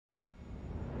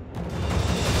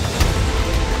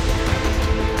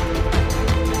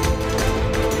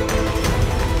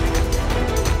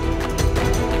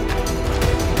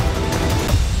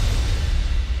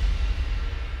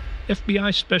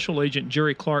FBI Special Agent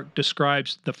Jerry Clark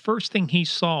describes the first thing he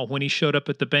saw when he showed up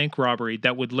at the bank robbery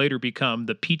that would later become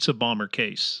the pizza bomber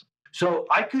case. So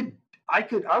I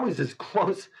was as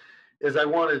close as I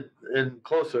wanted and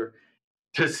closer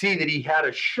to see that he had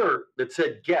a shirt that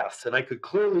said Guess, and I could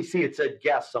clearly see it said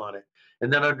Guess on it.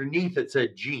 And then underneath it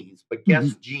said jeans, but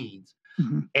Guess jeans.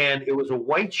 And it was a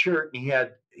white shirt, and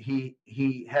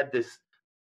he had this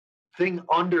thing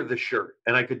under the shirt,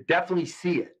 and I could definitely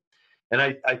see it. And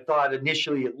I thought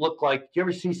initially it looked like, do you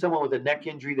ever see someone with a neck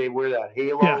injury? They wear that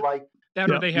halo like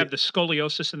that, or they have the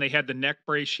scoliosis and they had the neck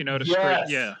brace, to straighten.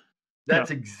 Yeah,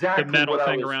 that's exactly the metal what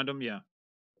thing I was around him. Yeah,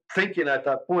 thinking. I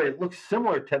thought, boy, it looks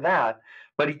similar to that,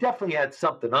 but he definitely had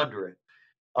something under it.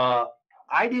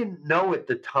 I didn't know at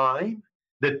the time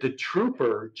that the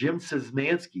trooper, Jim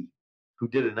Szymanski, who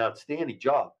did an outstanding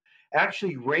job,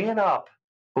 actually ran up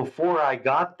before I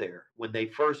got there when they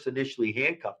first initially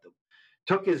handcuffed him,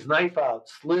 took his knife out,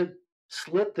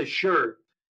 slit the shirt,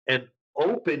 and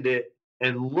opened it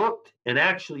and looked and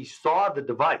actually saw the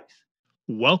device.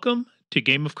 Welcome to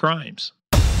Game of Crimes.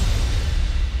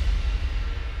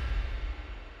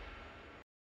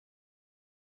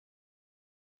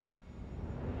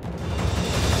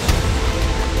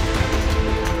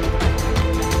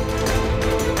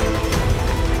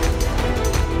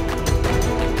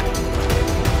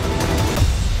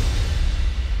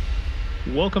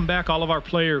 Welcome back, all of our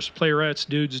players, playerettes,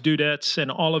 dudes, dudettes, and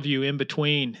all of you in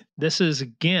between. This is,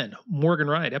 again, Morgan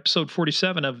Wright, episode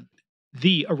 47 of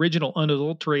the original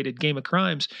unadulterated Game of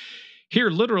Crimes, here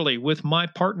literally with my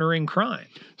partner in crime,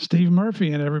 Steve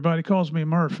Murphy, and everybody calls me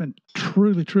Murph, and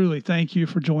truly, truly thank you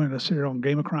for joining us here on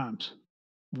Game of Crimes.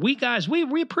 We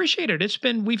appreciate it.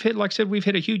 We've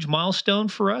hit a huge milestone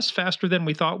for us, faster than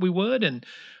we thought we would, and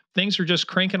things are just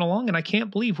cranking along, and I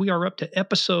can't believe we are up to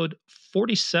episode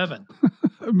 47.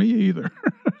 Me either.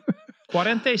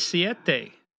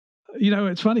 47.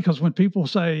 It's funny because when people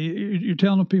say, you're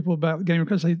telling people about the Game of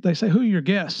Crimes, they say, who are your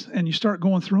guests? And you start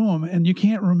going through them, and you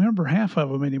can't remember half of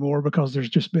them anymore because there's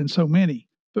just been so many.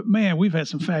 But man, we've had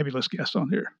some fabulous guests on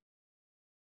here.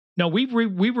 No, we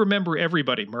remember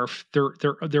everybody, Murph.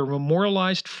 They're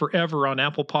memorialized forever on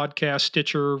Apple Podcasts,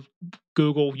 Stitcher,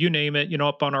 Google, you name it,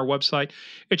 up on our website.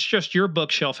 It's just your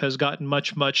bookshelf has gotten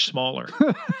much, much smaller.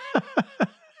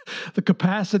 The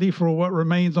capacity for what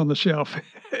remains on the shelf,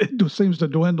 it seems to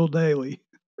dwindle daily.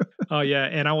 Oh, yeah.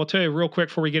 And I will tell you real quick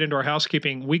before we get into our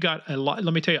housekeeping, we got a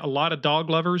lot of dog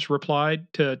lovers replied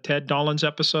to Ted Dolan's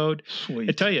episode. Sweet.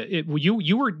 I tell you,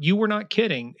 you were not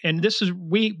kidding. And this is,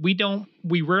 we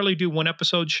rarely do one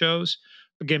episode shows,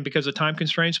 again, because of time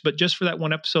constraints, but just for that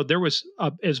one episode, there was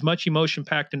as much emotion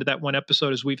packed into that one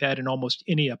episode as we've had in almost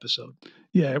any episode.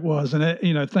 Yeah, it was.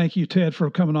 And, thank you, Ted,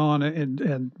 for coming on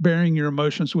and bearing your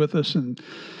emotions with us. And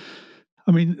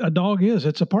I mean, a dog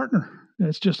it's a partner.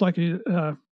 It's just like,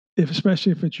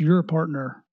 especially if it's your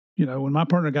partner. When my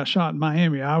partner got shot in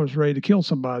Miami, I was ready to kill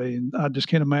somebody. And I just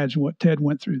can't imagine what Ted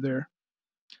went through there.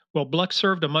 Well, Bluck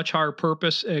served a much higher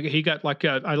purpose. He got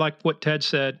I like what Ted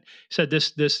said. He said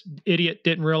this idiot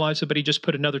didn't realize it, but he just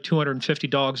put another 250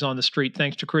 dogs on the street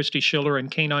thanks to Christy Schiller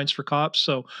and Canines for Cops.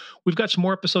 So we've got some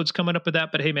more episodes coming up with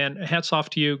that. But hey, man, hats off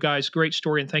to you guys. Great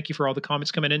story, and thank you for all the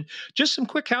comments coming in. Just some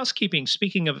quick housekeeping.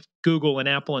 Speaking of Google and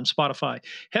Apple and Spotify,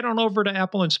 head on over to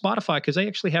Apple and Spotify because they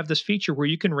actually have this feature where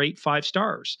you can rate 5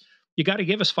 stars. You got to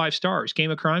give us 5 stars.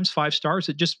 Game of Crimes, 5 stars.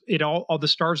 All the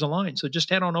stars align. So just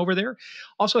head on over there.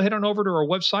 Also head on over to our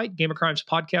website,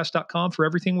 gameofcrimespodcast.com, for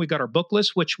everything. We got our book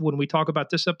list, which when we talk about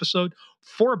this episode,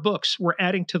 4 books we're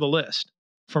adding to the list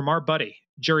from our buddy,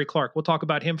 Jerry Clark. We'll talk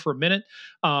about him for a minute.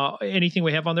 Anything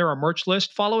we have on there, our merch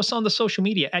list. Follow us on the social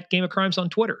media at Game of Crimes on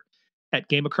Twitter, at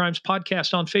Game of Crimes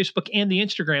Podcast on Facebook and the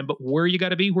Instagram. But where you got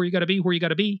to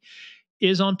be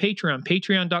is on Patreon,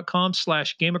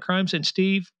 patreon.com/Game of Crimes. And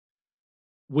Steve,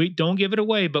 we don't give it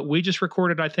away, but we just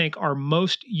recorded, I think, our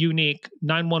most unique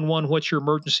 911 What's Your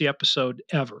Emergency episode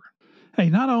ever. Hey,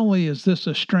 not only is this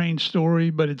a strange story,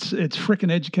 but it's freaking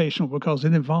educational because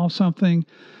it involves something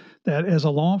that, as a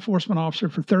law enforcement officer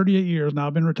for 38 years, now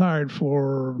I've been retired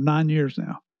for 9 years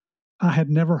now, I had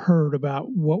never heard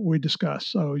about what we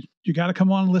discussed. So you got to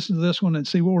come on and listen to this one and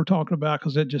see what we're talking about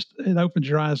because it opens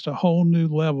your eyes to a whole new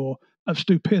level of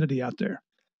stupidity out there.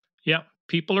 Yep,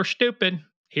 people are stupid.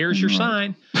 Here's your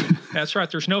sign. That's right.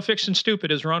 There's no fixing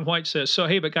stupid, as Ron White says. So,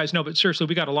 hey, but guys, no, but seriously,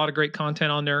 we got a lot of great content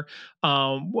on there.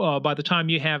 By the time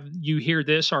you hear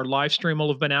this, our live stream will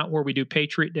have been out where we do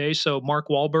Patriot Day. So Mark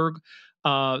Wahlberg,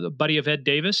 buddy of Ed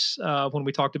Davis, when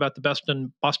we talked about the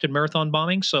Boston Marathon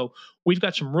bombing. So we've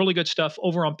got some really good stuff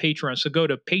over on Patreon. So go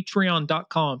to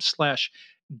patreon.com/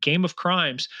 Game of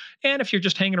Crimes. And if you're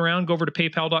just hanging around, go over to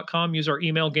paypal.com, use our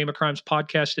email,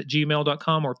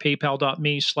 gameofcrimespodcast@gmail.com or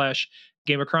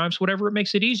paypal.me/Game of Crimes, whatever it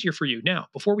makes it easier for you. Now,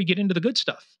 before we get into the good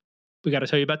stuff, we got to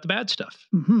tell you about the bad stuff.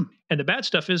 Mm-hmm. And the bad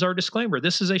stuff is our disclaimer.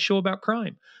 This is a show about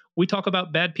crime. We talk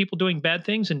about bad people doing bad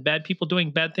things and bad people doing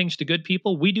bad things to good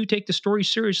people. We do take the story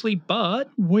seriously, but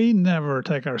we never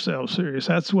take ourselves serious.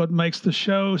 That's what makes the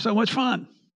show so much fun.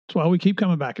 That's why we keep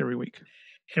coming back every week.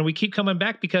 And we keep coming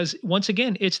back because, once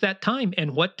again, it's that time.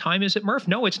 And what time is it, Murph?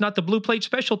 No, it's not the Blue Plate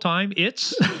Special time.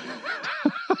 It's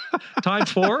time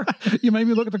for... You made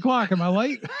me look at the clock. Am I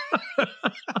late?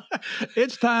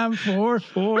 It's time for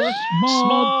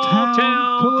Small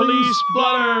Town Police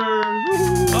Blotter.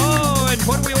 Oh, and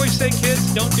what do we always say,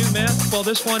 kids? Don't do meth. Well,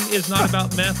 this one is not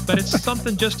about meth, but it's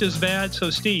something just as bad. So,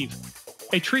 Steve,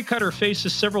 a tree cutter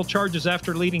faces several charges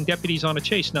after leading deputies on a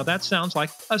chase. Now, that sounds like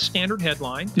a standard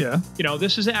headline. Yeah. You know,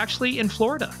 this is actually in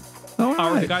Florida. All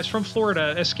right. The guy's from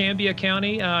Florida, Escambia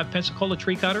County, Pensacola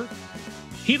tree cutter.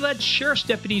 He led sheriff's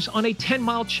deputies on a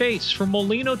 10-mile chase from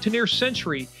Molino to near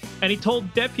Century, and he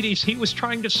told deputies he was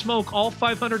trying to smoke all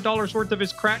 $500 worth of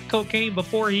his crack cocaine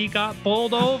before he got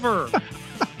pulled over.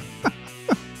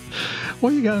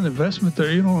 Well, you got an investment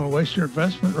there. You don't want to waste your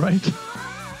investment, right?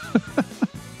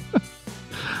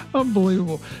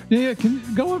 Unbelievable. Yeah, can you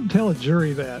go up and tell a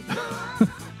jury that?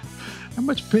 How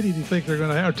much pity do you think they're going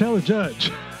to have? Or tell a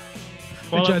judge.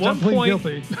 Well, Judge, I'm pleading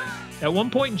guilty. At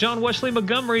one point, John Wesley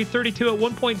Montgomery, 32, at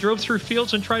one point drove through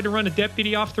fields and tried to run a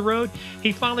deputy off the road.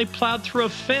 He finally plowed through a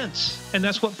fence, and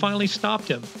that's what finally stopped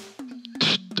him.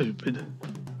 Stupid.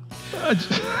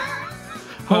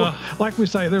 Like we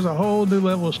say, there's a whole new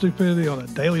level of stupidity on a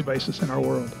daily basis in our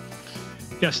world.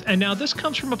 Yes, and now this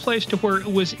comes from a place to where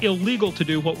it was illegal to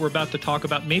do what we're about to talk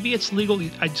about. Maybe it's legal.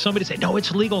 Somebody say, no,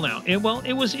 it's legal now. Well,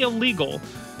 it was illegal,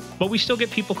 but we still get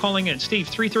people calling in. Steve,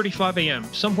 3:35 a.m.,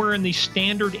 somewhere in the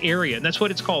Standard area, and that's what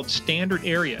it's called, Standard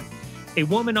area. A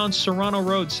woman on Serrano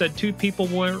Road said two people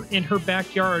were in her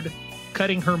backyard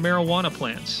cutting her marijuana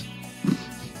plants.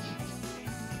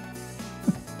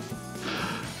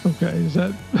 Okay, is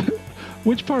that...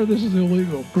 Which part of this is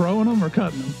illegal? Growing them or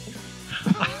cutting them?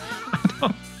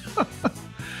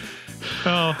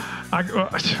 I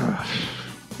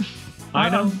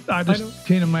just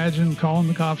can't imagine calling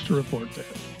the cops to report that.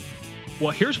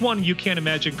 Well, here's one you can't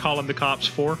imagine calling the cops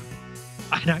for.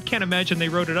 I can't imagine they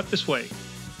wrote it up this way.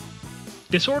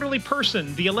 Disorderly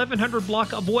person, the 1100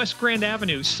 block of West Grand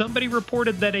Avenue. Somebody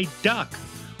reported that a duck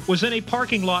was in a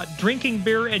parking lot drinking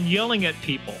beer and yelling at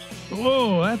people.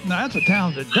 Whoa, that's a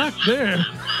talented duck there.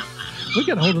 We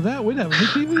got a hold of that. We'd have a new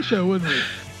TV show, wouldn't we?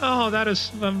 Oh, that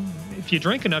is, if you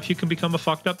drink enough, you can become a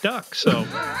fucked up duck, so.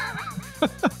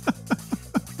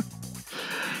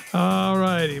 All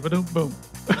righty, ba-doom, boom.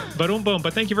 Ba-doom, boom.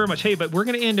 But thank you very much. Hey, but we're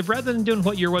going to end, rather than doing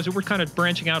what year was it, we're kind of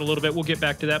branching out a little bit. We'll get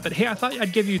back to that. But hey, I thought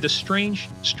I'd give you the strange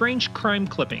crime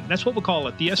clipping. That's what we'll call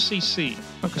it, the SCC.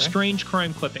 Okay. Strange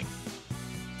crime clipping.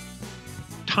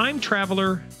 Time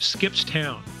traveler skips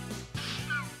town.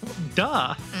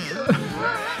 Duh.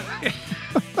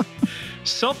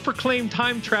 Self-proclaimed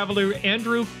time traveler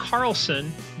Andrew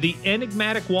Carlson, the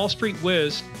enigmatic Wall Street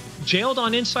whiz, jailed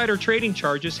on insider trading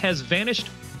charges, has vanished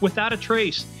without a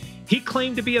trace. He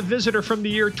claimed to be a visitor from the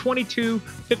year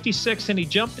 2256, and he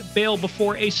jumped bail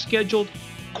before a scheduled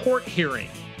court hearing.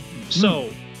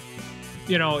 So,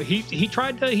 you know, he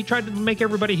tried to make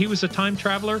everybody he was a time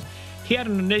traveler.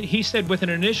 He said with an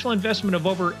initial investment of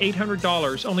over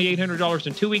 $800, only $800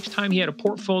 in 2 weeks' time, he had a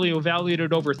portfolio valued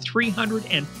at over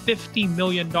 $350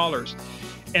 million.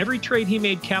 Every trade he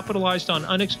made capitalized on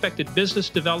unexpected business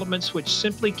developments, which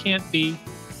simply can't be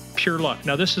pure luck.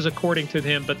 Now, this is according to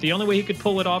him, but the only way he could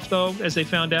pull it off, though, as they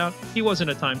found out, he wasn't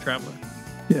a time traveler.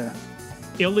 Yeah.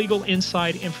 Illegal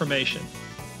inside information.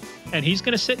 And he's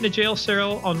going to sit in a jail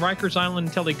cell on Rikers Island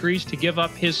until he agrees to give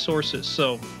up his sources.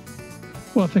 So,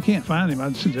 well, if they can't find him,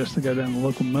 I'd suggest they go down to the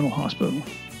local mental hospital.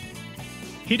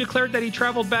 He declared that he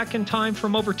traveled back in time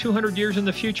from over 200 years in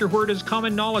the future, where it is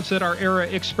common knowledge that our era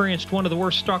experienced one of the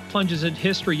worst stock plunges in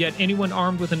history, yet anyone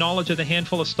armed with the knowledge of the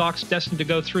handful of stocks destined to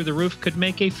go through the roof could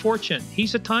make a fortune.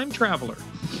 He's a time traveler.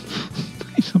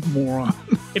 He's a moron.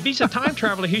 If he's a time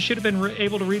traveler, he should have been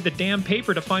able to read the damn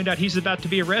paper to find out he's about to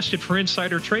be arrested for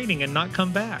insider trading and not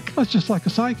come back. That's just like a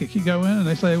psychic. You go in and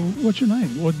they say, what's your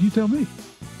name? Well, you tell me.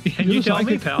 Yeah, you tell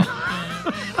me, pal.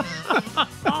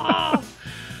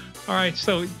 All right,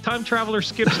 so time traveler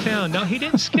skips town. No, he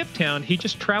didn't skip town. He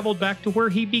just traveled back to where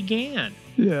he began.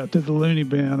 Yeah, to the loony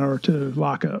bin or to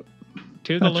lockup.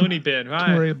 To the loony bin, right.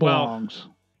 That's where he belongs.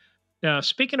 Well,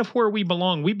 speaking of where we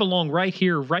belong right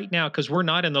here, right now, because we're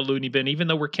not in the loony bin, even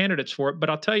though we're candidates for it. But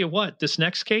I'll tell you what, this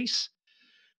next case,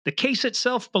 The case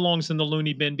itself belongs in the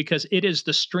loony bin because it is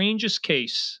the strangest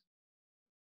case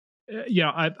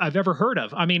I've ever heard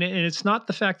of. I mean, and it's not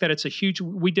the fact that it's a huge.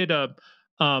 We did a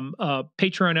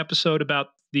Patreon episode about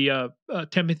the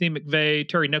Timothy McVeigh,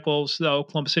 Terry Nichols, the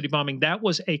Oklahoma City bombing. That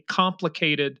was a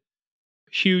complicated,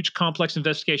 huge, complex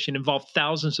investigation, involved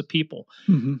thousands of people.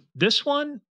 Mm-hmm. This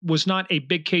one was not a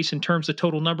big case in terms of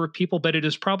total number of people, but it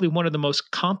is probably one of the most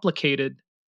complicated,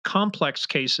 complex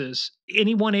cases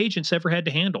any one agent's ever had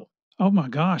to handle. Oh my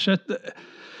gosh.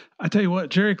 I tell you what,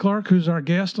 Jerry Clark, who's our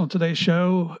guest on today's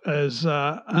show, is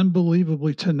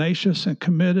unbelievably tenacious and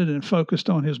committed and focused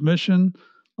on his mission,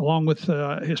 along with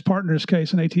his partner in this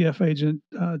case, an ATF agent,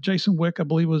 Jason Wick, I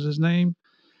believe was his name.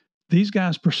 These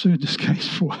guys pursued this case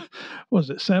for, was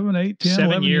it 7, 8, 10,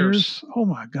 11 years? Oh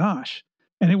my gosh.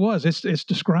 And it's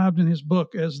described in his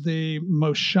book as the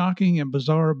most shocking and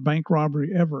bizarre bank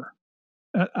robbery ever.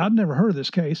 I'd never heard of this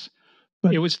case.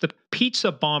 But it was the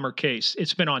pizza bomber case.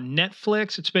 It's been on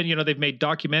Netflix. It's been, they've made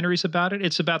documentaries about it.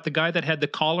 It's about the guy that had the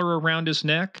collar around his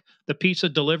neck, the pizza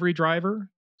delivery driver.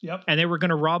 Yep. And they were going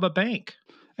to rob a bank.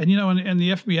 And, in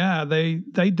the FBI,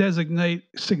 they designate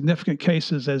significant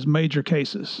cases as major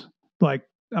cases. Like,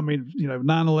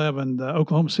 9/11, the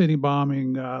Oklahoma City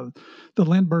bombing, the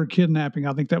Lindbergh kidnapping.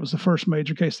 I think that was the first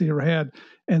major case they ever had.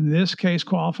 And this case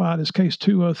qualified as case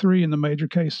 203 in the major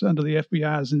case under the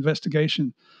FBI's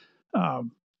investigation.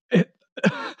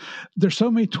 There's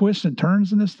so many twists and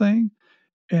turns in this thing,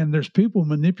 and there's people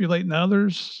manipulating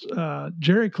others.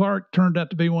 Jerry Clark turned out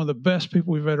to be one of the best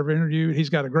people we've ever interviewed. He's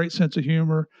got a great sense of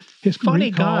humor. His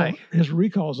funny guy. His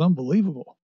recall is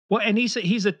unbelievable. Well, and he's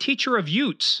a teacher of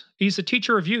Utes. He's a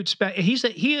teacher of Utes.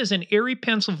 He is an Erie,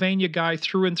 Pennsylvania guy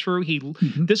through and through.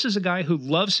 This is a guy who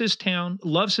loves his town,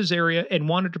 loves his area, and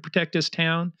wanted to protect his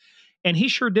town, and he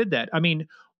sure did that. I mean,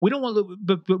 we don't want to,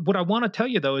 but what I want to tell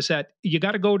you though is that you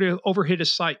got to go to overhit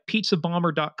his site,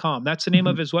 pizzabomber.com. That's the name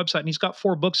of his website. And he's got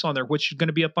 4 books on there, which is going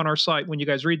to be up on our site when you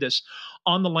guys read this.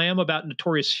 On the Lam, about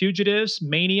notorious fugitives,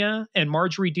 Mania, and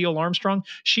Marjorie Diehl Armstrong.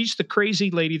 She's the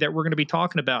crazy lady that we're going to be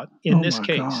talking about in this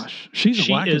case. Gosh. She's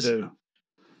a wackadoo.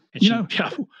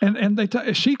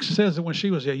 She says that when she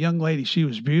was a young lady, she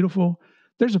was beautiful.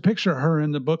 There's a picture of her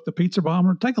in the book, The Pizza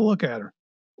Bomber. Take a look at her.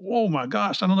 Oh my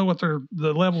gosh, I don't know what the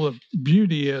level of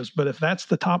beauty is, but if that's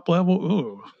the top level,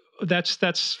 ooh.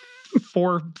 That's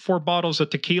four bottles of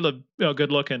tequila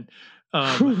good looking.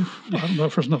 I don't know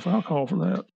if there's enough alcohol for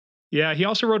that. Yeah, he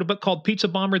also wrote a book called Pizza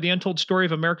Bomber, The Untold Story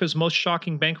of America's Most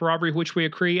Shocking Bank Robbery, which we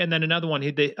agree, and then another one,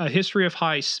 A History of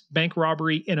Heists, Bank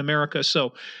Robbery in America.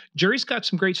 So Jerry's got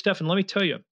some great stuff, and let me tell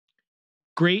you,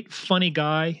 great, funny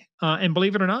guy. And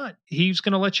believe it or not, he's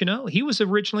going to let you know, he was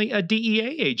originally a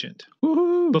DEA agent.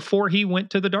 Woo-hoo. Before he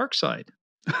went to the dark side.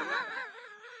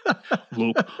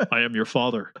 Luke, I am your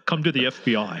father. Come to the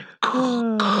FBI.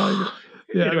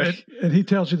 Yeah, anyway. and he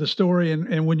tells you the story,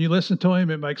 and when you listen to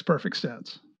him, it makes perfect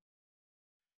sense.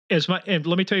 And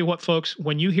let me tell you what, folks,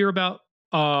 when you hear about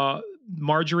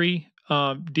Marjorie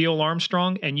Diehl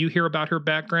Armstrong and you hear about her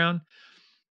background,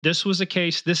 this was a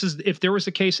case. If there was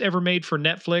a case ever made for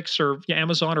Netflix or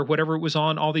Amazon or whatever it was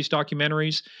on, all these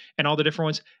documentaries and all the different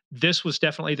ones, this was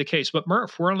definitely the case. But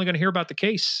Murph, we're only going to hear about the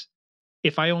case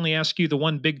if I only ask you the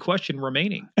one big question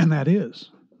remaining. And that is,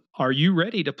 are you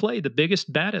ready to play the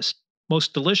biggest, baddest,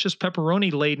 most delicious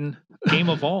pepperoni-laden game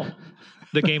of all,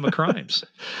 the game of crimes?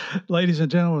 Ladies and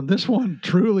gentlemen, this one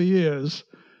truly is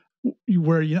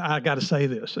where I got to say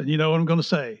this. And you know what I'm going to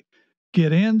say.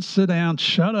 Get in, sit down,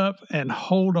 shut up, and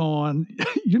hold on.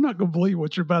 You're not going to believe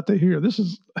what you're about to hear.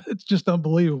 It's just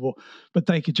unbelievable. But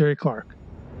thank you, Jerry Clark.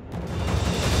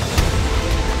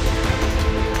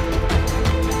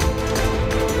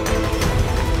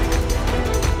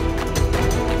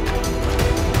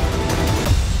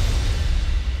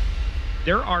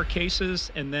 There are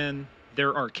cases, and then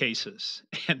there are cases.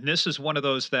 And this is one of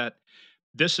those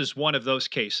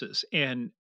cases.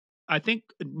 And I think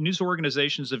news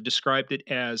organizations have described it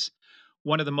as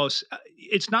one of the most,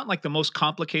 it's not like the most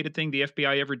complicated thing the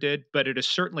FBI ever did, but it is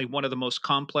certainly one of the most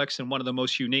complex and one of the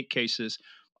most unique cases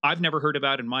I've never heard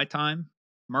about in my time.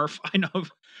 Murph, I know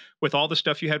with all the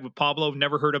stuff you had with Pablo,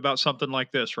 never heard about something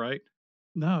like this, right?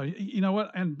 No, you know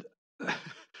what? And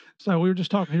so we were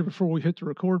just talking here before we hit the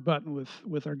record button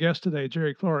with our guest today,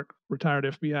 Jerry Clark, retired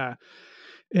FBI.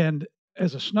 And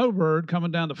as a snowbird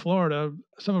coming down to Florida,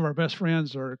 some of our best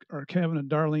friends are Kevin and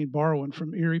Darlene Barwin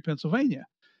from Erie, Pennsylvania.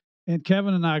 And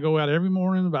Kevin and I go out every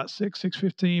morning about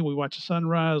 6:15. We watch the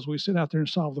sunrise. We sit out there and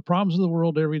solve the problems of the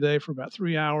world every day for about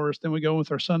 3 hours. Then we go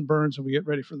with our sunburns and we get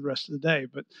ready for the rest of the day.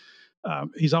 But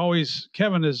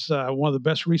Kevin is one of the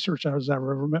best researchers I've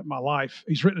ever met in my life.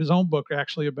 He's written his own book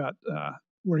actually about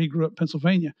where he grew up in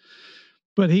Pennsylvania.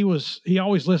 But he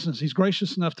always listens. He's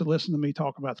gracious enough to listen to me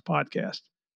talk about the podcast.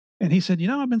 And he said,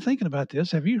 I've been thinking about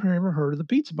this. Have you ever heard of the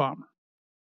Pizza Bomber?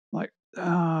 Like,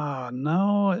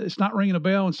 no, it's not ringing a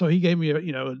bell. And so he gave me a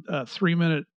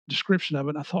 3-minute description of it.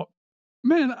 And I thought,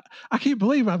 man, I can't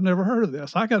believe I've never heard of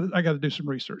this. I got to do some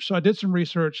research. So I did some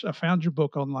research. I found your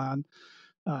book online,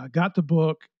 got the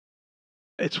book.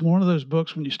 It's one of those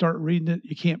books when you start reading it,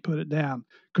 you can't put it down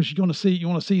because you want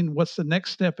to see what's the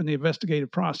next step in the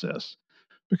investigative process.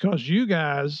 Because you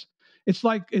guys, it's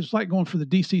like going for the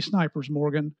DC snipers,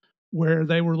 Morgan, where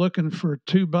they were looking for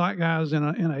 2 black guys in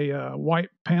a white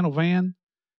panel van.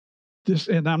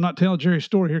 And I'm not telling Jerry's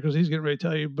story here because he's getting ready to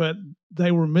tell you, but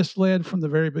they were misled from the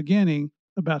very beginning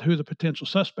about who the potential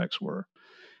suspects were.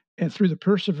 And through the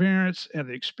perseverance and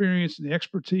the experience and the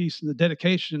expertise and the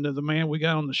dedication of the man we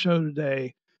got on the show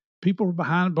today, people were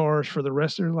behind bars for the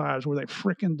rest of their lives where they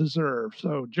freaking deserve.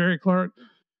 So, Jerry Clark,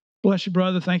 bless you,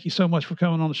 brother. Thank you so much for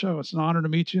coming on the show. It's an honor to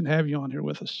meet you and have you on here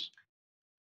with us.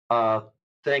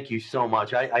 Thank you so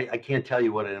much. I can't tell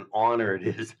you what an honor it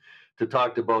is to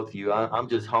talk to both of you. I'm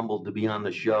just humbled to be on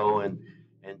the show and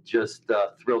just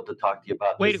thrilled to talk to you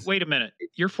about this. Wait a minute.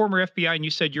 You're former FBI and you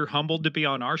said you're humbled to be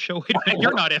on our show? Wait a minute.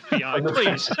 You're not FBI,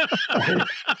 please.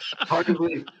 Hard to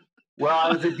believe. Well,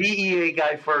 I was a DEA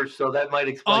guy first, so that might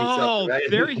explain something, right?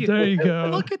 There you go.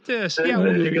 Look at this.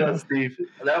 There you go, Steve.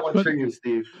 That one's for you,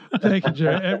 Steve. Thank you,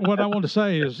 Jerry. And what I want to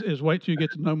say is wait till you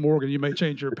get to know Morgan. You may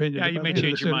change your opinion. Yeah, you may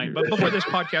change your mind. But before this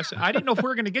podcast, I didn't know if we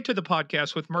were going to get to the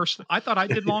podcast with Merce. I thought I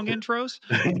did long intros.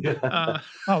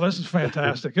 This is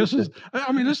fantastic. This is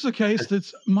a case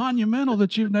that's monumental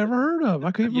that you've never heard of.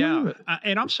 I can't believe it.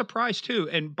 And I'm surprised too.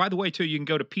 And by the way, too, you can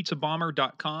go to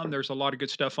pizzabomber.com. There's a lot of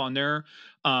good stuff on there.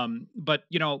 But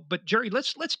Jerry,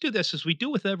 let's do this as we do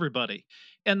with everybody.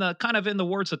 And the kind of in the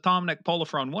words of Dominic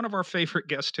Polifron, one of our favorite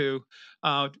guests too,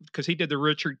 because he did the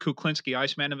Richard Kuklinski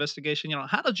Iceman investigation.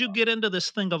 How did you get into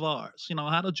this thing of ours?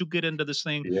 How did you get into this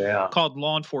thing called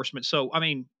law enforcement? So,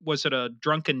 was it a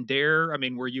drunken dare?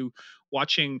 Were you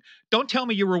watching? Don't tell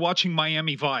me you were watching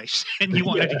Miami Vice and you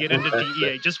wanted to get into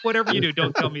DEA. Just whatever you do,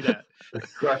 don't tell me that.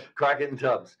 Crockett and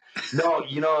Tubbs. No,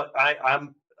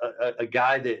 I'm a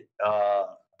guy that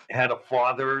had a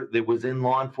father that was in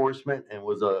law enforcement and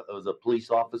was a police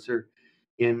officer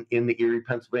in the Erie,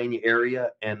 Pennsylvania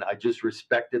area, and I just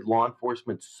respected law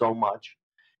enforcement so much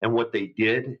and what they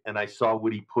did, and I saw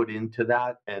what he put into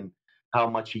that and how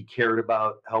much he cared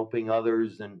about helping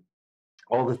others and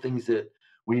all the things that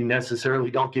we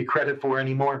necessarily don't get credit for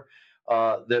anymore,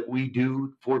 that we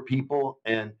do for people.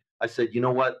 And I said, you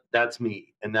know what, that's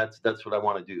me, and that's what I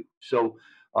want to do. So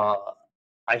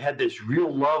I had this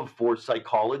real love for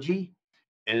psychology.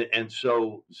 And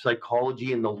so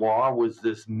psychology and the law was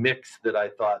this mix that I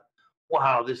thought,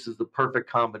 wow, this is the perfect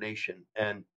combination.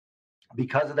 And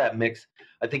because of that mix,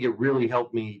 I think it really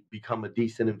helped me become a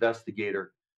decent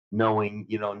investigator, knowing,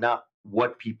 not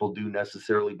what people do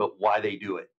necessarily, but why they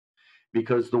do it.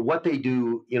 Because what they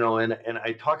do, and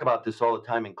I talk about this all the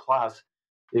time in class,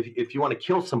 if you want to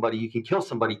kill somebody, you can kill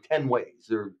somebody 10 ways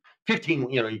or 15,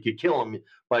 you could kill them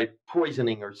by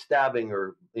poisoning or stabbing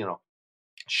or,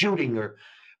 shooting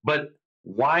but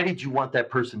why did you want that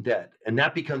person dead? And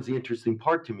that becomes the interesting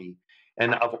part to me.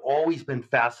 And I've always been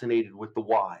fascinated with the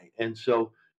why. And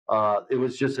so it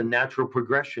was just a natural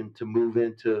progression to move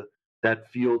into that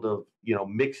field of,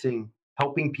 mixing,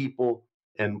 helping people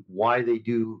and why they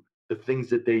do the things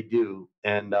that they do.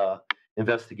 And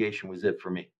investigation was it for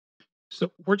me.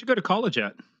 So where'd you go to college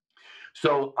at?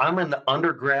 So I'm an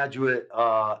undergraduate,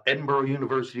 Edinburgh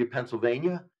University of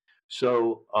Pennsylvania.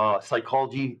 So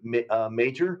psychology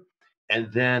major. And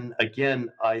then again,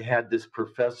 I had this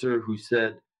professor who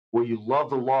said, well, you love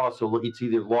the law, so it's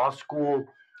either law school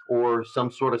or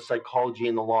some sort of psychology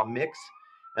in the law mix.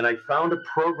 And I found a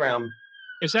program.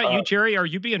 Is that you, Jerry? Are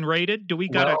you being raided? Do we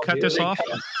got to cut this off?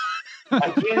 I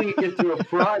can't even get to a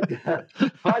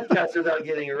podcast without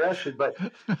getting arrested. But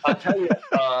I'll tell you,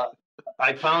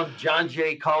 I found John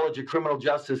Jay College of Criminal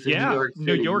Justice in New York City.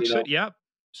 New York City, yeah.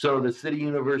 So the City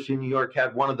University of New York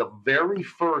had one of the very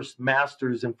first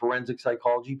masters in forensic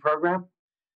psychology program.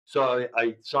 So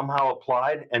I somehow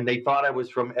applied, and they thought I was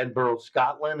from Edinburgh,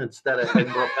 Scotland, instead of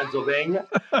Edinburgh, Pennsylvania,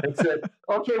 and said,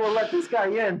 okay, we'll let this guy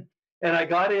in. And I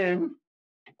got in.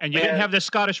 And you didn't have the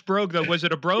Scottish brogue, though. Was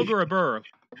it a brogue or a burr?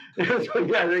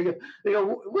 Yeah, they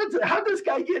go, how'd this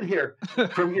guy get here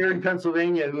from Erie,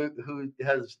 Pennsylvania, who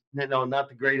has, not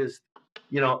the greatest,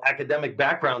 academic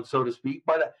background, so to speak.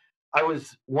 But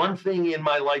one thing in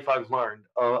my life I've learned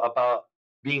about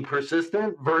being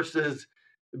persistent versus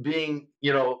being,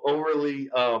 overly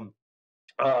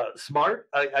Smart.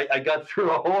 I got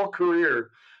through a whole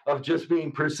career of just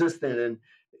being persistent and,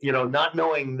 not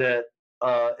knowing that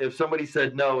if somebody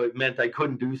said no, it meant I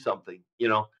couldn't do something.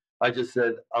 I just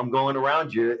said, I'm going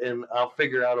around you and I'll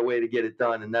figure out a way to get it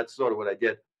done. And that's sort of what I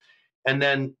did. And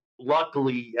then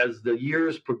luckily, as the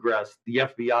years progressed, the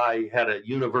FBI had a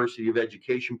University of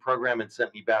Education program and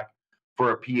sent me back for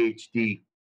a PhD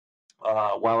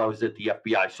while I was at the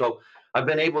FBI. So I've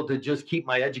been able to just keep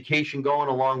my education going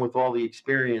along with all the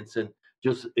experience and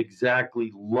just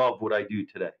exactly love what I do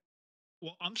today.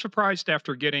 Well, I'm surprised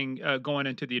after getting going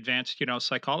into the advanced,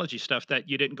 psychology stuff that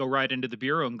you didn't go right into the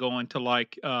bureau and go into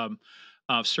like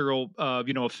serial,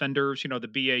 offenders, the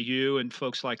BAU and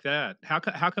folks like that. How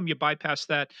come you bypassed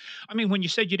that? I mean, when you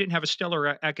said you didn't have a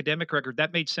stellar academic record,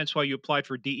 that made sense why you applied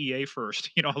for DEA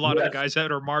first. A lot of the guys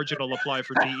that are marginal apply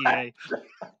for DEA.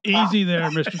 Easy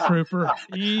there, Mr. Trooper.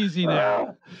 Easy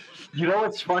there. You know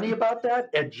what's funny about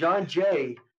that? At John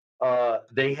Jay,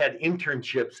 they had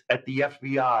internships at the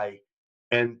FBI.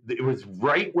 And it was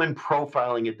right when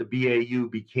profiling at the BAU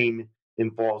became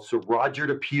involved. So Roger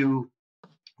DePue,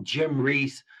 Jim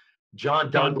Reese,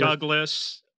 John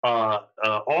Douglas,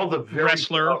 all the very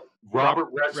Wrestler, Robert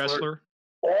Wrestler,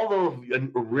 all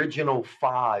the original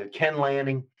five, Ken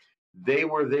Lanning, they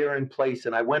were there in place.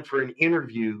 And I went for an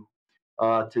interview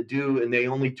to do, and they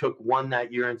only took one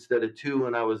that year instead of two,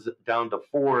 and I was down to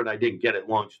four, and I didn't get it.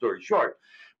 Long story short,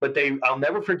 but I'll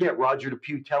never forget Roger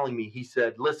DePue telling me. He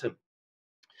said, "Listen."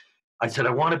 I said,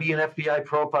 I want to be an FBI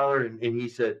profiler. And he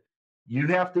said, you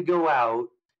have to go out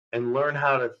and learn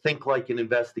how to think like an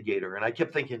investigator. And I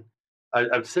kept thinking,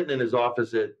 I'm sitting in his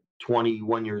office at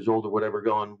 21 years old or whatever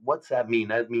going, what's that mean?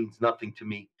 That means nothing to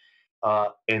me.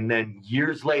 And then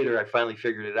years later, I finally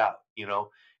figured it out,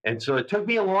 And so it took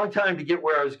me a long time to get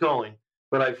where I was going,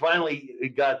 but I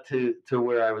finally got to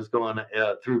where I was going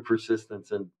through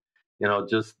persistence and,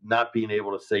 just not being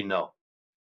able to say no.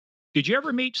 Did you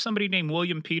ever meet somebody named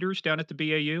William Peters down at the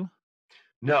BAU?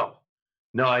 No,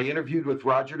 I interviewed with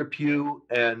Roger DePue,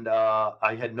 and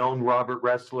I had known Robert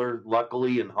Wrestler,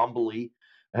 luckily and humbly.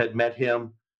 I had met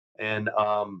him, and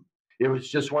it was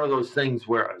just one of those things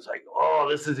where I was like, oh,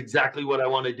 this is exactly what I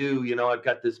want to do. I've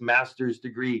got this master's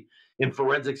degree in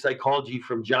forensic psychology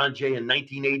from John Jay in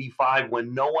 1985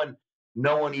 when no one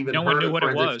even no one knew what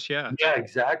it was. Yeah,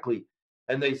 exactly.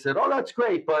 And they said, oh, that's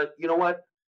great, but you know what?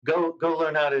 Go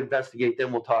learn how to investigate.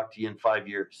 Then we'll talk to you in 5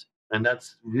 years. And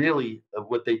that's really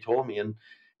what they told me. And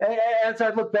as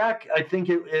I look back, I think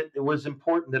it was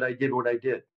important that I did what I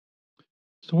did.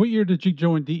 So what year did you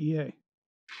join DEA?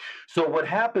 So what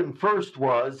happened first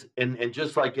was, and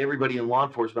just like everybody in law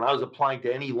enforcement, I was applying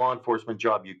to any law enforcement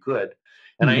job you could.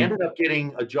 And I ended up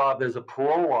getting a job as a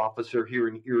parole officer here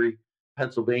in Erie,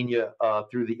 Pennsylvania,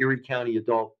 through the Erie County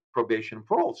Adult Probation and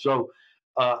Parole. So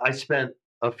I spent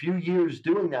a few years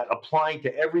doing that, applying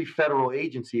to every federal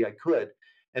agency I could.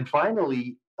 And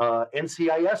finally,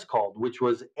 NCIS called, which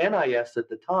was NIS at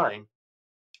the time,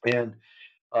 and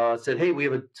said, hey, we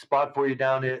have a spot for you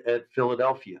down at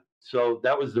Philadelphia. So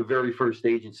that was the very first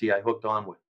agency I hooked on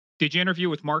with. Did you interview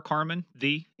with Mark Harmon,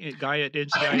 the guy at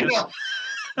NCIS?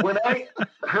 When I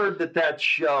heard that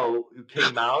show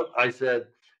came out, I said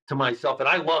to myself, and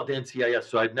I loved NCIS,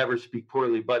 so I'd never speak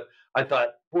poorly, but I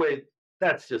thought, boy,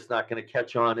 that's just not going to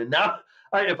catch on. And now,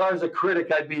 if I was a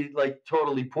critic, I'd be like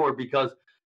totally poor because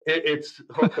it's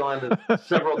hooked on to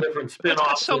several different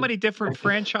spin-offs. So many different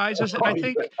franchises. I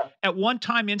think at one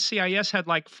time NCIS had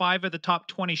like 5 of the top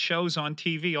 20 shows on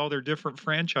TV, all their different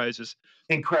franchises.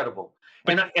 Incredible.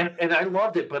 And I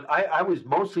loved it, but I was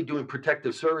mostly doing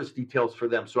protective service details for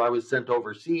them. So I was sent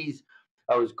overseas.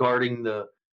 I was guarding the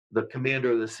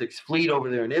commander of the 6th Fleet over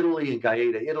there in Italy, in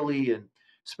Gaeta, Italy, and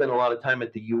spent a lot of time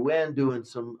at the UN doing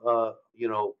some,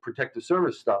 protective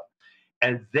service stuff.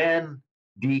 And then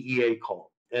DEA called.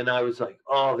 And I was like,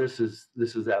 oh, this is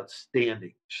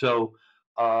outstanding. So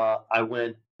I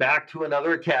went back to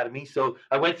another academy. So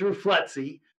I went through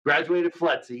FLETC, graduated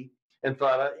FLETC, and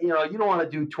thought, you don't want to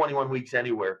do 21 weeks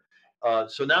anywhere.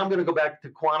 So now I'm going to go back to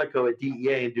Quantico at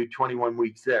DEA and do 21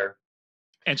 weeks there.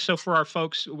 And so for our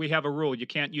folks, we have a rule. You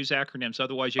can't use acronyms.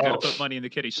 Otherwise, you got to put money in the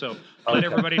kitty. So let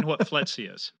everybody know what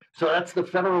FLETC is. So that's the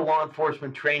Federal Law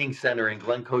Enforcement Training Center in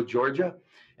Glencoe, Georgia.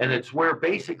 And it's where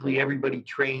basically everybody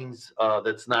trains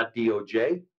that's not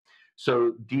DOJ.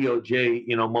 So DOJ,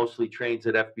 mostly trains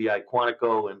at FBI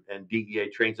Quantico and DEA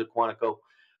trains at Quantico.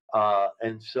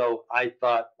 And so I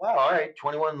thought, wow, all right,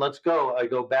 21, let's go. I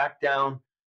go back down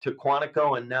to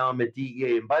Quantico, and now I'm at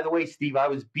DEA. And by the way, Steve, I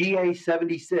was BA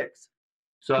 76.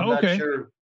 So I'm not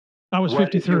sure. I was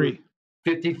 53.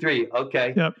 53.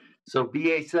 Okay. Yep. So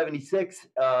BA 76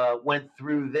 went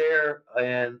through there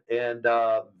and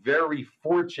very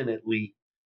fortunately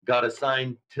got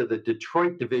assigned to the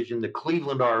Detroit division, the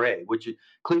Cleveland RA, which is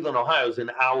Cleveland, Ohio, is an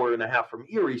hour and a half from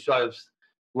Erie. So I was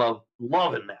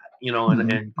loving that, you know,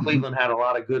 and Cleveland had a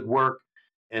lot of good work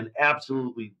and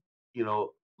absolutely, you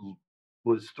know,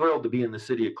 was thrilled to be in the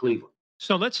city of Cleveland.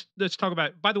 So let's talk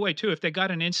about. By the way, too, if they got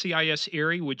an NCIS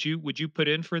Erie, would you put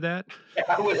in for that?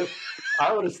 I would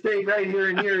have stayed right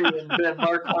here in Erie and been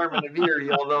Mark Harmon of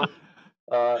Erie, although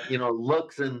you know,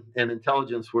 looks and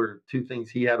intelligence were two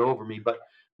things he had over me, but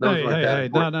those Hey, weren't hey, that hey,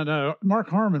 important. no. Mark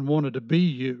Harmon wanted to be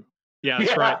you. Yeah,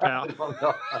 that's right, pal. I don't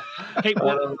know. Hey, I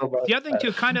well, don't know about the other thing that.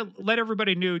 too, kind of let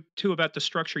everybody know too about the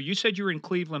structure. You said you were in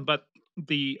Cleveland, but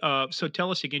so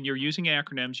tell us again. You're using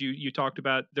acronyms. You talked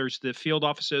about there's the field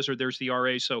offices or there's the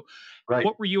RA. So Right.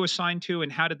 what were you assigned to,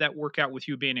 and how did that work out with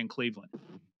you being in Cleveland?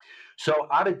 So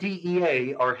out of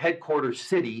DEA, our headquarters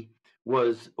city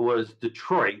was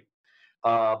Detroit,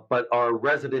 but our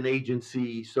resident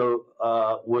agency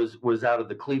was out of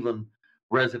the Cleveland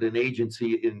resident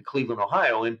agency in Cleveland,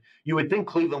 Ohio. And you would think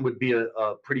Cleveland would be a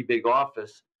pretty big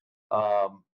office,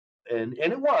 and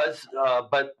it was,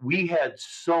 but we had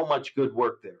so much good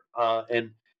work there,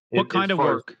 What as kind of far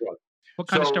as work? the drug. What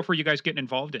kind of So stuff were you guys getting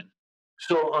involved in?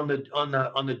 so on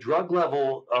the drug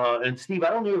level, and Steve, I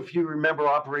don't know if you remember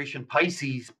Operation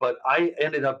Pisces, but I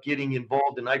ended up getting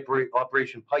involved in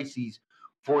Operation Pisces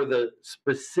for the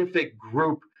specific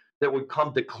group that would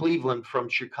come to Cleveland from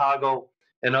Chicago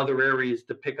and other areas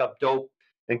to pick up dope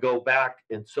and go back.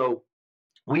 And so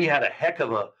we had a heck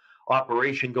of a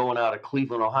operation going out of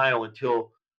Cleveland, Ohio,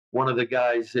 until one of the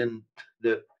guys in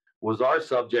that was our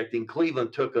subject in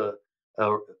Cleveland took a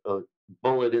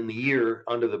bullet in the ear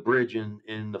under the bridge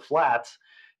in the flats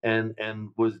and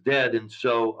was dead. And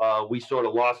so we sort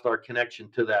of lost our connection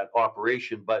to that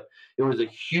operation. But it was a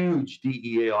huge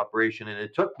DEA operation, and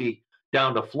it took me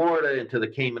down to Florida into the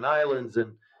Cayman Islands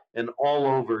and all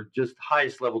over, just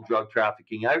highest level drug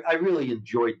trafficking. I really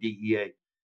enjoyed DEA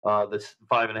the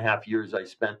 5.5 years I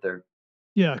spent there.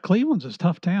 Yeah, Cleveland's a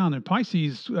tough town, and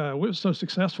Pisces was so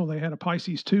successful they had a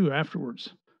Pisces 2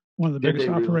 afterwards. One of the Did biggest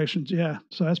they really? operations. Yeah,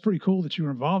 so that's pretty cool that you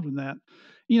were involved in that.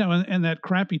 You know, and that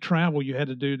crappy travel you had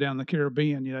to do down the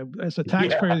Caribbean. You know, as a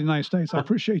taxpayer of the United States, I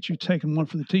appreciate you taking one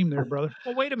for the team there, brother.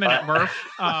 Well, wait a minute, Murph.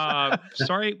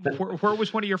 Sorry, where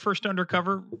was one of your first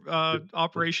undercover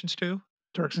operations to?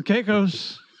 Turks and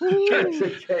Caicos. Turks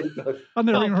and Caicos. I've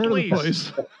never Oh, even heard of the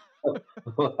please.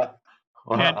 place.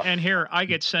 And here I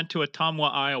get sent to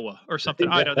Ottumwa, Iowa, or something.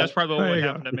 I know that's probably There what you go.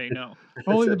 happened to me. No,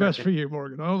 Only the best for you,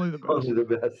 Morgan. Only the best. Only the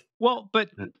best. well, but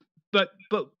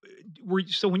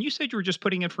so when you said you were just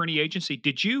putting in for any agency,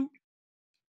 did you?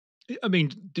 I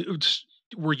mean,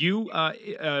 were you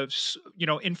you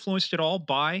know, influenced at all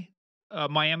by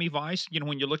Miami Vice? You know,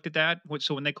 when you looked at that,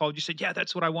 so when they called, you said, "Yeah,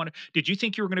 that's what I wanted." Did you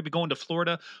think you were going to be going to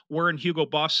Florida wearing Hugo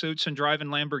Boss suits and driving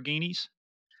Lamborghinis?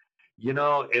 You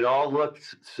know, it all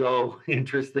looked so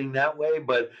interesting that way,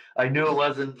 but I knew it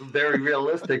wasn't very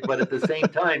realistic. But at the same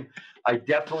time, I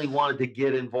definitely wanted to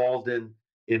get involved in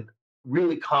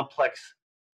really complex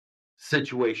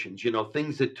situations. You know,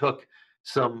 things that took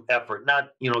some effort,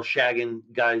 not shagging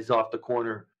guys off the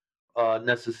corner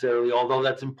necessarily, although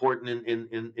that's important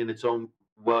in its own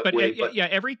But way. But yeah,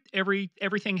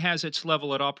 everything has its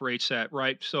level it operates at,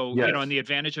 right? So you know, and yes, the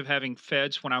advantage of having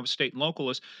feds when I was state and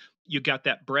local is you got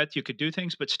that breadth, you could do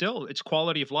things, but still, it's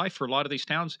quality of life for a lot of these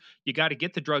towns. You got to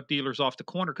get the drug dealers off the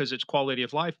corner because it's quality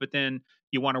of life, but then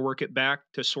you want to work it back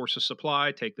to source of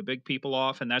supply, take the big people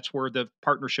off, and that's where the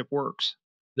partnership works.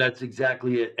 that's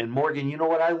exactly it. And Morgan, you know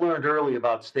what I learned early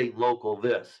about state and local?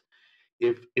 This,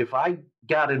 if I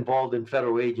got involved in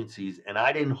federal agencies and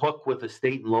I didn't hook with a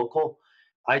state and local,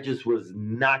 I just was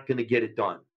not going to get it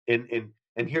done. And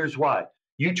here's why.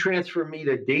 You transfer me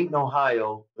to Dayton,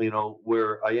 Ohio,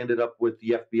 where I ended up with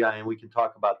the FBI, and we can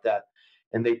talk about that.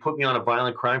 And they put me on a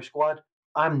violent crime squad.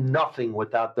 I'm nothing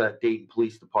without the Dayton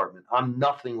Police Department. I'm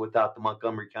nothing without the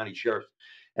Montgomery County Sheriff's,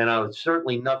 and I was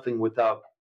certainly nothing without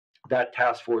that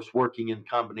task force working in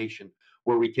combination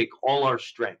where we take all our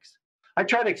strengths. I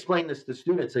try to explain this to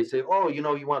students. They say, "Oh, you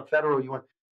want federal, you want."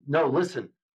 No, listen,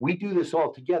 we do this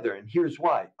all together. And here's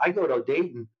why. I go to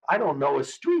Dayton, I don't know a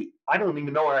street. I don't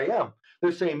even know where I am.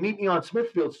 They're saying, "Meet me on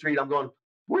Smithfield Street." I'm going,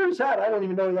 "Where's that? I don't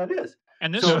even know where that is."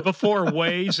 And this is So, before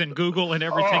Waze and Google and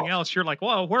everything oh, else. You're like,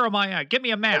 "Whoa, where am I at? Give me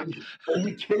a map." are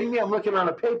you kidding me? I'm looking on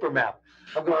a paper map.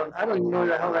 I'm going, I don't even know where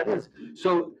the hell that is.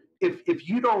 So if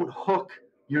you don't hook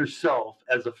yourself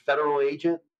as a federal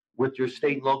agent with your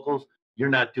state and locals, you're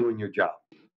not doing your job.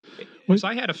 Because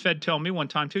I had a Fed tell me one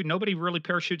time too, nobody really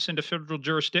parachutes into federal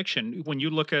jurisdiction. When you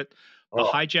look at the Oh,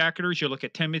 hijackers. You look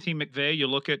at Timothy McVeigh. You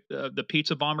look at the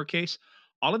pizza bomber case.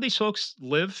 All of these folks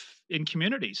live in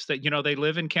communities that they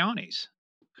live in counties.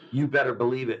 you better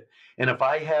believe it. And if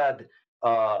I had,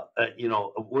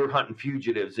 we're hunting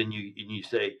fugitives, and you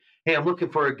say, "Hey, I'm looking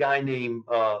for a guy named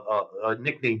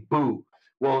nicknamed Boo."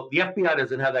 Well, the FBI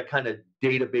doesn't have that kind of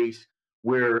database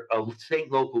where a state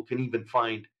and local can even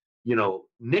find,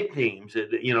 nicknames.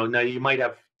 Now you might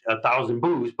have 1,000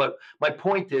 Boos, but my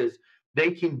point is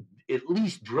they can at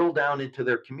least drill down into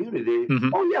their community.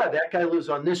 Mhm. Oh yeah, that guy lives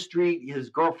on this street. His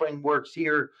girlfriend works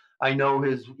here. I know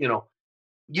his, you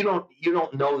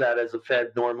don't know that as a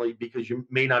Fed normally because you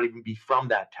may not even be from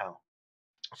that town.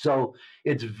 So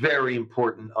it's very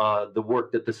important, the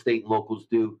work that the state and locals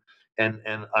do, and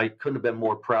I couldn't have been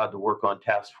more proud to work on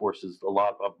task forces a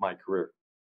lot of my career.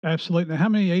 Absolutely. Now, how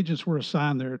many agents were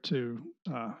assigned there to,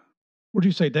 what did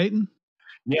you say, Dayton?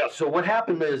 Yeah. So what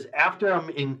happened is after I'm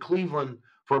in Cleveland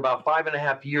for about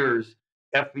 5.5 years,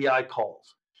 FBI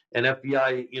calls, and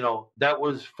FBI, that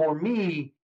was for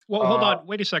me. Well, hold on.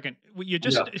 Wait a second. Yeah,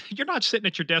 You're not sitting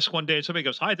at your desk one day and somebody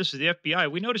goes, "Hi, this is the FBI.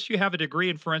 We noticed you have a degree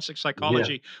in forensic yeah,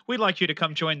 psychology. We'd like you to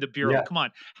come join the bureau." yeah. Come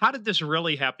on. How did this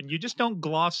really happen? You just don't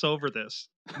gloss over this.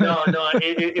 No, no.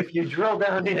 If you drill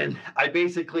down in, I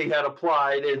basically had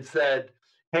applied and said,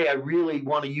 "Hey, I really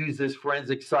want to use this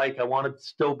forensic psych. I want to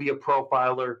still be a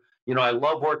profiler. I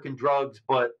love working drugs,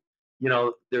 but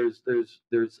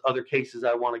there's other cases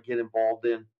I want to get involved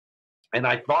in." And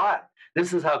I thought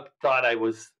this is how thought I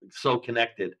was so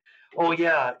connected. Oh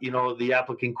yeah, the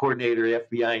applicant coordinator,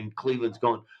 FBI in Cleveland's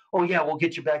going. Oh yeah, we'll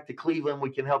get you back to Cleveland. We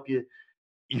can help you.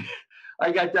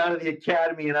 I got down to the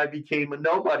academy and I became a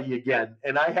nobody again.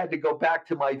 And I had to go back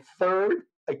to my third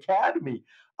academy.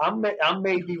 I'm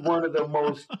maybe one of the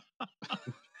most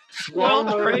slow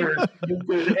Well, learners you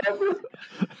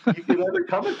could ever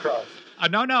come across.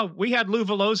 no. We had Lou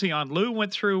Velosi on. Lou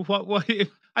went through what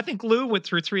I think Lou went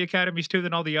through 3 academies too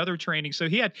than all the other training. So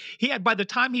he had by the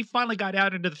time he finally got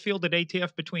out into the field at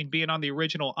ATF between being on the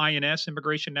original INS,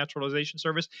 Immigration Naturalization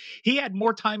Service, he had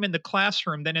more time in the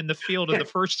classroom than in the field of the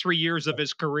first 3 years of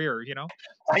his career.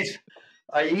 I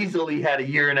I easily had a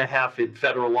year and a half in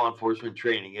federal law enforcement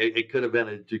training. It could have been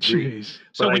a degree. Jeez.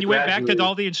 So But I when you went back, did graduated.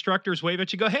 all the instructors wave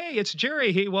at you, go, "Hey, it's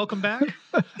Jerry. Hey, welcome back"?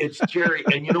 It's Jerry.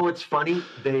 And you know what's funny?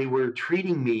 They were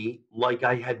treating me like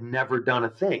I had never done a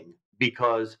thing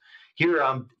because here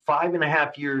I'm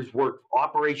 5.5 years worked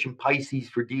Operation Pisces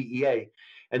for DEA,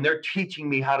 and they're teaching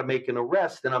me how to make an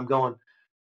arrest. And I'm going,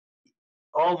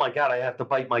 oh my God, I have to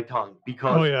bite my tongue Oh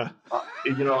because, yeah.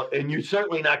 and you're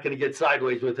certainly not going to get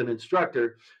sideways with an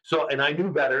instructor. So, and I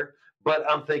knew better, but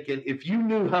I'm thinking if you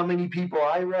knew how many people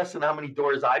I arrest and how many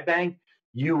doors I bang,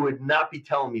 you would not be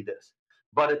telling me this.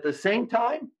 But at the same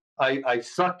time, I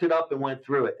sucked it up and went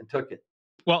through it and took it.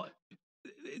 Well,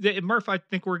 Murph, I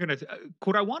think we're going to.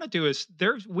 What I want to do is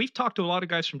we've talked to a lot of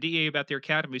guys from DEA about their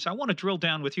academies. I want to drill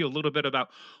down with you a little bit about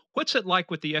what's it like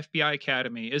with the FBI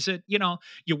Academy. Is it,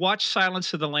 you watch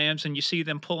Silence of the Lambs and you see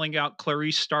them pulling out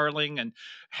Clarice Starling and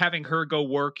having her go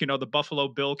work, the Buffalo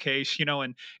Bill case,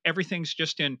 and everything's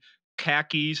just in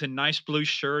khakis and nice blue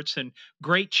shirts and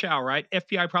great chow, right?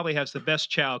 FBI probably has the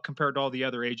best chow compared to all the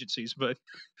other agencies, but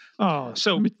Oh,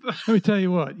 so let me tell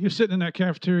you what. You're sitting in that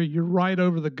cafeteria. You're right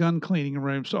over the gun cleaning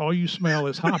room, so all you smell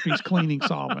is Hoppy's cleaning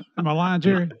solvent. Am I lying,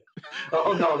 Jerry?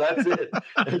 Oh no, that's it.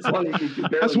 It's funny you can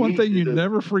barely That's one eat thing you because-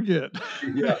 never forget.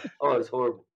 Yeah. Oh, it's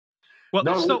horrible. well,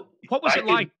 No, so what was I it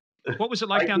like? can- What was it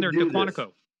I like down can there do at this.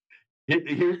 Quantico?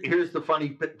 Here's the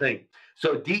funny thing.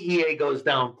 So DEA goes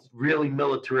down really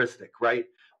militaristic, right?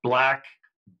 Black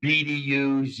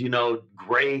BDUs,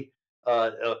 gray,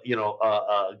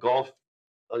 golf.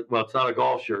 Well, it's not a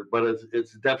golf shirt, but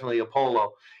it's definitely a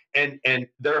polo, and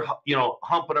they're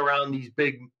humping around these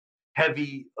big,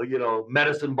 heavy,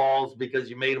 medicine balls because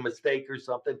you made a mistake or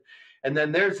something, and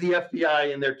then there's the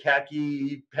FBI in their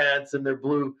khaki pants and their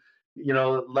blue,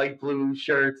 light blue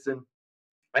shirts,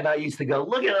 and I used to go,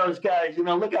 look at those guys,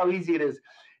 look how easy it is.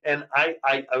 And I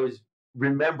was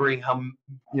remembering how,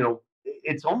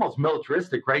 it's almost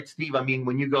militaristic, right, Steve? I mean,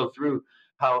 when you go through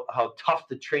how tough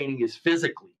the training is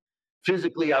physically.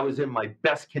 Physically, I was in my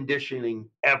best conditioning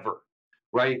ever,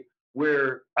 right?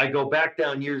 Where I go back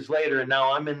down years later and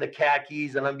now I'm in the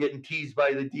khakis and I'm getting teased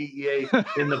by the DEA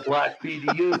in the black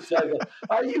BDU. So I go,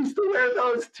 I used to wear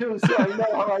those too, so I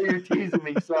know how you're teasing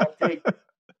me, so I'll take it.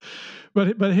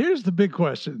 But here's the big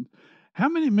question: how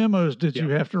many memos did you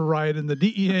have to write in the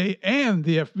DEA and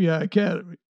the FBI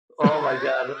Academy? Oh my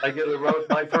God! I could have wrote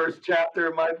my first chapter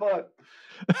of my book.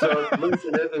 So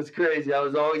listen, it was crazy. I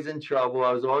was always in trouble.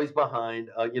 I was always behind.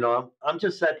 I'm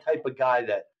just that type of guy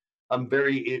that I'm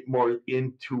very more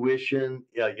intuition,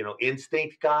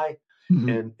 instinct guy,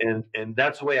 Mhm. and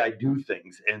that's the way I do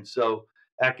things. And so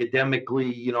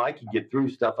academically, I can get through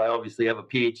stuff. I obviously have a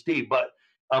PhD, but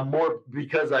I'm more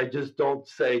because I just don't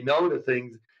say no to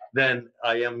things than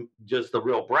I am just a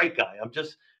real bright guy.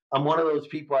 I'm one of those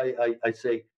people. I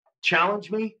say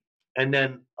challenge me, and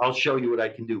then I'll show you what I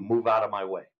can do. Move out of my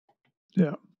way.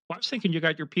 Yeah. Well, I was thinking you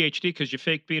got your PhD because you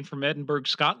faked being from Edinburgh,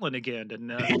 Scotland again, and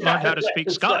Yeah, learned how to speak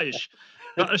that's Scottish.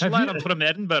 Scottish Have lad, you I'm from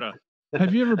Edinburgh.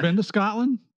 have you ever been to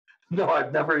Scotland? No,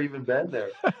 I've never even been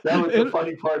there. That was the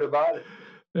funny part about it.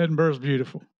 Edinburgh's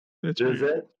beautiful. It's Is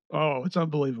beautiful. it? Oh, it's The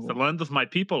unbelievable. land of my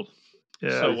people.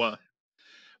 Yeah.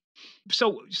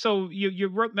 So you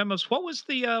wrote memos. What was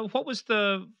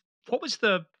the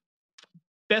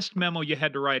best memo you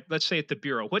had to write? Let's say at the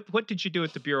bureau. What did you do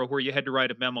at the bureau where you had to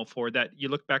write a memo for that you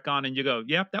look back on and you go,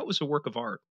 yeah, that was a work of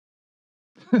art.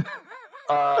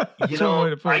 That's one way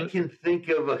to put I it. can think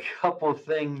of a couple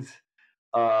things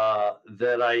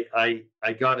that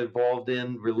I got involved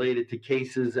in related to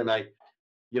cases, and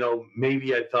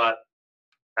maybe I thought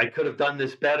I could have done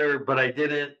this better, but I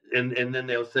didn't. And then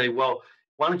they'll say, well,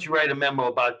 why don't you write a memo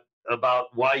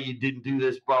about why you didn't do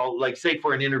this? Well, like say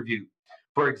for an interview,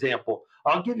 for example.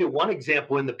 I'll give you one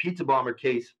example in the pizza bomber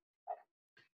case,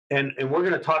 and we're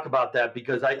going to talk about that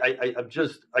because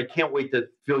I can't wait to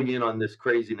fill you in on this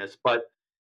craziness. But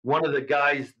one of the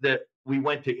guys that we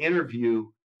went to interview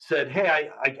said,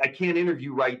 hey, I can't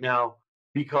interview right now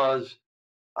because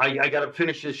I got to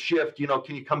finish this shift.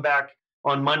 Can you come back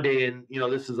on Monday? And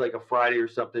this is like a Friday or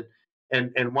something.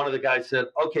 And one of the guys said,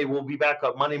 okay, we'll be back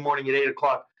up Monday morning at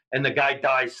 8:00. And the guy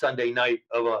dies Sunday night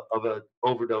of a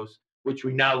overdose, which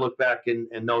we now look back and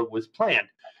know it was planned.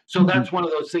 So that's one of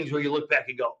those things where you look back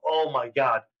and go, oh my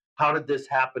God, how did this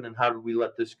happen? And how did we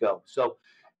let this go? So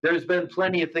there's been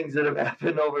plenty of things that have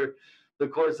happened over the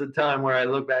course of time where I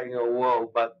look back and go, whoa,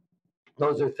 but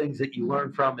those are things that you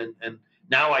learn from. And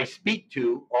now I speak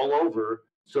to all over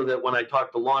so that when I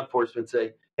talk to law enforcement,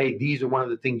 say, hey, these are one of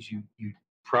the things you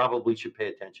probably should pay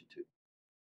attention to.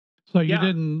 So you Yeah.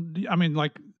 didn't, I mean,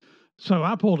 like, so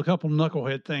I pulled a couple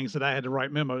knucklehead things that I had to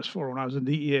write memos for when I was in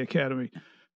DEA Academy.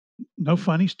 No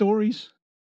funny stories?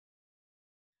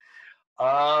 Should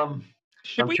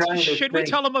I'm we trying to should we think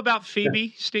tell him about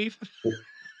Phoebe, Steve?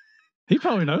 He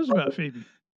probably knows about Phoebe.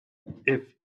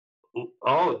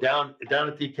 down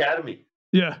at the academy.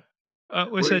 Yeah.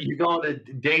 Was Where it? you going to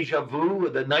Deja Vu,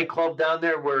 the nightclub down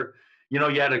there where you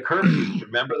had a curfew?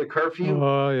 Remember the curfew?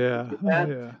 Oh, yeah. Yeah. Oh,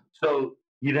 yeah. So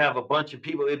you'd have a bunch of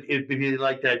people. It'd be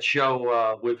like that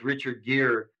show with Richard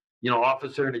Gere,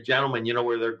 Officer and a Gentleman,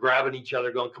 where they're grabbing each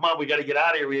other, going, "Come on, we got to get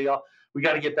out of here. We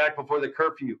got to get back before the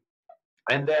curfew."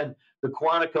 And then the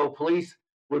Quantico police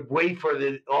would wait for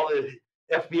all the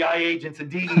FBI agents and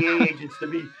DEA agents to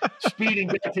be speeding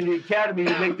back to the academy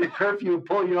to make the curfew and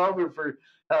pull you over for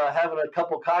having a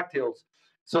couple cocktails.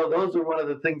 So those are one of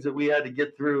the things that we had to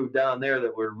get through down there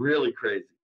that were really crazy.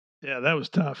 Yeah, that was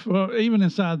tough. Well, even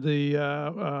inside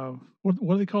the, what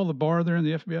do they call the bar there in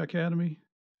the FBI Academy?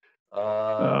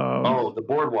 The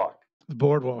boardwalk. The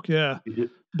boardwalk, yeah. The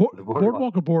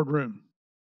Boardwalk or boardroom?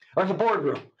 Or the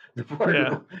boardroom. The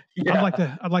boardroom. Yeah.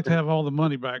 I'd like to have all the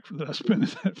money back that I spent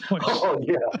at that place. Oh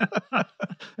yeah.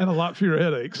 And a lot fewer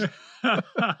headaches.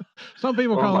 Some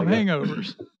people call them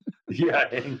hangovers. Yeah,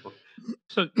 hangovers.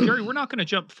 So, Jerry, we're not going to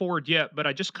jump forward yet, but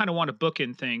I just kind of want to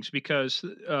bookend things because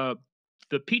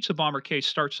the Pizza Bomber case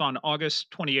starts on August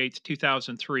 28th,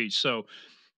 2003. So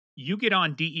you get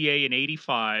on DEA in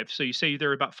 85. So you say you're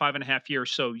there about 5.5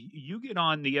 years. So you get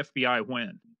on the FBI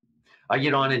when? I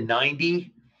get on in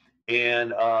 90.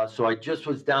 And so I just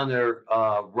was down there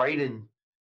right in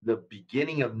the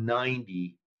beginning of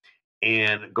 90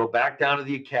 and go back down to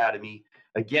the academy.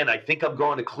 Again, I think I'm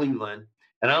going to Cleveland.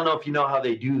 And I don't know if you know how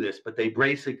they do this, but they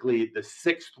basically, the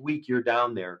 6th week you're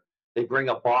down there, they bring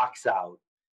a box out.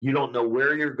 You don't know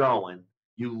where you're going.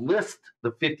 You list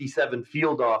the 57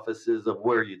 field offices of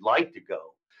where you'd like to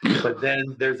go. But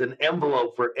then there's an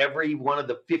envelope for every one of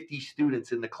the 50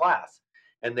 students in the class.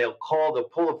 And they'll pull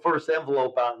the first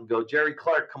envelope out and go, Jerry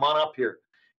Clark, come on up here.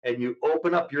 And you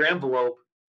open up your envelope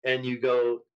and you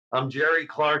go, I'm Jerry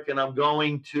Clark and I'm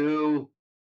going to,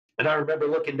 and I remember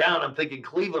looking down, I'm thinking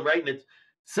Cleveland, right? And it's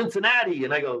Cincinnati.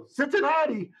 And I go,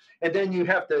 Cincinnati. And then you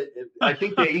have to, I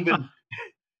think they even,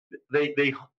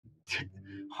 they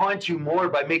haunt you more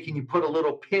by making you put a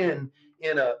little pin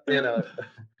in a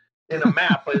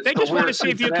map. They just want to see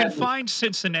if you can find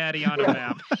Cincinnati on a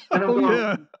map. And I'm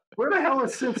going, where the hell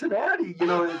is Cincinnati?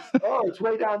 It's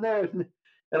way down there.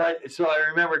 So I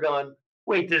remember going,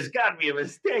 wait, there's got to be a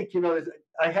mistake.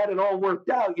 I had it all worked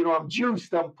out. I'm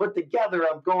juiced. I'm put together.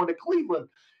 I'm going to Cleveland.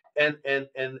 And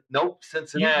nope, You're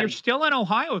Cincinnati. still in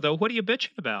Ohio, though. What are you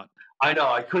bitching about? I know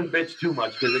I couldn't bitch too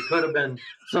much because it could have been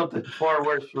something far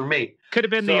worse for me. Could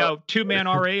have been the two-man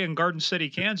RA in Garden City,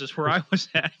 Kansas, where I was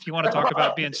at. If you want to talk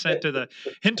about being sent to the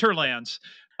hinterlands.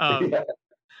 Yeah.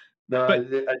 No, I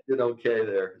did okay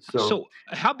there. So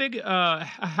how big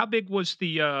was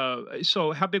the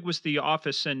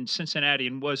office in Cincinnati?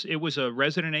 And was a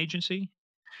resident agency?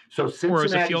 So Cincinnati, or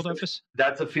is it field office?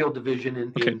 That's a field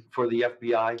division for the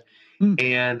FBI. Mm.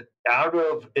 And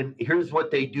here's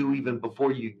what they do even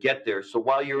before you get there. So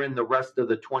while you're in the rest of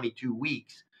the 22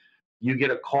 weeks, you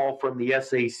get a call from the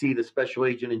SAC, the special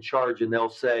agent in charge, and they'll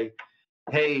say,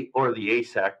 hey, or the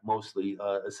ASAC, mostly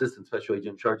assistant special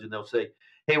agent in charge, and they'll say,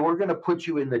 hey, we're going to put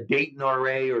you in the Dayton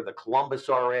RA or the Columbus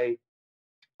RA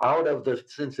out of the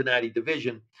Cincinnati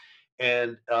division.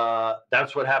 And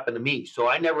that's what happened to me. So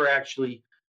I never actually,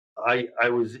 I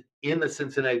was in the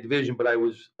Cincinnati division, but I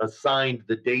was assigned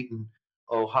the Dayton,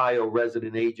 Ohio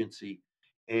resident agency.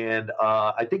 And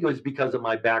I think it was because of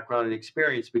my background and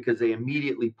experience, because they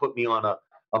immediately put me on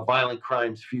a violent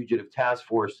crimes fugitive task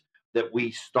force that we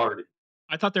started.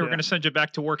 I thought they were going to send you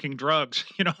back to working drugs,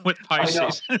 with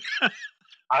Pisces.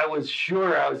 I was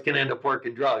sure I was going to end up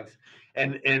working drugs.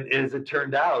 And as it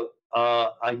turned out,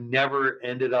 I never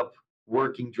ended up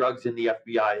working drugs in the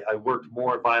FBI. I worked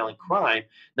more violent crime.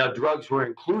 Now, drugs were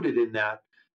included in that,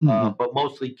 but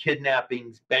mostly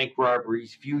kidnappings, bank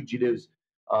robberies, fugitives,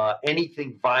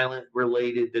 anything violent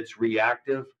related that's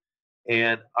reactive.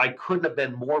 And I couldn't have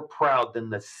been more proud than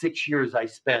the 6 years I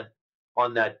spent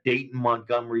on that Dayton,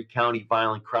 Montgomery County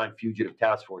Violent Crime Fugitive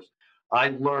Task Force. I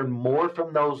learned more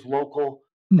from those local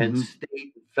and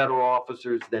state and federal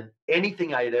officers than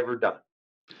anything I had ever done.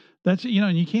 That's,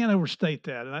 and you can't overstate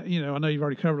that. And I know you've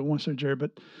already covered it once there, Jerry,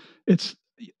 but it's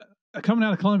coming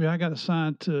out of Columbia. I got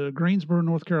assigned to Greensboro,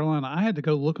 North Carolina. I had to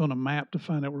go look on a map to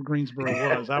find out where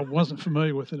Greensboro was. I wasn't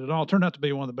familiar with it at all. It turned out to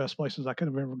be one of the best places I could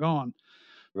have ever gone.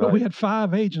 Right. But we had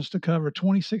 5 agents to cover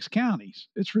 26 counties.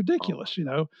 It's ridiculous,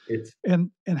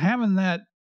 and having that,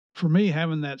 for me,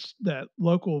 having that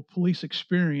local police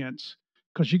experience,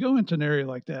 because you go into an area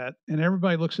like that and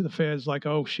everybody looks at the feds like,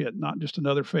 oh shit, not just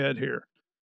another fed here.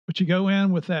 But you go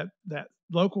in with that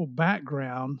local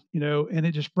background, and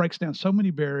it just breaks down so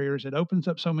many barriers. It opens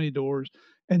up so many doors,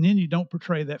 and then you don't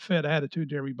portray that fed attitude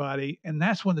to everybody. And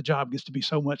that's when the job gets to be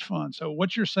so much fun. So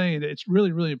what you're saying, it's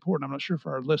really, really important. I'm not sure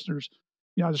for our listeners,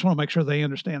 I just want to make sure they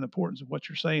understand the importance of what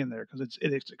you're saying there, because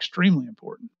it's extremely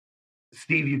important.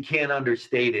 Steve, you can't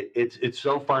understate it. It's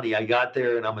so funny. I got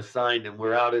there and I'm assigned, and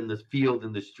we're out in the field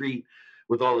in the street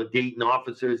with all the Dayton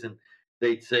officers, and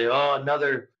they'd say, oh,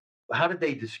 another, how did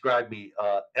they describe me?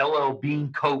 LL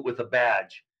Bean coat with a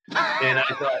badge. And I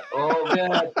thought, oh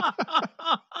man,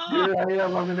 here I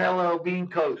am. I'm an LL Bean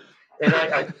coat. And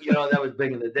I that was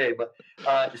big in the day. But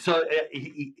I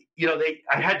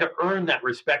had to earn that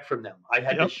respect from them. I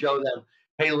had to show them,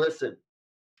 hey, listen,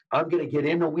 I'm going to get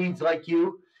in the weeds like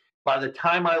you. By the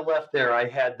time I left there, I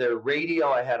had their radio.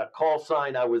 I had a call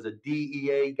sign. I was a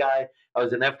DEA guy. I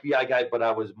was an FBI guy, but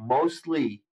I was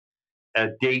mostly a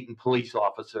Dayton police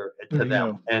officer to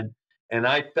them. And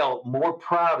I felt more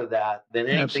proud of that than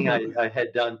anything I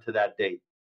had done to that date.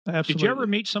 Absolutely. Did you ever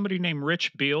meet somebody named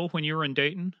Rich Beal when you were in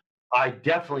Dayton? I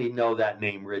definitely know that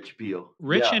name, Rich Beal.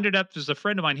 Rich ended up, as a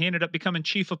friend of mine, he ended up becoming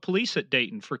chief of police at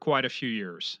Dayton for quite a few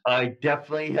years. I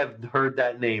definitely have heard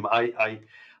that name.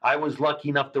 I was lucky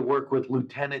enough to work with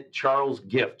Lieutenant Charles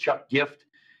Gift, Chuck Gift,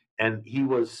 and he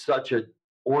was such an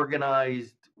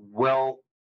organized,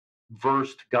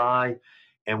 well-versed guy,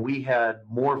 and we had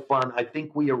more fun. I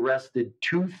think we arrested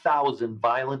 2,000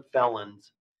 violent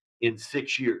felons in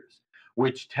 6 years,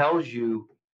 which tells you,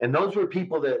 and those were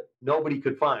people that nobody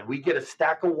could find. We get a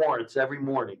stack of warrants every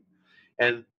morning.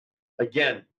 And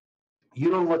again,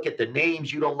 you don't look at the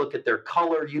names, you don't look at their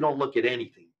color, you don't look at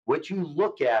anything. What you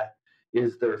look at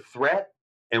is their threat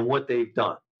and what they've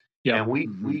done. Yeah. And we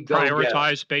go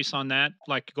prioritize based on that,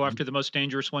 like go after the most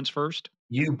dangerous ones first.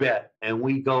 You bet. And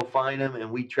we go find them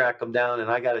and we track them down. And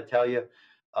I got to tell you,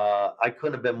 I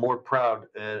couldn't have been more proud.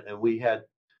 And we had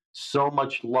so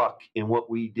much luck in what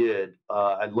we did.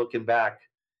 Looking back,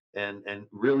 and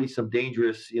really some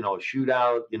dangerous,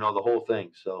 shootout, the whole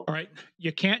thing. So, all right,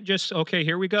 you can't just, okay,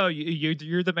 here we go.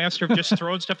 You're the master of just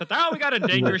throwing stuff at that. Oh, we got a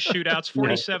dangerous shootouts,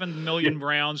 47 million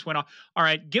rounds went off. All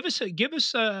right, give us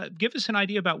an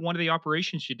idea about one of the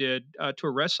operations you did to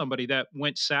arrest somebody that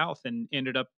went south and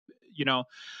ended up,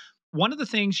 one of the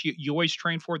things you always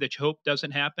train for that you hope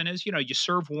doesn't happen is, you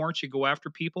serve warrants, you go after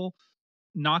people,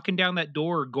 knocking down that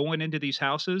door or going into these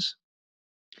houses.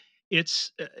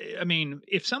 it's I mean,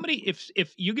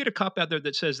 if you get a cop out there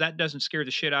that says that doesn't scare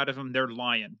the shit out of them, they're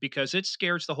lying, because it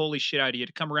scares the holy shit out of you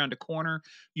to come around a corner.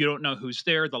 You don't know who's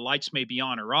there. The lights may be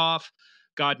on or off.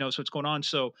 God knows what's going on.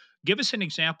 So give us an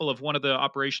example of one of the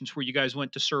operations where you guys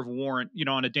went to serve a warrant,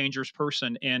 on a dangerous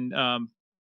person, and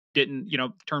didn't,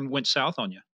 went south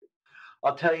on you.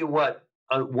 I'll tell you what,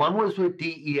 one was with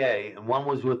DEA and one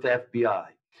was with FBI.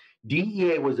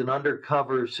 DEA was an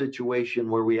undercover situation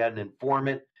where we had an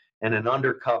informant and an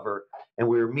undercover, and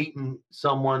we were meeting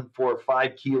someone for a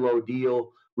 5-kilo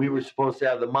deal. We were supposed to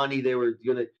have the money. They were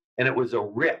going to, and it was a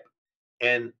rip.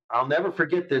 And I'll never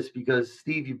forget this because,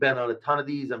 Steve, you've been on a ton of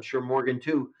these. I'm sure Morgan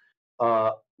too.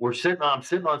 I'm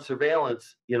sitting on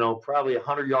surveillance, probably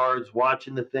 100 yards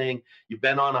watching the thing. You've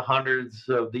been on hundreds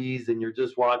of these and you're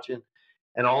just watching.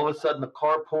 And all of a sudden the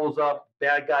car pulls up,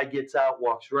 bad guy gets out,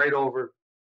 walks right over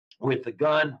with the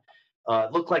gun.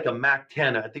 It looked like a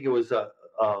MAC-10. I think it was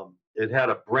it had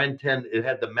a Bren 10. It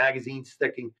had the magazine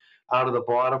sticking out of the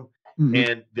bottom. Mm-hmm.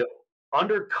 And the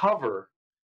undercover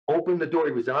opened the door.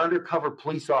 He was an undercover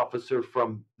police officer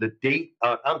from the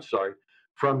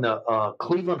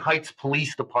Cleveland Heights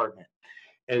Police Department.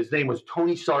 And his name was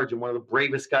Tony Sargent, one of the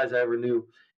bravest guys I ever knew.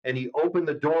 And he opened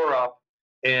the door up,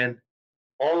 and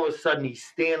all of a sudden he's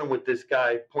standing with this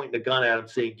guy pointing a gun at him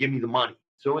saying, "Give me the money."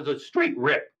 So it was a straight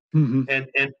rip. Mm-hmm.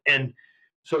 And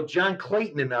so John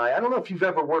Clayton and I don't know if you've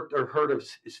ever worked or heard of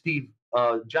Steve.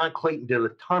 John Clayton did a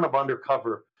ton of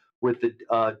undercover with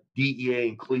the DEA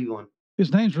in Cleveland.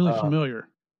 His name's really familiar.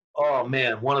 Oh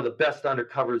man, one of the best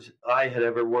undercovers I had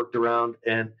ever worked around.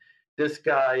 And this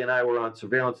guy and I were on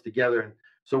surveillance together. And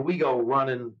so we go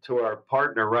running to our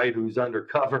partner, right, who's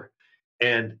undercover.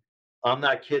 And I'm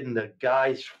not kidding, the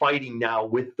guy's fighting now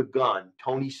with the gun,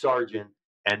 Tony Sargent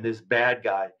and this bad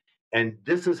guy. And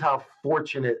this is how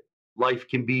fortunate life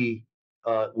can be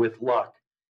with luck.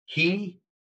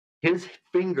 His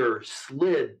finger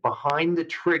slid behind the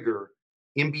trigger,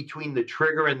 in between the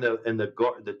trigger and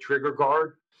the trigger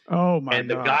guard. Oh my! And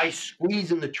the guy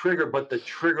squeezing the trigger, but the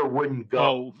trigger wouldn't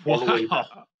go all the way back.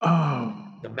 Oh!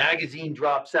 The magazine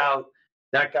drops out.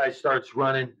 That guy starts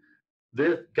running.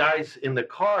 The guys in the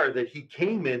car that he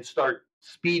came in start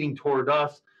speeding toward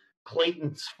us.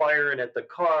 Clayton's firing at the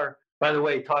car. By the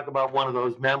way, talk about one of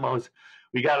those memos.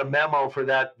 We got a memo for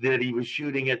that he was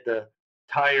shooting at the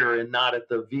tire and not at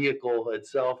the vehicle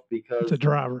itself, because the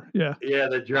driver. Yeah,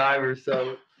 the driver.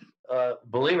 So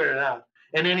believe it or not.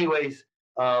 And anyways,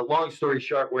 long story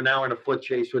short, we're now in a foot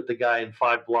chase with the guy, and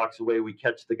 5 blocks away we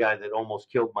catch the guy that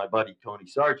almost killed my buddy Tony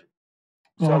Sargent.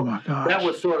 So oh my gosh. That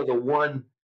was sort of the one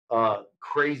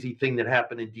crazy thing that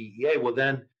happened in DEA. Well,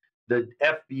 then the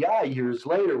FBI years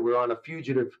later were on a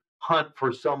fugitive hunt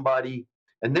for somebody,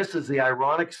 and this is the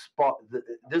ironic spot.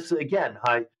 This again,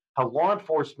 how law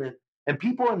enforcement and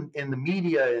people in the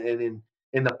media and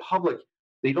in the public,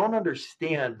 they don't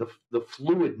understand the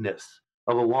fluidness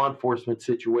of a law enforcement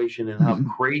situation and how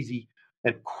crazy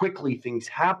and quickly things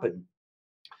happen.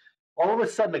 All of a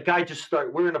sudden, a guy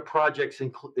we're in a projects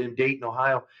in Dayton,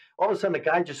 Ohio. All of a sudden, a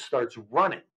guy just starts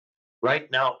running.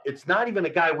 Right now, it's not even a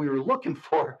guy we were looking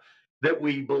for that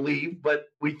we believe, but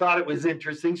we thought it was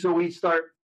interesting. So we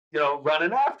start,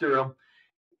 running after him,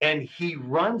 and he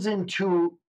runs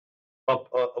into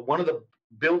one of the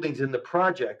buildings in the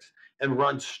projects and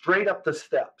runs straight up the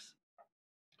steps.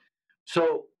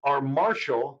 So our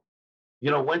marshal,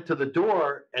 went to the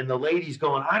door, and the lady's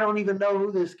going, "I don't even know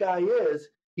who this guy is."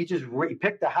 He just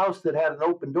picked a house that had an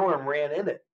open door and ran in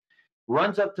it.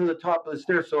 Runs up to the top of the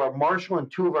stairs. So our marshal and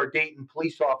 2 of our Dayton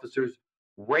police officers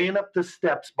ran up the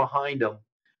steps behind him,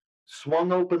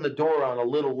 swung open the door on a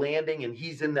little landing, and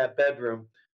he's in that bedroom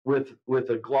with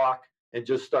a Glock and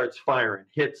just starts firing.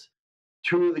 Hits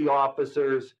 2 of the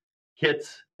officers,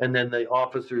 and then the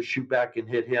officers shoot back and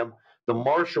hit him. The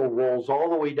marshal rolls all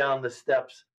the way down the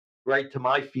steps right to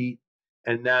my feet,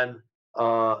 and then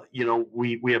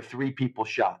we have 3 people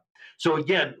shot. So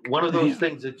again, one of those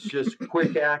things that's just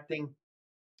quick acting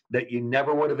that you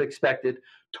never would have expected,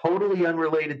 totally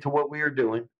unrelated to what we were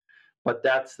doing, but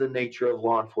that's the nature of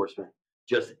law enforcement.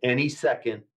 Just any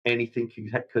second, anything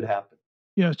could happen.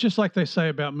 Yeah, it's just like they say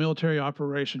about military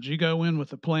operations. You go in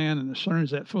with a plan, and as soon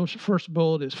as that first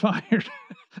bullet is fired,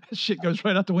 shit goes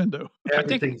right out the window.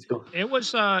 Everything's going. It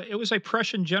was a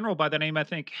Prussian general by the name, I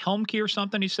think, Helmke or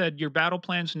something. He said, "Your battle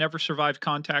plans never survive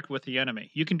contact with the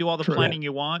enemy. You can do all the planning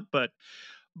you want, but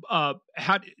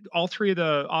how all 3 of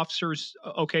the officers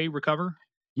recover?"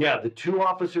 Yeah, the 2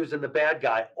 officers and the bad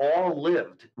guy all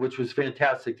lived, which was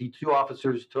fantastic. The 2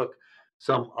 officers took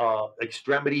some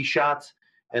extremity shots,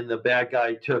 and the bad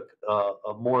guy took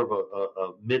more of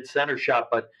a mid-center shot,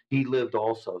 but he lived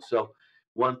also. So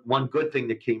one good thing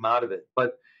that came out of it.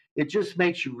 But it just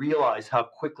makes you realize how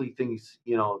quickly things,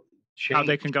 How they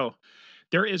change. can go.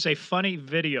 There is a funny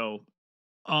video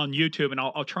on YouTube, and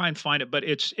I'll try and find it. But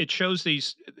it shows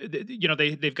these,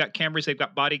 they've got cameras, they've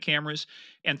got body cameras,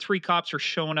 and three cops are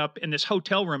showing up in this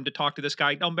hotel room to talk to this guy.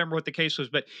 I don't remember what the case was,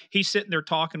 but he's sitting there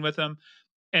talking with them,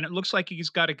 and it looks like he's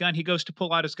got a gun. He goes to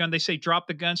pull out his gun. They say drop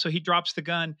the gun, so he drops the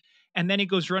gun, and then he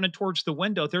goes running towards the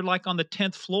window. They're like on the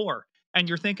 10th floor, and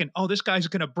you're thinking, oh, this guy's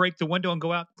going to break the window and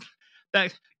go out.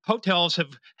 That hotels have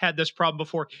had this problem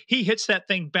before. He hits that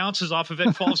thing, bounces off of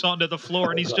it, falls onto the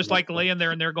floor, and he's just like laying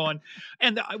there, and they're going.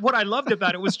 And what I loved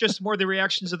about it was just more the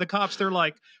reactions of the cops. They're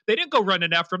like, they didn't go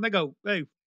running after him. They go, hey,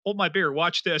 hold my beer,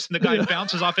 watch this. And the guy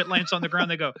bounces off it, lands on the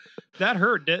ground. They go, that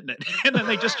hurt, didn't it? And then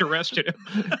they just arrested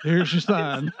him. Here's your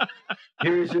sign.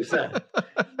 Here's your sign.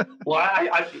 Well,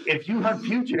 if you hunt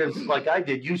fugitives like I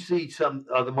did, you see some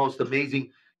of the most amazing,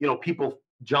 people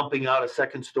jumping out of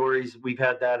second stories. We've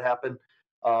had that happen.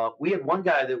 We had one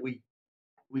guy that we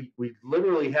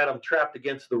literally had him trapped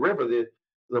against the river.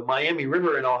 The Miami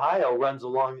River in Ohio runs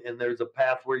along, and there's a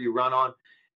path where you run on.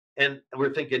 And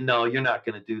we're thinking, no, you're not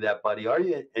going to do that, buddy, are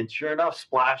you? And sure enough,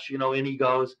 splash, in he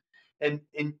goes. And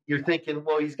you're thinking,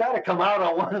 well, he's got to come out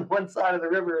on one side of the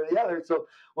river or the other. So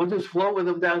we'll just float with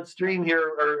him downstream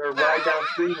here or ride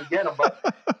downstream and get him.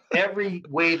 But every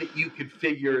way that you could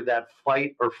figure that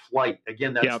fight or flight,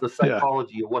 again, that's the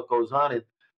psychology of what goes on.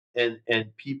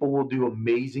 And people will do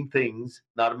amazing things,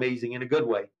 not amazing in a good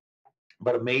way,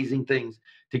 but amazing things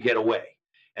to get away.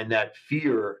 And that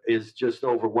fear is just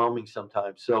overwhelming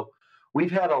sometimes. So we've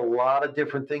had a lot of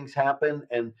different things happen.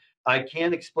 And I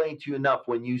can't explain to you enough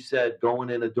when you said going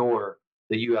in a door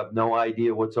that you have no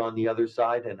idea what's on the other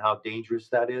side and how dangerous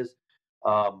that is.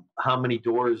 How many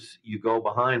doors you go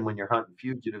behind when you're hunting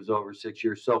fugitives over 6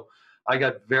 years. So I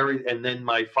got and then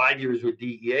my 5 years with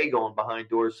DEA going behind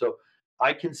doors. So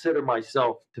I consider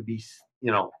myself to be,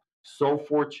 so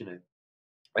fortunate.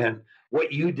 And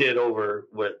what you did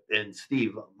and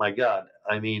Steve, my God,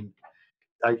 I mean,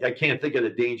 I can't think of the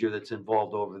danger that's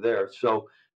involved over there. So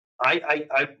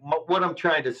what I'm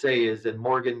trying to say is, and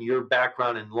Morgan, your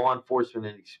background in law enforcement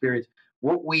and experience,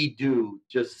 what we do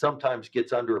just sometimes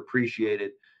gets underappreciated.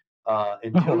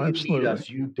 Until you meet us,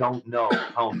 you don't know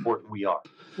how important we are.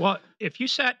 Well, if you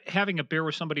sat having a beer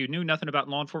with somebody who knew nothing about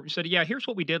law enforcement, said, yeah, here's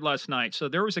what we did last night. So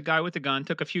there was a guy with a gun,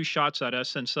 took a few shots at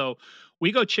us. And so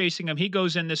we go chasing him. He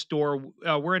goes in this door.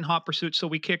 We're in hot pursuit. So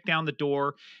we kick down the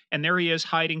door, and there he is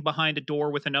hiding behind a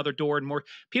door with another door and more.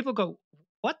 People go,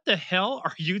 what the hell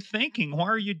are you thinking? Why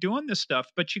are you doing this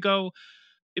stuff? But you go,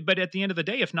 but at the end of the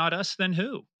day, if not us, then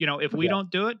who? If we don't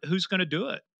do it, who's going to do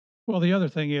it? Well, the other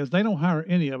thing is they don't hire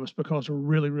any of us because we're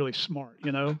really, really smart,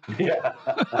 Yeah.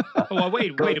 Well,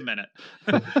 wait a minute.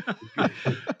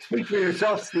 Speak for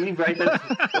yourself, Steve, right?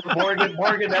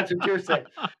 Morgan, that's what you're saying.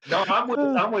 No, I'm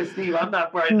with Steve. I'm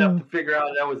not bright enough to figure out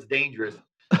that was dangerous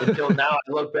until now. I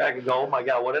look back and go, oh my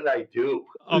God, what did I do?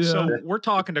 So we're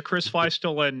talking to Chris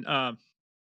Feistel and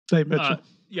Dave Mitchell.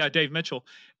 Dave Mitchell,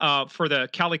 for the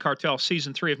Cali Cartel.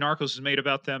 Season 3 of Narcos is made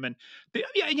about them. And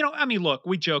look,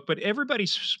 we joke, but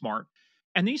everybody's smart.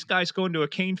 And these guys go into a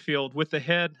cane field with the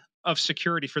head of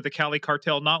security for the Cali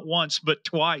Cartel, not once, but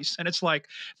twice. And it's like,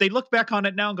 they look back on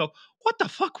it now and go, what the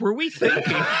fuck were we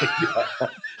thinking?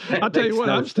 I'll tell you what,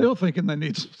 I'm still thinking they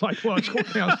need some psychological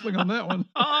counseling on that one.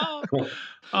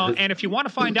 And if you want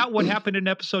to find out what happened in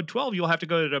episode 12, you'll have to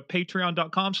go to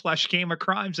patreon.com/Game of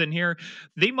Crimes and hear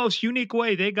the most unique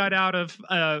way they got out of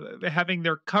having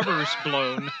their covers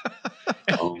blown.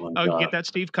 Oh, my God. You get that,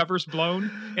 Steve? Covers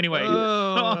blown? Anyway.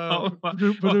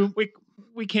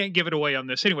 We can't give it away on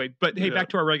this. Anyway, but hey, back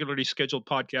to our regularly scheduled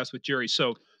podcast with Jerry.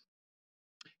 So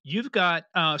you've got,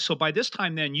 so by this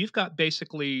time then, you've got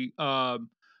basically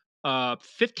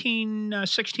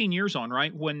 16 years on,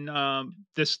 right? When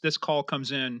this call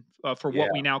comes in for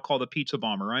what we now call the pizza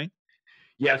bomber, right?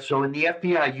 Yeah. So in the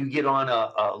FBI, you get on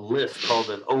a list called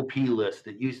an OP list.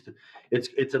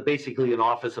 It's basically an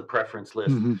office of preference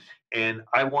list. Mm-hmm. And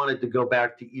I wanted to go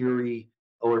back to Erie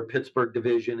or Pittsburgh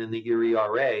Division in the Erie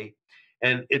RA.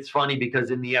 And it's funny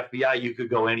because in the FBI, you could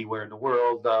go anywhere in the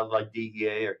world, like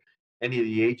DEA or any of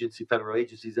the federal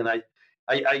agencies. And I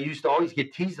used to always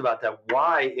get teased about that.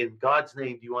 Why in God's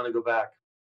name do you want to go back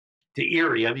to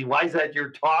Erie? I mean, why is that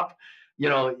your top,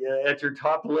 at your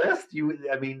top list?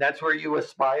 That's where you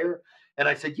aspire. And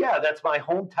I said, yeah, that's my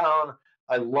hometown.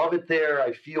 I love it there.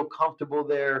 I feel comfortable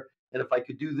there. And if I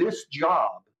could do this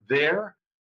job there,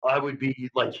 I would be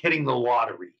like hitting the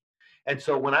lottery. And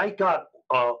so when I got,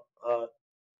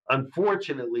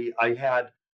 unfortunately, I had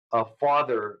a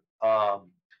father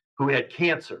who had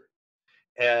cancer.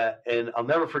 And I'll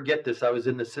never forget this. I was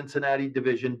in the Cincinnati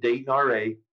division, Dayton RA,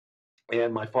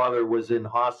 and my father was in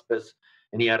hospice,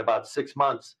 and he had about 6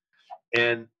 months.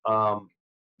 And the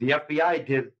FBI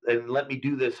did and let me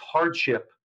do this hardship,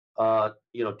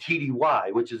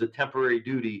 TDY, which is a temporary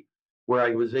duty, where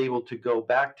I was able to go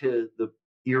back to the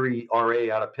Erie RA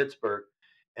out of Pittsburgh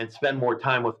and spend more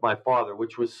time with my father,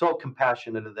 which was so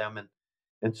compassionate of them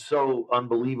and so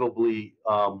unbelievably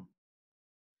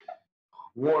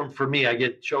warm for me. I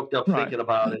get choked up Right. thinking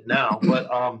about it now, but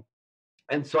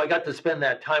and so I got to spend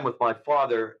that time with my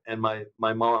father and my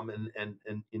mom and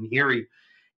in Erie.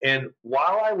 And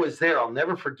while I was there, I'll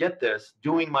never forget this.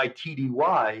 Doing my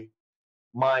TDY,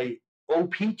 my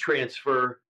OP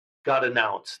transfer got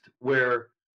announced, where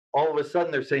all of a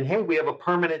sudden they're saying, "Hey, we have a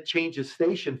permanent change of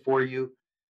station for you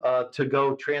to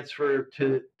go transfer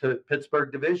to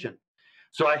Pittsburgh Division."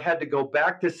 So I had to go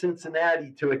back to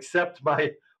Cincinnati to accept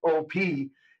my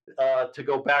OP to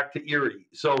go back to Erie.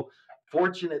 So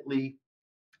fortunately,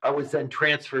 I was then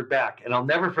transferred back, and I'll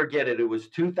never forget it. It was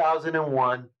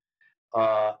 2001,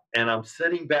 and I'm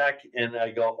sitting back, and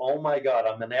I go, "Oh my God,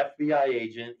 I'm an FBI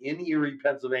agent in Erie,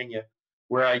 Pennsylvania,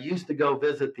 where I used to go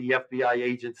visit the FBI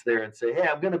agents there and say, 'Hey,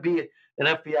 I'm going to be an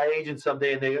FBI agent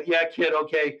someday.'" And they go, "Yeah, kid,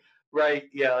 okay, right,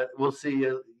 yeah, we'll see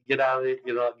you. Get out of it,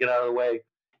 get out of the way."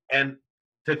 And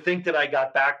to think that I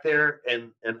got back there,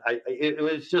 and it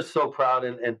was just so proud,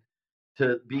 and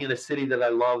to be in a city that I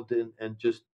loved, and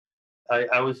just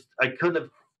I couldn't have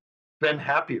been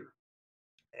happier.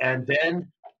 And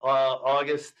then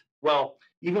August, well,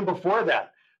 even before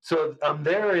that. So I'm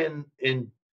there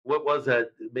in what was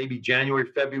that? Maybe January,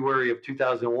 February of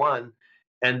 2001,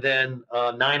 and then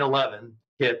 9/11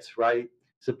 hits, right?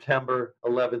 September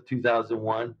 11th,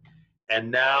 2001, and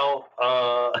now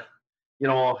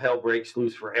all hell breaks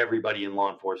loose for everybody in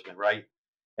law enforcement, right?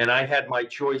 And I had my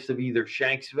choice of either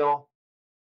Shanksville,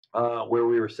 where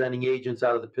we were sending agents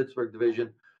out of the Pittsburgh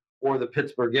division, or the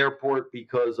Pittsburgh airport,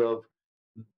 because of,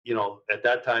 at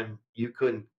that time you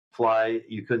couldn't fly,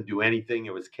 you couldn't do anything.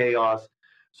 It was chaos.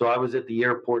 So I was at the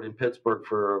airport in Pittsburgh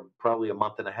for probably a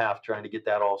month and a half trying to get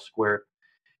that all squared.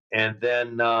 And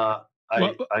then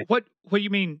What do you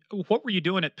mean? What were you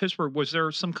doing at Pittsburgh? Was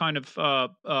there some kind of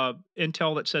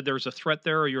intel that said there was a threat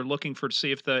there, or you're looking for to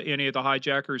see if any of the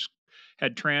hijackers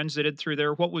had transited through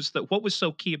there? What was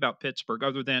so key about Pittsburgh,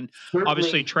 other than obviously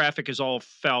certainly, traffic is all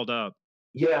fouled up?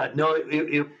 yeah, no,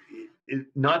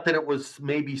 not that it was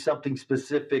maybe something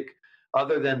specific,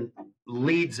 other than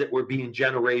leads that were being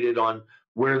generated on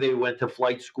where they went to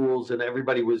flight schools, and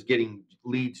everybody was getting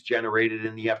leads generated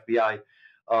in the FBI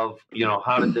of,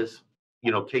 how did this,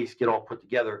 case get all put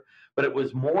together. But it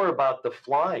was more about the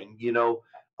flying.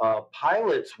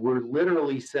 Pilots were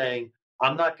literally saying,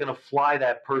 "I'm not going to fly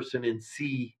that person in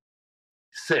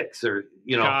C6, or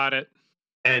Got it.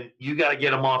 and you got to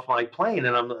get them off my plane."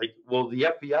 And I'm like, "Well, the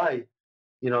FBI,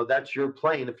 that's your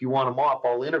plane. If you want them off,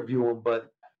 I'll interview them."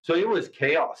 But so it was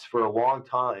chaos for a long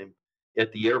time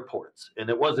at the airports. And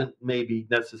it wasn't maybe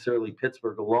necessarily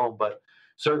Pittsburgh alone, but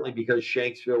certainly because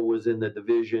Shanksville was in the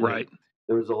division, and Right.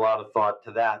 there was a lot of thought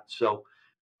to that. So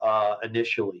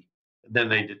initially, then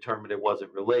they determined it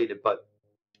wasn't related. But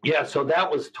yeah, so that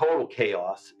was total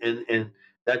chaos. And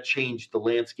that changed the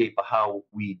landscape of how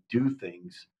we do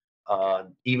things,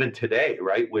 even today,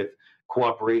 right? With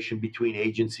cooperation between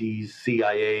agencies,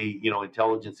 CIA,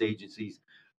 intelligence agencies,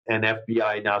 and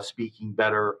FBI now speaking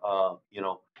better,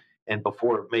 and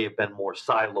before it may have been more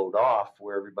siloed off,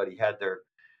 where everybody had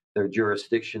their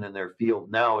jurisdiction and their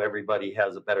field. Now everybody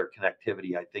has a better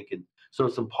connectivity, I think. And so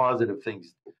some positive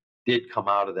things did come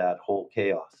out of that whole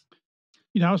chaos.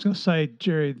 I was going to say,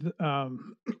 Jerry,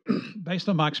 based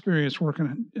on my experience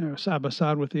working side by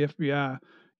side with the FBI,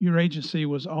 your agency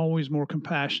was always more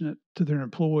compassionate to their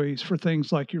employees for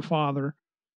things like your father.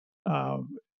 Uh,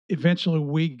 Eventually,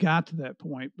 we got to that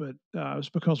point, but it was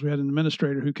because we had an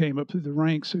administrator who came up through the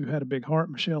ranks who had a big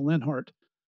heart, Michelle Linhart.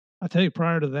 I tell you,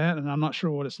 prior to that, and I'm not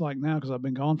sure what it's like now because I've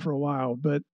been gone for a while,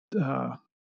 but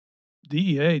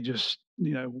DEA just,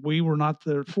 we were not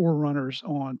the forerunners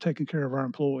on taking care of our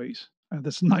employees.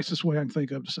 That's the nicest way I can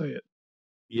think of to say it.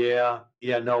 Yeah,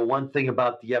 yeah. No, one thing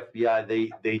about the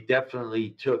FBI, they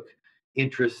definitely took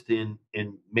interest in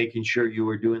making sure you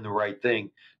were doing the right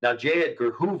thing. Now, J.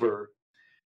 Edgar Hoover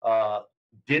uh,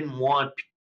 didn't want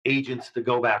agents to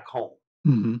go back home.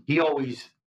 Mm-hmm. He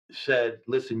always said,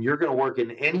 "Listen, you're going to work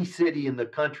in any city in the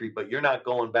country, but you're not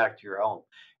going back to your home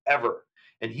ever."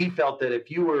 And he felt that if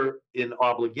you were in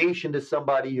obligation to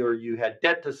somebody, or you had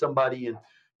debt to somebody, and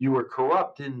you were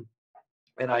corrupt, and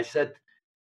I said,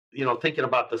 thinking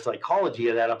about the psychology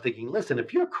of that, I'm thinking, listen,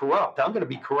 if you're corrupt, I'm going to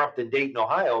be corrupt in Dayton,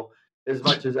 Ohio. as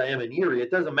much as I am in Erie.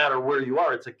 It doesn't matter where you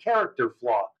are. It's a character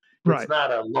flaw. Right. It's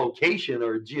not a location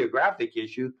or a geographic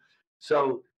issue.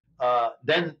 So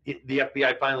then the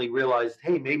FBI finally realized,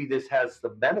 hey, maybe this has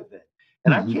some benefit.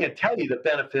 And I can't tell you the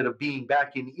benefit of being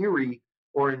back in Erie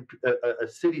or in a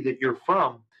city that you're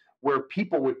from, where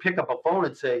people would pick up a phone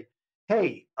and say,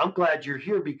 hey, I'm glad you're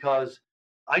here because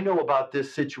I know about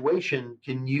this situation.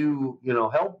 Can you,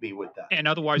 help me with that? And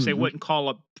otherwise, they wouldn't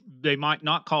they might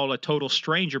not call a total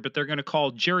stranger, but they're going to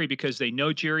call Jerry because they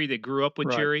know Jerry. They grew up with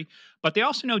Jerry, but they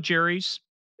also know Jerry's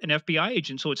an FBI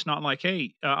agent. So it's not like,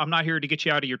 hey, I'm not here to get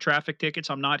you out of your traffic tickets.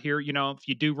 I'm not here. If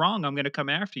you do wrong, I'm going to come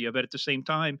after you. But at the same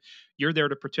time, you're there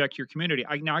to protect your community.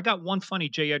 I got one funny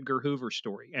J. Edgar Hoover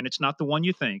story, and it's not the one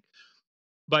you think,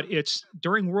 but it's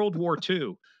during World War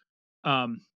II.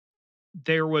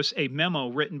 There was a memo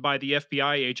written by the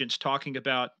FBI agents talking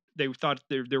about they thought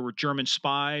there were German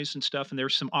spies and stuff, and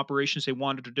there's some operations they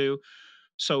wanted to do.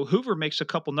 So Hoover makes a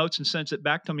couple notes and sends it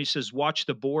back to him. He says, watch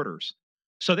the borders.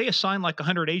 So they assigned like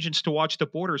 100 agents to watch the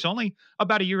borders. Only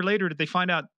about a year later did they find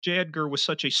out J. Edgar was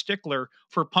such a stickler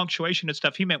for punctuation and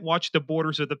stuff. He meant watch the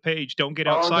borders of the page. Don't get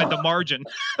outside the margin.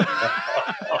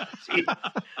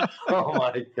 Oh,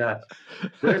 my gosh.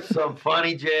 There's some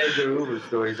funny J. Edgar Hoover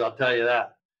stories, I'll tell you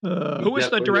that. Who was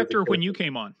the director when you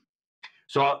came on?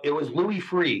 So it was Louis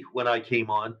Free when I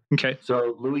came on. Okay.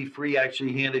 So Louis Free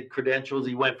actually handed credentials.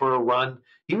 He went for a run.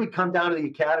 He would come down to the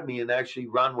academy and actually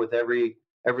run with every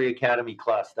academy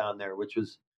class down there, which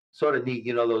was sort of neat.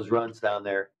 Those runs down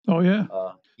there. Oh, yeah.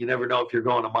 You never know if you're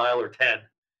going a mile or 10.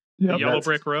 Yep. Yellow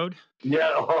Brick Road?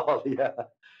 Yeah. Oh, yeah.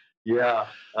 Yeah.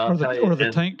 Or the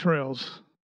tank trails.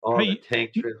 Oh, the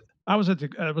tank trails. I was at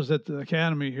the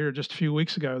academy here just a few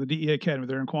weeks ago, the DEA Academy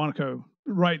there in Quantico.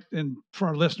 Right, and for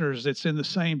our listeners, it's in the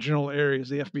same general area as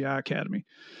the FBI Academy.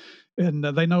 And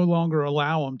they no longer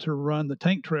allow them to run the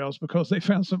tank trails because they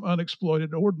found some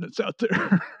unexploited ordnance out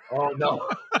there. Oh, no.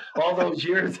 All those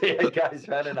years they had guys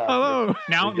running out. Oh,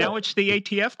 now it's the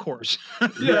ATF course.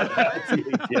 Yeah, it's the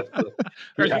ATF course.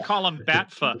 Or as we call them,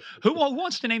 BATFA. Who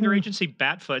wants to name their agency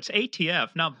BATFA? It's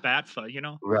ATF, not BATFA,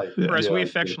 Right. Or as we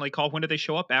affectionately call, when do they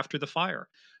show up? After the fire.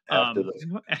 After that's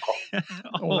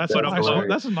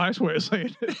a nice way of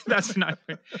saying it. That's a nice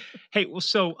way. Hey, well,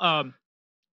 so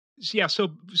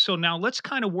now let's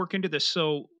kind of work into this.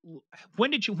 So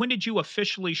when did you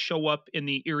officially show up in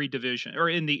the Erie division or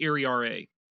in the Erie RA?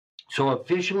 So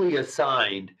officially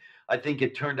assigned, I think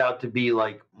it turned out to be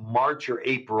like March or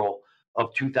April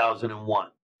of 2001.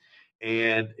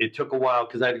 And it took a while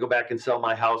because I had to go back and sell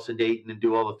my house in Dayton and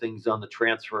do all the things on the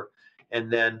transfer.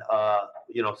 And then,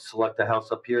 select a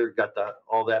house up here, got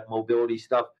all that mobility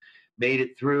stuff, made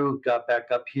it through, got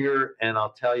back up here. And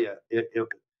I'll tell you, it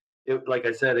like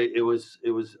I said, it was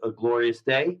a glorious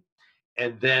day.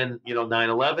 And then,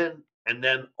 9/11, and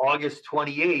then August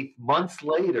 28th, months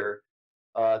later,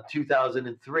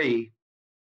 2003,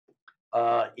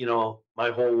 my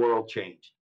whole world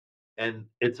changed. And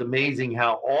it's amazing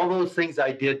how all those things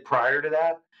I did prior to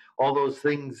that, all those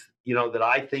things, that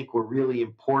I think were really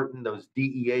important, those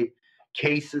DEA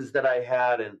cases that I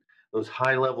had and those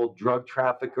high-level drug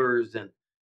traffickers and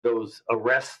those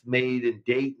arrests made in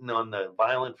Dayton on the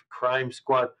violent crime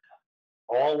squad,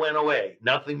 all went away.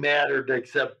 Nothing mattered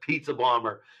except Pizza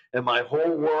Bomber, and my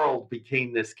whole world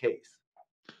became this case.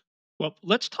 Well,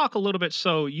 let's talk a little bit.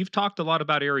 So you've talked a lot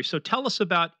about Erie. So tell us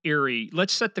about Erie.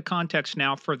 Let's set the context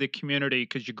now for the community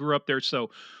because you grew up there. So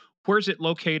where's it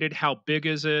located? How big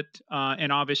is it?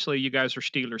 And obviously you guys are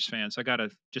Steelers fans. I got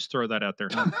to just throw that out there.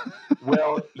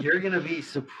 Well, you're going to be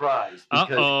surprised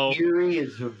because Erie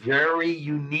is a very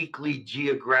uniquely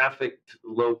geographic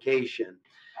location.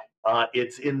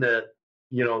 It's in the,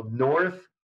 northwest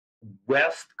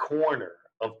corner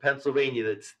of Pennsylvania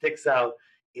that sticks out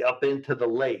up into the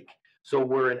lake. So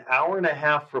we're an hour and a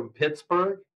half from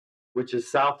Pittsburgh, which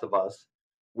is south of us.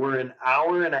 We're an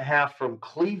hour and a half from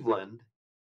Cleveland,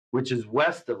 which is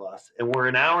west of us. And we're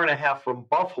an hour and a half from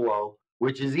Buffalo,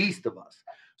 which is east of us.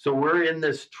 So we're in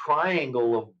this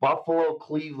triangle of Buffalo,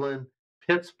 Cleveland,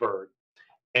 Pittsburgh.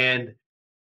 And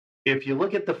if you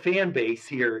look at the fan base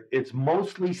here, it's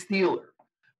mostly Steeler.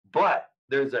 But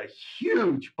there's a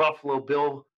huge Buffalo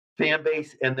Bill fan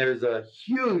base, and there's a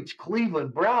huge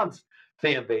Cleveland Browns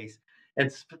fan base. And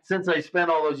since I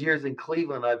spent all those years in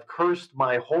Cleveland, I've cursed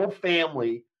my whole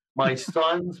family, my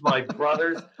sons, my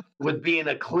brothers, with being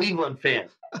a Cleveland fan.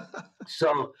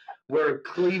 So we're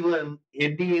Cleveland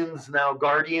Indians, now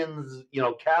Guardians,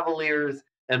 Cavaliers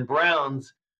and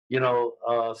Browns,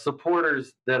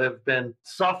 supporters that have been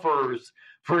sufferers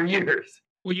for years.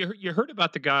 Well, you heard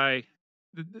about the guy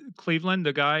Cleveland,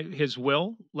 the guy, his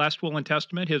last will and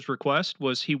testament, his request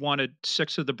was he wanted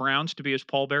 6 of the Browns to be his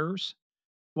pallbearers.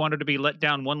 Wanted to be let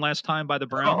down one last time by the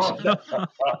Browns. But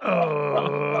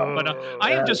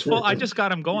I just got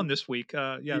him going this week.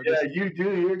 Yeah, you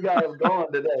do. You got him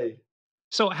going today.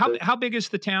 So how big is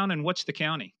the town and what's the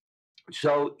county?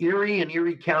 So Erie and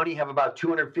Erie County have about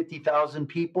 250,000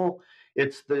 people.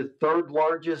 It's the third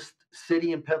largest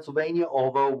city in Pennsylvania,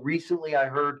 although recently I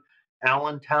heard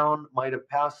Allentown might have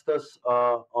passed us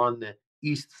on the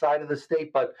east side of the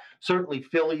state, but certainly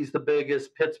Philly's the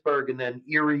biggest, Pittsburgh, and then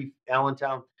Erie,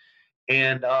 Allentown.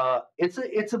 And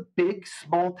it's a big,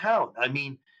 small town. I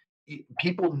mean,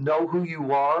 people know who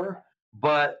you are,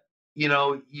 but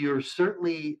you're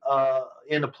certainly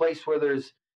in a place where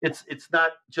it's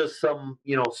not just some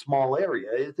small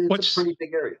area. It's a pretty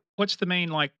big area. What's the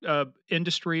main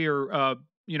industry or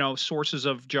sources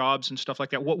of jobs and stuff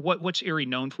like that? What's Erie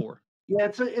known for? Yeah,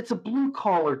 it's a blue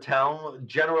collar town.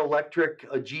 General Electric,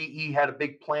 GE had a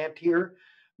big plant here,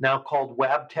 now called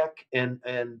Wabtec, and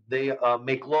they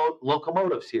make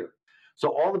locomotives here. So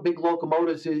all the big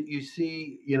locomotives you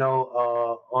see,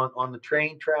 on the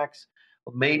train tracks,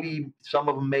 maybe some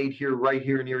of them made here, right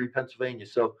here in Erie, Pennsylvania.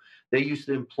 So they used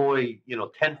to employ,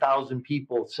 10,000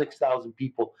 people, 6,000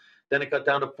 people. Then it got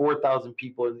down to 4,000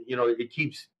 people, and it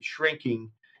keeps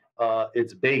shrinking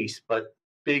its base. But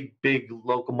big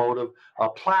locomotive,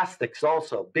 plastics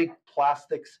also, big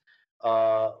plastics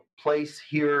place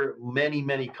here.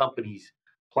 Many companies,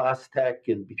 Plastech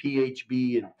and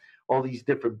PHB, and all these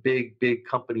different big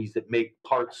companies that make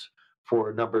parts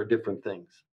for a number of different things.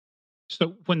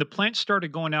 So when the plant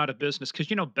started going out of business, because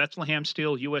Bethlehem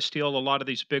Steel, U.S. Steel, a lot of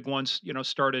these big ones,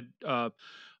 started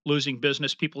losing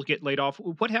business. People get laid off.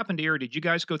 What happened to Erie? Did you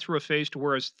guys go through a phase to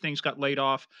where as things got laid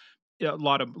off, a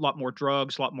lot more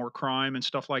drugs, a lot more crime and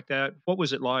stuff like that? What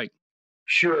was it like?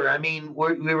 Sure. I mean,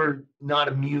 we were not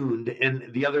immune,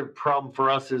 and the other problem for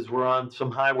us is we're on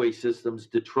some highway systems.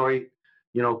 Detroit,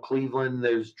 Cleveland.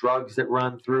 There's drugs that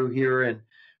run through here, and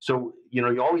so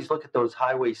you always look at those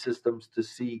highway systems to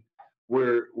see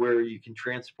where you can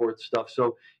transport stuff.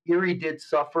 So Erie did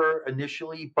suffer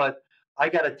initially, but I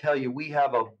got to tell you, we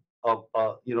have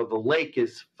the lake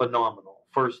is phenomenal.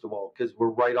 First of all, because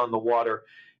we're right on the water,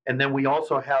 and then we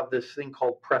also have this thing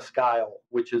called Presque Isle,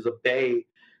 which is a bay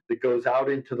that goes out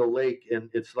into the lake, and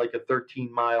it's like a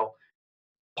 13-mile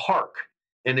park,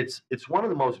 and it's one of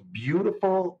the most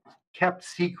beautiful kept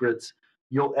secrets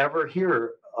you'll ever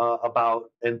hear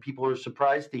about, and people are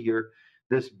surprised to hear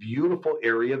this beautiful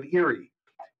area of Erie.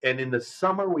 And in the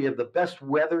summer, we have the best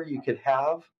weather you could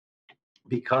have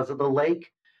because of the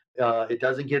lake. It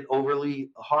doesn't get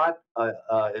overly hot.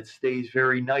 It stays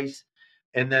very nice.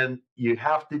 And then you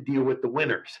have to deal with the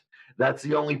winters. That's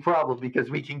the only problem, because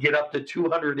we can get up to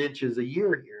 200 inches a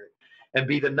year here and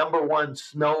be the number one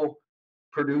snow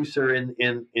producer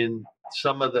in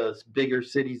some of the bigger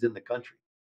cities in the country.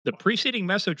 The preceding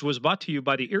message was brought to you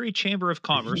by the Erie Chamber of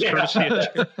Commerce. Yeah. Courtesy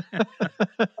of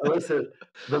Listen,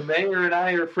 the mayor and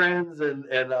I are friends, and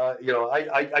I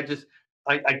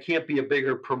can't be a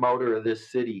bigger promoter of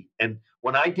this city. And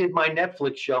when I did my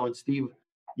Netflix show, and Steve,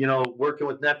 working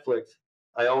with Netflix,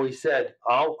 I always said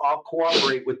I'll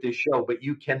cooperate with this show, but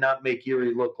you cannot make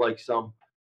Erie look like some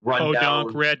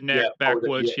rundown redneck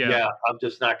backwoods. Yeah, I'm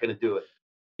just not going to do it.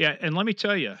 Yeah, and let me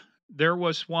tell you, there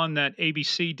was one that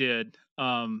ABC did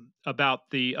about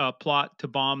the plot to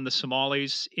bomb the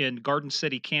Somalis in Garden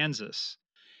City, Kansas.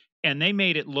 And they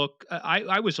made it look,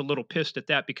 I was a little pissed at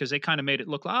that, because they kind of made it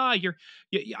look, I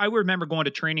remember going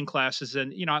to training classes,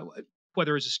 and,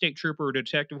 whether it's a state trooper or a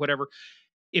detective, whatever,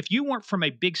 if you weren't from a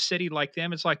big city like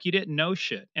them, it's like you didn't know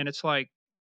shit. And it's like,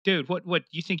 dude, what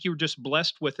you think you were just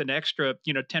blessed with an extra,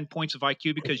 10 points of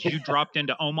IQ because you dropped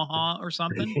into Omaha or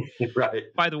something? Right.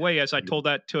 By the way, as I told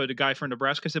that to a guy from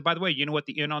Nebraska, I said, by the way, you know what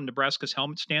the N on Nebraska's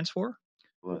helmet stands for?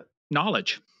 What?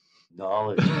 Knowledge.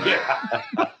 Yeah.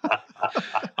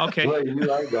 Okay. Well,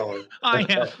 you are going. I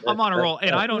am. I'm on a roll,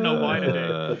 and I don't know why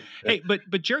today. Hey,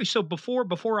 but Jerry, so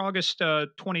before August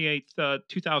 28th,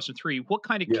 2003, what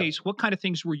kind of case, what kind of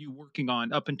things were you working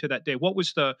on up until that day? What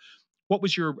was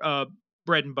your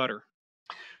bread and butter?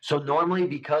 So normally,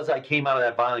 because I came out of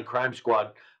that violent crime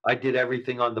squad, I did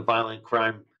everything on the violent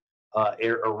crime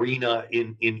arena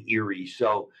in Erie.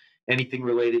 So anything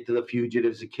related to the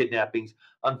fugitives, the kidnappings.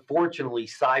 Unfortunately,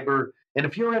 cyber. And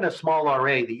if you're in a small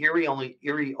RA, the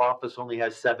Erie office only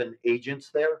has 7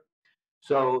 agents there.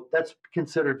 So that's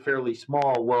considered fairly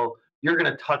small. Well, you're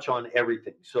going to touch on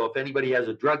everything. So if anybody has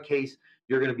a drug case,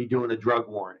 you're going to be doing a drug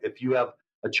warrant. If you have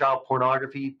a child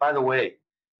pornography, by the way,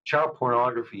 child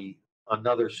pornography,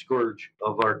 another scourge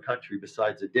of our country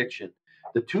besides addiction.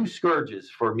 the two scourges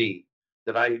for me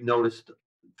that I noticed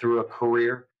through a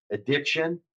career: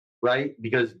 addiction, right?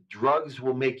 Because drugs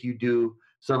will make you do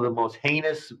some of the most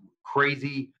heinous,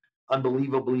 crazy,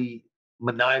 unbelievably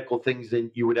maniacal things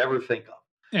than you would ever think of.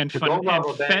 And To go rob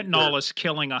a bank fentanyl for, is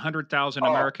killing 100,000 oh,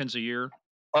 Americans a year.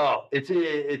 oh,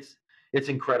 it's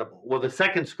incredible. Well, the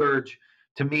second scourge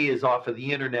to me is off of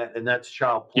the internet, and that's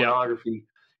child Yeah. pornography.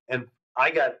 And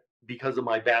I got, because of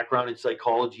my background in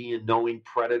psychology and knowing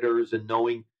predators and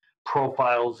knowing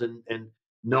profiles and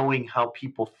knowing how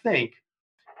people think,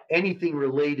 anything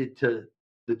related to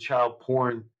the child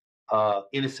porn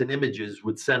innocent images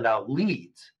would send out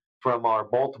leads from our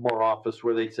Baltimore office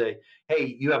where they'd say,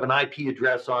 hey, you have an IP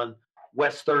address on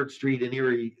West 3rd Street in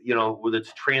Erie, where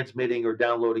it's transmitting or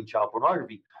downloading child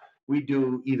pornography. We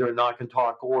do either a knock and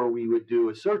talk or we would do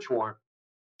a search warrant.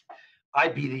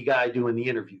 I'd be the guy doing the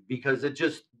interview because it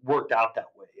just worked out that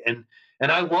way.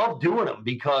 And I love doing them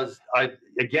because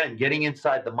getting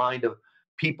inside the mind of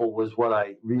people was what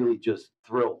I really just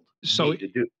thrilled me to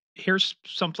do. Here's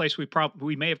someplace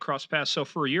we may have crossed paths. So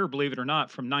for a year, believe it or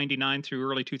not, from 99 through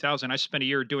early 2000, I spent a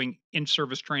year doing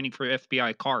in-service training for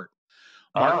FBI CART.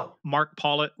 Mark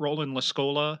Pollitt, Roland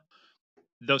Lascola,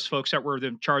 those folks that were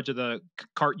in charge of the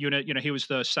CART unit. He was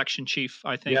the section chief,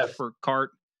 I think, for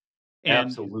CART.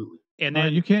 Absolutely. And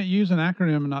then you can't use an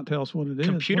acronym and not tell us what it is.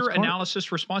 Computer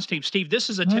Analysis Response Team. Steve,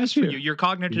 this is a test for your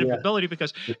cognitive ability,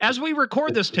 because as we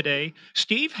record this today,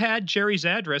 Steve had Jerry's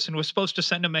address and was supposed to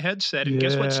send him a headset. And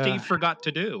guess what Steve forgot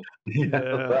to do?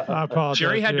 I apologize.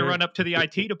 Jerry had to run up to the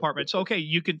IT department. So, okay,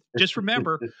 you could just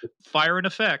remember fire and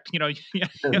effect,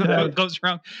 it goes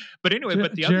around. But anyway,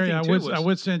 but the Jerry, other thing too was, I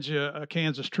would send you a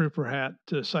Kansas Trooper hat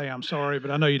to say I'm sorry, but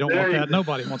I know you don't want that.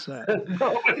 Nobody wants that.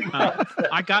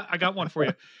 I got one for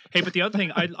you. Hey, but the other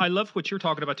thing, I love what you're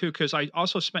talking about too, because I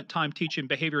also spent time teaching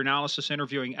behavior analysis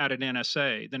interviewing at an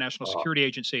NSA, the National Security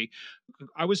Agency.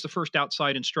 I was the first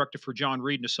outside instructor for John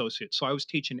Reed and Associates. So I was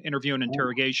teaching interview and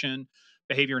interrogation,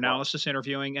 behavior analysis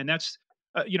interviewing. And that's,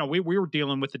 we were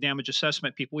dealing with the damage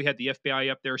assessment people. We had the FBI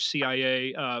up there,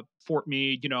 CIA, Fort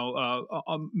Meade,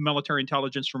 military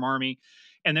intelligence from Army.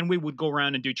 And then we would go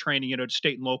around and do training,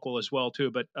 state and local as well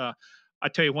too. But I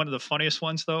tell you, one of the funniest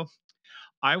ones though,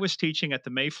 I was teaching at the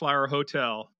Mayflower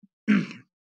Hotel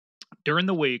during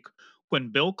the week when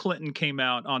Bill Clinton came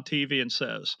out on TV and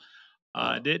says,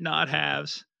 I did not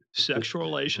have sexual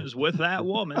relations with that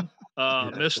woman,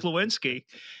 Miss Lewinsky.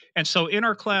 And so in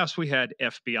our class, we had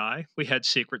FBI, we had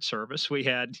Secret Service, we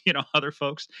had, other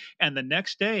folks. And the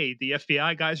next day, the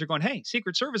FBI guys are going, hey,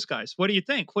 Secret Service guys, what do you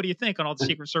think? What do you think? And all the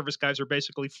Secret Service guys are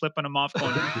basically flipping them off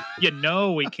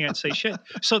going, we can't say shit.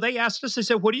 So they asked us, they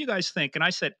said, what do you guys think? And I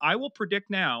said, I will predict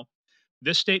now,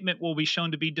 this statement will be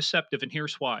shown to be deceptive. And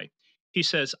here's why. He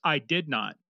says, I did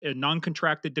not, a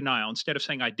non-contracted denial. Instead of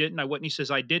saying I didn't, I wouldn't, he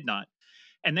says, I did not.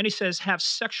 And then he says, have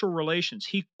sexual relations.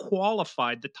 He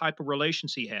qualified the type of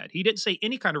relations he had. He didn't say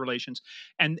any kind of relations.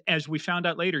 And as we found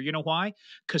out later, you know why?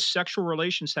 Because sexual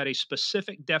relations had a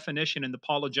specific definition in the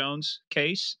Paula Jones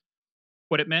case,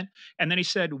 what it meant. And then he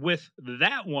said, with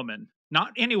that woman,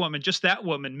 not any woman, just that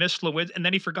woman, Miss Lewinsky. And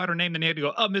then he forgot her name and he had to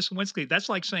go, Miss Lewinsky. That's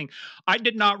like saying, I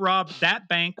did not rob that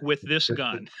bank with this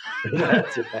gun.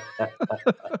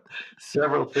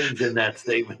 Several things in that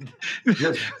statement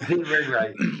just didn't ring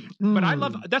right. But I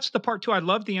love, that's the part too. I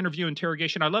love the interview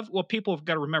interrogation. I love, people have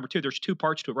got to remember too, there's two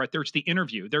parts to it, right? There's the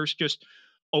interview. There's just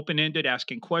open-ended,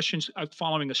 asking questions,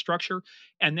 following a structure.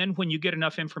 And then when you get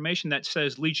enough information that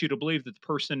leads you to believe that the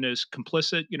person is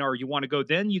complicit, or you want to go,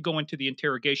 then you go into the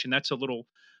interrogation. That's a little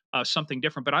something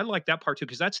different. But I like that part too,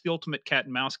 because that's the ultimate cat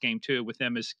and mouse game too with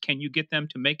them is, can you get them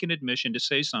to make an admission to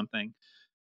say something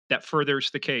that furthers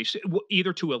the case,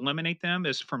 either to eliminate them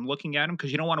as from looking at them,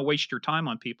 because you don't want to waste your time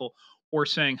on people, or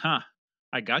saying,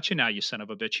 I got you now, you son of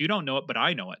a bitch. You don't know it, but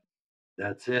I know it.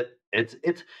 That's it. It's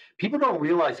people don't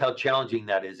realize how challenging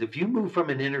that is. If you move from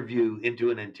an interview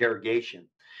into an interrogation,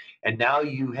 and now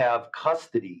you have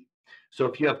custody. So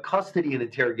if you have custody and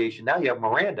interrogation, now you have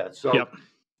Miranda. So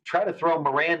try to throw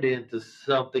Miranda into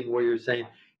something where you're saying,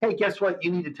 hey, guess what? You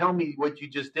need to tell me what you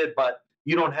just did, but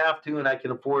you don't have to, and I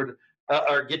can afford,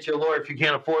 or get you a lawyer if you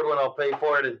can't afford one, I'll pay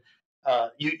for it,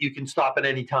 and you can stop at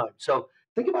any time. So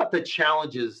think about the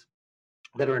challenges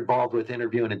that are involved with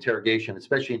interview and interrogation,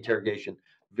 especially interrogation.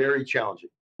 Very challenging.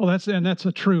 Well, that's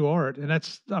a true art, and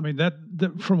that's,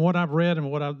 that from what I've read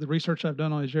and the research I've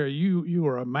done on this area, you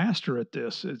are a master at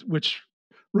this, which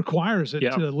requires it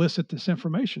to elicit this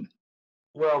information.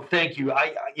 Well, thank you.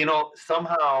 I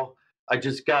somehow I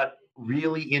just got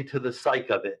really into the psyche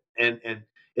of it, and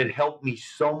it helped me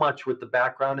so much with the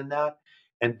background in that.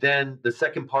 And then the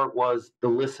second part was the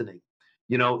listening.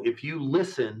 If you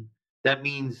listen, that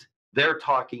means they're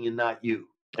talking and not you.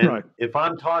 And Right. if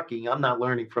I'm talking, I'm not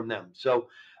learning from them. So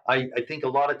I think a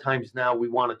lot of times now we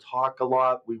want to talk a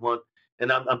lot. We want,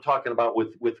 and I'm talking about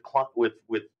with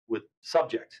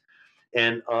subjects,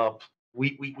 and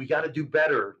we got to do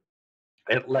better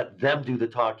and let them do the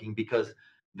talking, because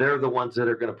they're the ones that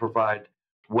are going to provide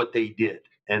what they did,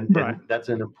 Right. and that's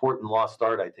an important lost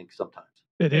art, I think, sometimes.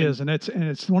 It is, and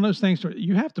it's one of those things where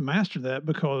you have to master that,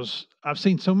 because I've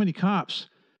seen so many cops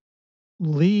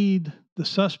lead the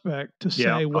suspect to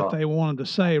Yeah. say what Oh. they wanted to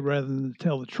say rather than to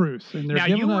tell the truth. And they're Now,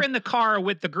 you giving were up. in the car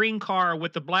with the green car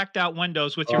with the blacked out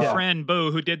windows with your Oh. friend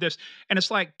Boo, who did this, and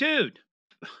it's like, dude,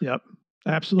 Yep,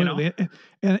 absolutely.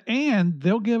 And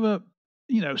they'll give up,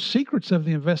 secrets of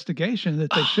the investigation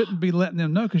that they shouldn't be letting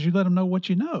them know, because you let them know what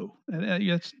you know, and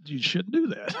you shouldn't do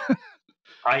that.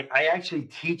 I actually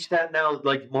teach that now.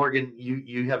 Like, Morgan,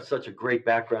 you have such a great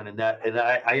background in that, and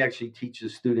I actually teach the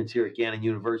students here at Gannon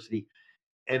University,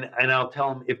 and I'll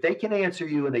tell them, if they can answer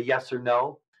you in a yes or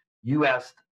no, you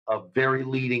asked a very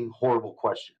leading horrible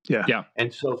question. Yeah. Yeah.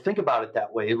 And so think about it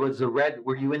that way. It was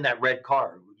were you in that red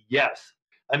car? Yes.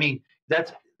 I mean,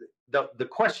 that's the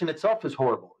question itself is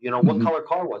horrible. What Mhm. color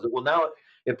car was it? Well, now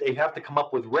if they have to come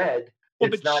up with red,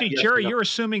 Well, it's but not see, yes Jerry, or no. you're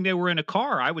assuming they were in a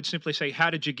car. I would simply say, how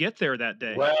did you get there that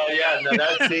day? Well, yeah, no,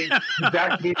 that's you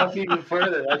backed me up even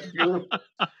further. That's beautiful.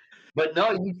 But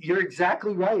no, you're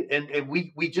exactly right, and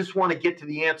we just want to get to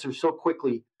the answer so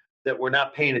quickly that we're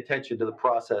not paying attention to the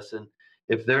process. And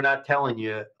if they're not telling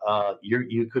you,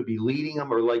 you could be leading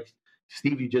them, or like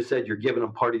Steve, you just said, you're giving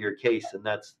them part of your case, and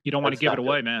You don't want to give it not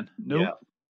away, good. man. Nope. Yeah.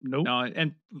 Nope. No,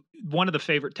 and one of the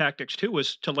favorite tactics too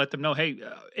was to let them know, hey,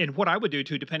 and what I would do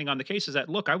too, depending on the case, is that,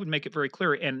 look, I would make it very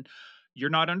clear, and you're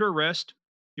not under arrest.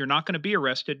 You're not going to be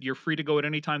arrested. You're free to go at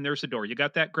any time. There's the door. You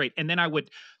got that? Great. And then I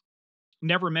would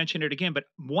never mention it again. But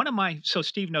so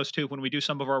Steve knows too, when we do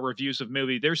some of our reviews of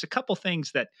movie, there's a couple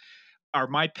things that are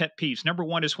my pet peeves. Number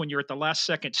one is when you're at the last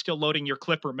second still loading your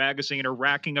Clipper magazine or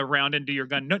racking around into your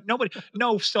gun.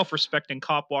 No self-respecting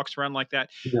cop walks around like that.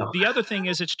 No. The other thing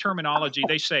is it's terminology.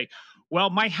 They say, well,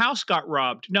 my house got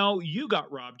robbed. No, you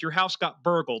got robbed. Your house got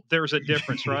burgled. There's a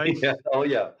difference, right? Yeah. Oh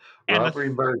yeah. And Robbery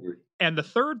and burglary. the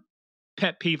third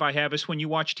pet peeve I have is when you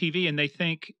watch TV and they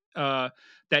think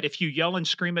that if you yell and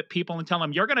scream at people and tell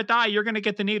them, you're going to die, you're going to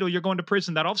get the needle, you're going to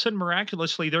prison, that all of a sudden,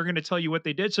 miraculously, they're going to tell you what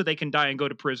they did so they can die and go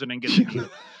to prison and get the needle.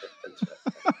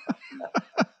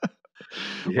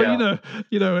 Yeah.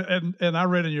 But and I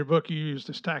read in your book you used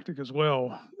this tactic as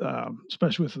well,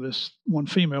 especially with this one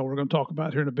female we're going to talk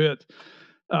about here in a bit.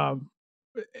 And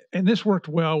this worked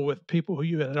well with people who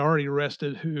you had already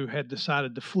arrested who had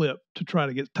decided to flip to try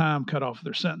to get time cut off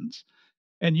their sentence.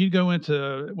 And you go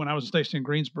into, when I was stationed in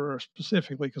Greensboro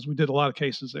specifically, because we did a lot of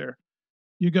cases there,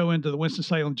 you go into the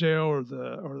Winston-Salem jail or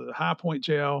the High Point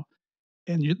jail,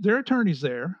 and there are attorneys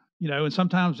there, and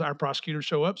sometimes our prosecutors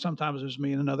show up, sometimes there's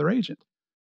me and another agent.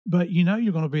 But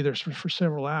you're going to be there for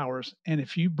several hours. And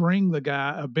if you bring the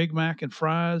guy a Big Mac and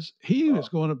fries, he is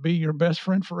going to be your best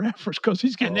friend forever, because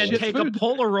he's getting And then shit take food. a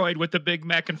Polaroid with the Big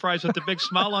Mac and fries with the big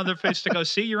smile on their face to go,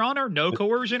 see, Your Honor, no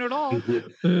coercion at all.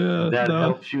 That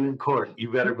helps you in court.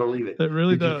 You better believe it. It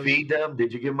really Did does. you feed them?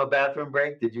 Did you give them a bathroom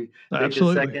break? Did you take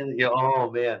Absolutely. a second? Yeah,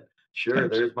 oh man, sure.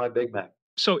 There's my Big Mac.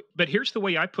 So, but here's the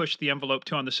way I push the envelope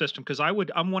too on the system, because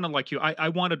I'm one of like you. I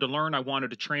wanted to learn, I wanted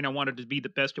to train, I wanted to be the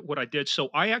best at what I did. So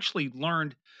I actually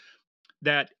learned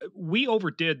that we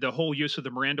overdid the whole use of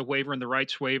the Miranda waiver and the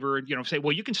rights waiver, and say,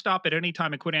 well, you can stop at any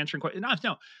time and quit answering questions.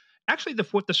 No. Actually,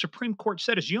 what the Supreme Court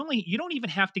said is you don't even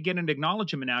have to get an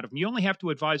acknowledgement out of them. You only have to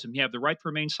advise them. You have the right to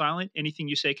remain silent. Anything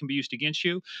you say can be used against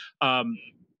you.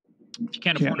 If you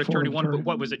can't afford an attorney,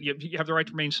 what was it? You have the right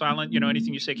to remain silent.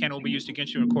 Anything you say can only be used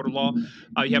against you in a court of law.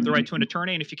 You have the right to an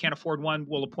attorney, and if you can't afford one,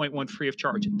 we'll appoint one free of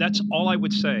charge. That's all I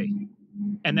would say.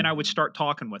 And then I would start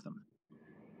talking with them.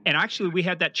 And actually, we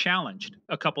had that challenged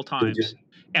a couple times.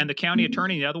 And the county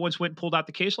attorney and the other ones went and pulled out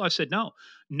the case law. I said, no,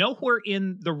 nowhere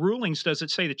in the rulings does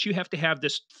it say that you have to have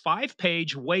this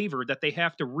 5-page waiver that they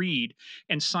have to read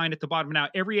and sign at the bottom. Now,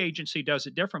 every agency does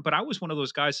it different, but I was one of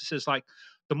those guys that says, like,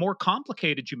 the more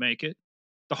complicated you make it,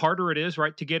 the harder it is,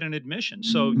 right, to get an admission.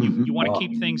 So you want to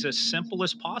keep things as simple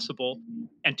as possible.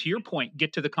 And to your point,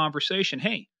 get to the conversation.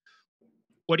 Hey,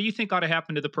 what do you think ought to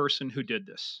happen to the person who did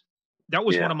this? That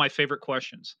was one of my favorite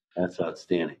questions. That's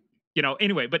outstanding.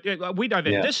 Anyway, but we dive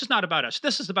in. Yeah. This is not about us.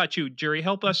 This is about you, Jerry.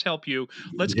 Help us help you.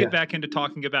 Let's get back into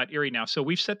talking about Erie now. So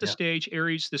we've set the stage.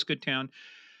 Erie's this good town.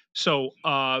 So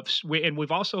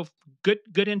we've also good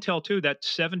intel too. That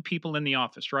 7 people in the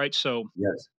office, right? So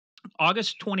yes,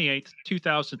 August 28th,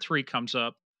 2003 comes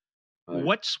up. Right.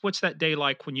 What's that day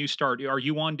like when you start? Are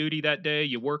you on duty that day?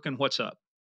 You working? What's up?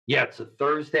 Yeah, it's a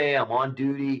Thursday. I'm on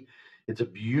duty. It's a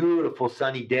beautiful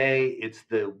sunny day. It's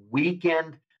the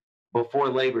weekend before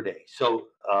Labor Day. So,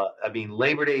 I mean,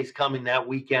 Labor Day is coming that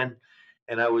weekend.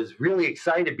 And I was really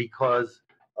excited because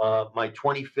my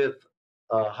 25th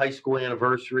high school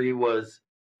anniversary was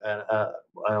an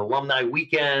alumni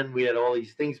weekend. We had all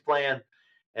these things planned.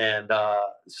 And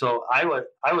so I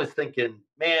was thinking,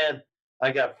 man,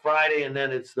 I got Friday and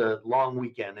then it's the long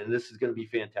weekend, and this is going to be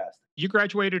fantastic. You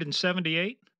graduated in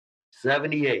 78?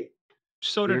 78.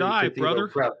 So did Erie I, Cathedral brother.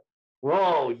 Prep.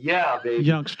 Whoa, yeah, baby.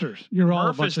 Youngsters. You're all a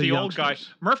Murph bunch is of the old guy.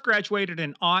 youngsters. Murph graduated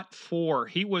in '04.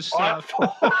 He was Art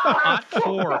Art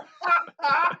 4.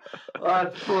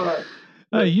 Art 4.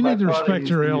 Hey, you My need to father respect used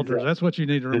your to use elders. that. That's what you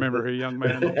need to remember here, young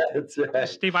man. That's right.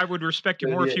 Steve, I would respect you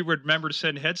Good more if idea. you would remember to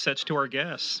send headsets to our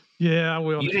guests. Yeah, I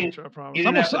will. in You the didn't- future, I promise. you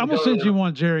I'm didn't gonna, have I'm to gonna go send to you the-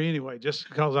 one, Jerry, anyway, just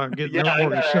because I'm getting Yeah, I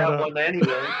Morty. gotta Shut have up. one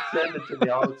anyway. Send it to me.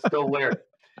 I'll still wear it.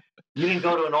 You didn't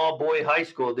go to an all-boy high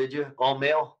school, did you? All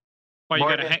male? Why you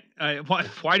got to Morgan?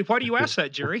 hang? Why do you ask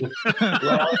that, Jerry?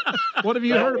 Well, What have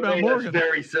you Well, heard about that's Morgan?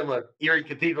 very similar. Erie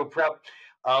Cathedral Prep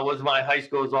was my high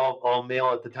school. It was all male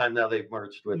at the time. Now they've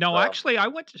merged with. No, actually, I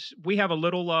went to. We have a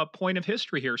little point of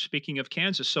history here. Speaking of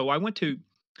Kansas, so I went to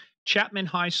Chapman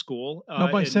High School.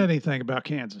 Nobody in- said anything about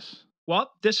Kansas.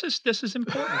 Well, this is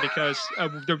important because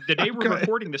the day we're Okay.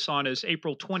 recording this on is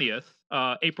April 20th.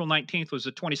 April 19th was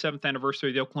the 27th anniversary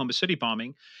of the Oklahoma City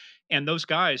bombing. And those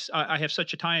guys, I have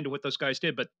such a tie into what those guys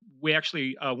did. But we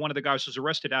actually, one of the guys was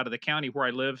arrested out of the county where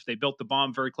I live. They built the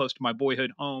bomb very close to my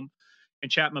boyhood home in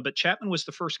Chapman. But Chapman was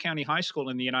the first county high school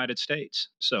in the United States.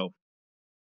 So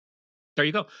there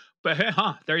you go. But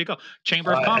there you go.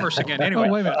 Chamber of Commerce again. Anyway,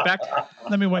 Oh, wait a minute. back.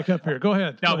 Let me wake up here. Go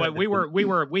ahead. No, Go but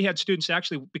ahead. we had students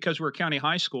actually because we were county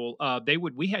high school.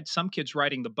 We had some kids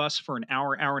riding the bus for an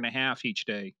hour and a half each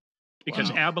day,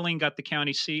 because Wow. Abilene got the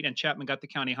county seat and Chapman got the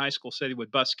county high school, so they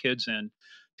would bus kids in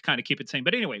to kind of keep it same.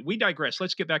 But anyway, we digress.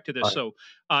 Let's get back to this. Right. So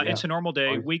Yeah. it's a normal day,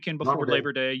 Right. weekend before Normal day.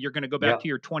 Labor Day. You're going to go back Yeah. to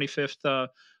your 25th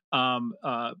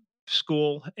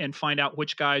school and find out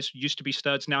which guys used to be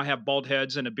studs now have bald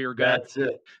heads and a beer gut. That's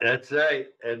it. That's right.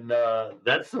 And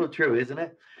that's so true, isn't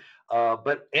it?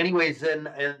 But anyways, then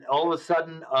and all of a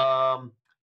sudden,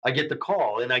 I get the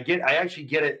call, and I actually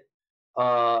get it.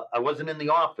 I wasn't in the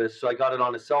office, so I got it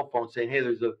on a cell phone saying, "Hey,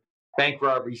 there's a bank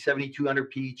robbery, 7200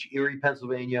 Peach, Erie,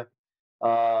 Pennsylvania.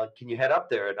 Can you head up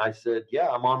there?" And I said, "Yeah,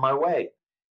 I'm on my way."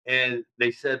 And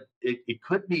they said it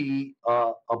could be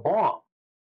a bomb.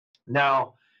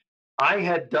 Now, I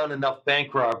had done enough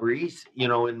bank robberies,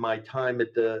 in my time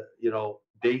at the,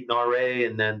 Dayton RA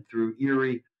and then through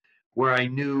Erie, where I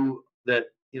knew that,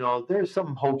 there's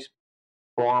some hoax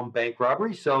bomb bank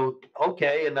robbery. So,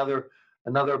 okay, another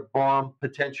bomb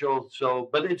potential. So,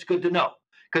 but it's good to know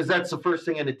because that's the first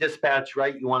thing in a dispatch,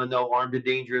 right? You want to know armed and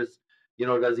dangerous,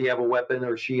 does he have a weapon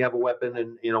or she have a weapon,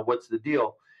 and, what's the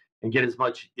deal, and get as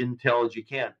much intel as you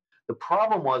can. The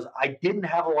problem was I didn't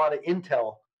have a lot of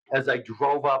intel as I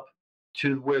drove up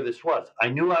to where this was. I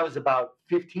knew I was about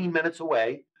 15 minutes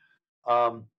away,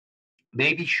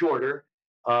 maybe shorter.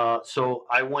 So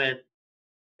I went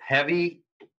heavy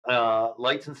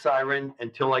lights and siren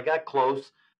until I got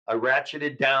close. I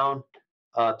ratcheted down,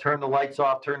 turned the lights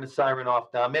off, turned the siren off.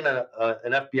 Now I'm in an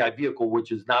FBI vehicle,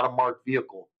 which is not a marked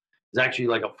vehicle. It's actually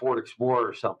like a Ford Explorer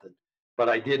or something. But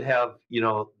I did have,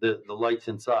 the lights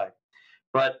inside.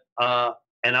 But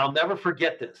and I'll never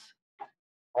forget this.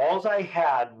 All I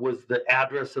had was the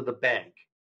address of the bank.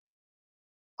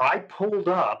 I pulled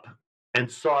up and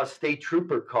saw a state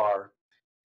trooper car,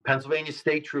 Pennsylvania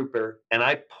state trooper, and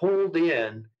I pulled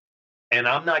in, and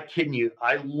I'm not kidding you.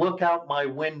 I look out my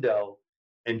window,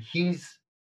 and he's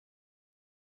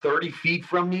 30 feet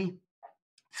from me,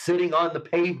 sitting on the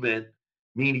pavement,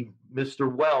 meaning Mr.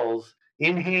 Wells,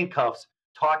 in handcuffs,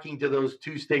 talking to those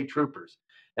two state troopers.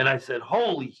 And I said,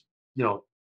 holy,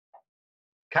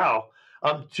 cow,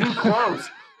 I'm too close.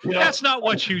 That's not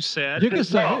what you said. You can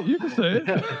say No. it. You can say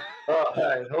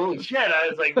it. Holy shit. I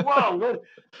was like, whoa, what?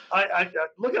 I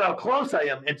look at how close I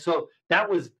am. And so that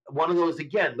was one of those,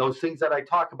 again, those things that I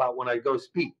talk about when I go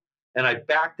speak. And I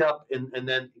backed up and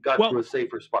then got to a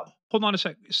safer spot. Hold on a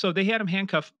sec. So they had him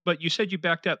handcuffed, but you said you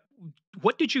backed up.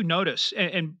 What did you notice?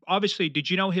 And obviously, did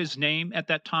you know his name at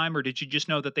that time, or did you just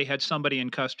know that they had somebody in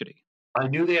custody? I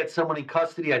knew they had someone in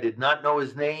custody. I did not know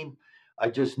his name. I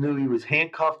just knew he was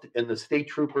handcuffed, and the state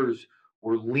troopers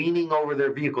were leaning over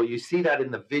their vehicle. You see that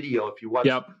in the video if you watch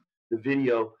the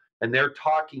video, and they're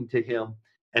talking to him.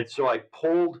 And so I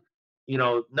pulled,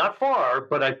 not far,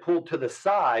 but I pulled to the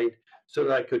side so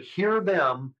that I could hear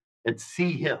them and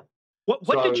see him. What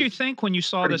So I did you was think when you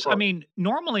saw pretty this? I close. mean,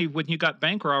 normally when you got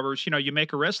bank robbers, you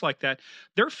make arrests like that,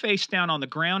 they're face down on the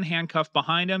ground, handcuffed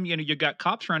behind them. You got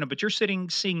cops around them, but you're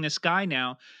seeing this guy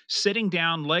now sitting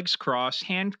down, legs crossed,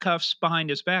 handcuffs behind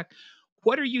his back.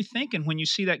 What are you thinking when you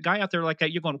see that guy out there like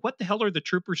that? You're going, what the hell are the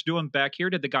troopers doing back here?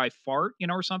 Did the guy fart,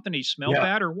 or something? He smell Yeah,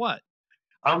 bad or what?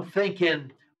 I'm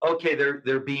thinking, okay,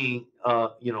 they're being,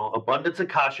 abundance of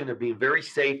caution. They're being very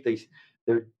safe.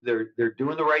 They're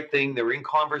doing the right thing. They're in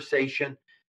conversation.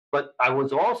 But I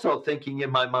was also thinking in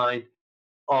my mind,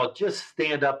 oh, just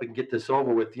stand up and get this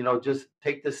over with. Just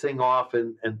take this thing off,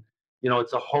 and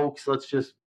it's a hoax. Let's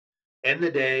just end the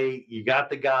day. You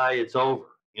got the guy. It's over.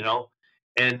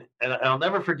 And I'll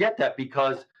never forget that,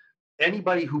 because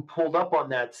anybody who pulled up on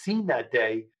that scene that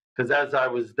day, because as I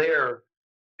was there,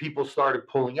 people started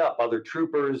pulling up. Other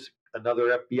troopers,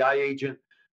 another FBI agent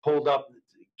pulled up,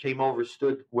 came over,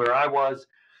 stood where I was,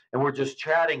 and we're just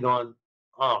chatting on,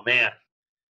 oh man,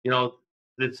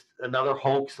 it's another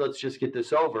hoax. Let's just get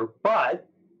this over. But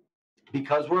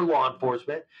because we're law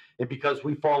enforcement and because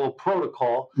we follow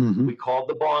protocol, we called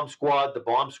the bomb squad. The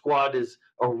bomb squad is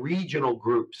a regional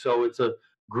group. So it's a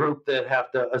group that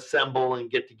have to assemble and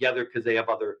get together because they have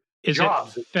other Is it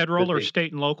jobs federal that or they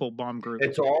state and local bomb group?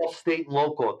 it's all state and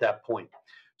local at that point.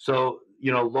 So,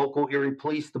 local Erie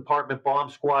Police Department bomb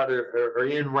squad are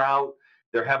en route.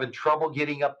 They're having trouble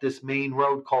getting up this main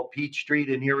road called Peach Street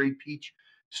in Erie. Peach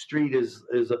Street is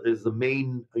the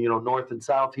main, north and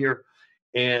south here.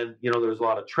 And, there's a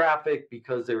lot of traffic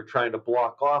because they were trying to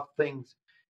block off things.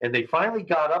 And they finally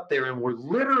got up there and were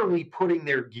literally putting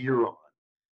their gear on.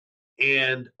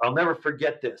 And I'll never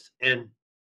forget this. And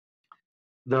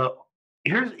the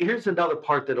here's another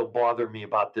part that'll bother me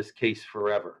about this case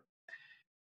forever.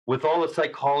 With all the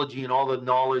psychology and all the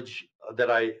knowledge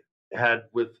that I had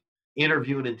with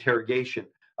interview and interrogation,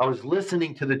 I was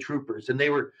listening to the troopers and they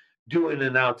were doing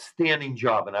an outstanding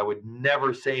job, and I would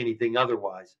never say anything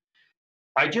otherwise.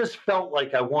 I just felt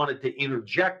like I wanted to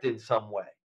interject in some way,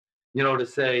 to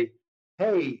say,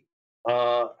 hey,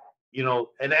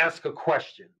 and ask a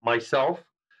question myself.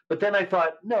 But then I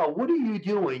thought, no, what are you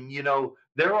doing?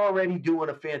 They're already doing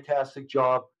a fantastic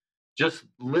job. Just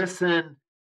listen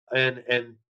and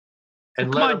and Well,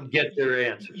 and come let on. them get their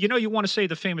answers. You want to say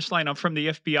the famous line, I'm from the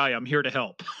FBI, I'm here to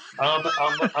help.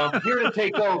 I'm here to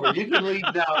take over. You can leave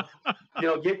now.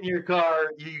 Get in your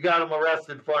car. You got them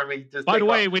arrested for me. Just By the take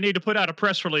way, off. we need to put out a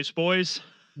press release, boys.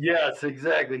 Yes,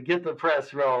 exactly. Get the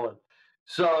press rolling.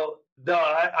 So no,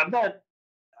 I'm not.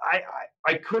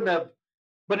 I couldn't have.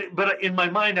 But in my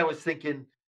mind, I was thinking,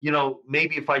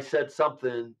 maybe if I said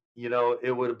something,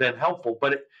 it would have been helpful.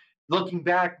 But looking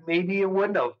back, maybe it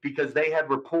wouldn't have, because they had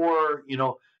rapport.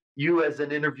 You as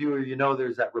an interviewer,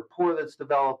 there's that rapport that's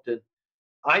developed. And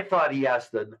I thought he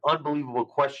asked an unbelievable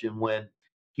question when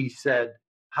he said,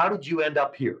 "How did you end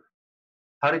up here?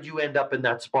 How did you end up in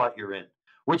that spot you're in?"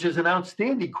 Which is an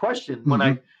outstanding question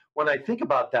when I think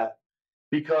about that,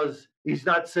 because he's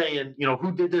not saying,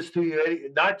 who did this to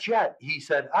you? Not yet. He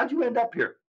said, how'd you end up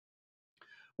here?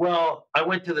 Well, I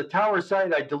went to the tower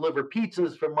site. I deliver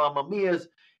pizzas from Mamma Mia's,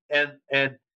 and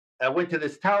I went to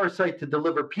this tower site to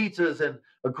deliver pizzas, and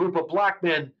a group of black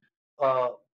men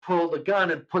pulled a gun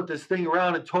and put this thing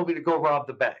around and told me to go rob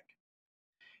the bank.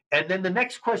 And then the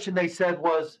next question they said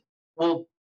was, well,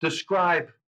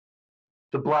 describe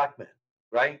the black men,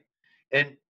 right?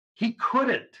 And he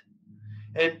couldn't.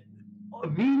 And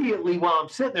immediately while I'm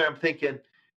sitting there, I'm thinking,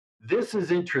 this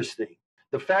is interesting.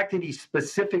 The fact that he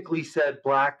specifically said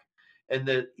black and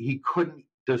that he couldn't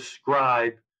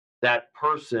describe that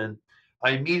person,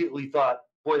 I immediately thought,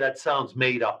 boy, that sounds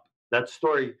made up. That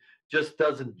story just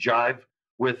doesn't jive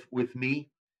with me.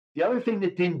 The other thing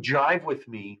that didn't jive with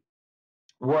me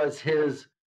was his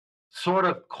sort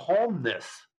of calmness.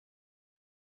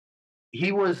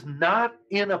 He was not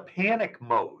in a panic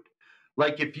mode.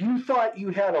 Like, if you thought you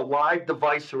had a live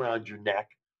device around your neck,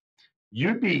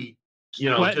 you'd be,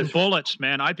 Sweating just, bullets,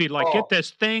 man. I'd be like, get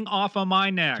this thing off of my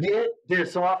neck. get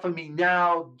this off of me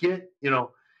now.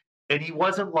 And he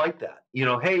wasn't like that.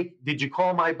 Hey, did you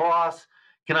call my boss?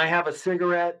 Can I have a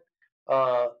cigarette?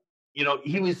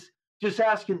 He was just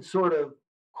asking sort of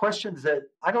questions that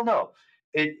I don't know.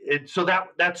 So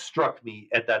that struck me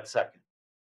at that second.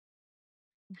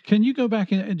 Can you go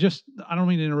back and just, I don't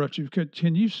mean to interrupt you.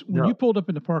 Can you, when you pulled up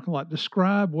in the parking lot,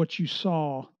 describe what you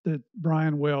saw that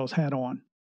Brian Wells had on?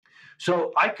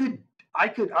 So I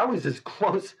was as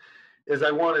close as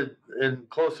I wanted and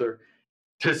closer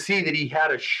to see that he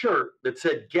had a shirt that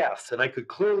said Guess, and I could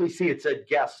clearly see it said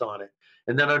Guess on it.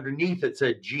 And then underneath it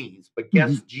said jeans, but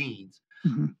Guess jeans.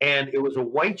 And it was a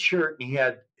white shirt,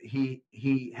 and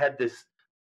he had this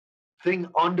thing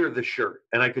under the shirt,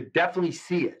 and I could definitely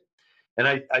see it. And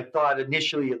I thought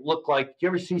initially it looked like, you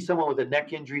ever see someone with a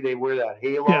neck injury? They wear that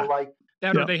halo like.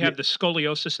 That or Yeah. they have the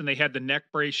scoliosis and they had the neck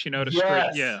brace, to straighten.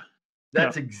 Yes, Yeah,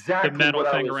 that's the exactly metal what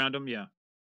I thing was around them. Yeah.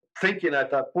 thinking. I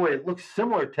thought, boy, it looks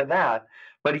similar to that,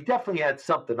 but he definitely had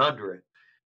something under it.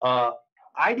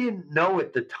 I didn't know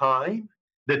at the time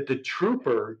that the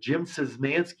trooper, Jim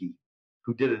Szymanski,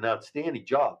 who did an outstanding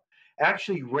job,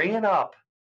 actually ran up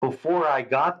before I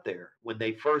got there when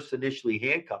they first initially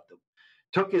handcuffed him,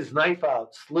 took his knife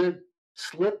out,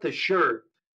 slit the shirt,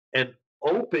 and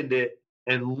opened it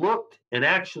and looked and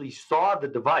actually saw the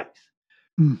device.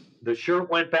 Mm. The shirt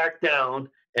went back down,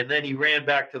 and then he ran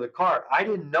back to the car. I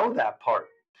didn't know that part.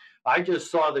 I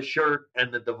just saw the shirt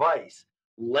and the device.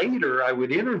 Later, I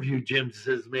would interview Jim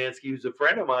Szymanski, who's a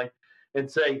friend of mine, and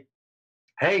say,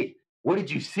 hey, what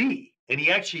did you see? And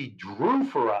he actually drew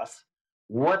for us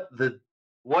what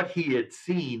he had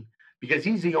seen, because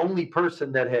he's the only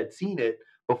person that had seen it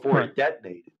before Right. it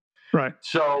detonated. Right.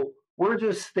 So we're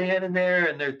just standing there,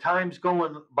 and their time's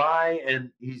going by,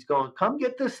 and he's going, come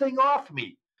get this thing off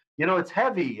me. It's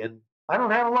heavy, and I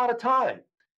don't have a lot of time.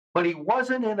 But he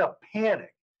wasn't in a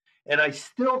panic. And I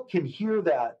still can hear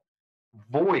that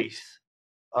voice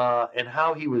and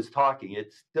how he was talking.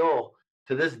 It's still,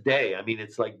 to this day, I mean,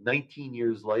 it's like 19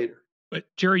 years later. But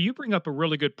Jerry, you bring up a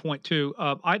really good point too.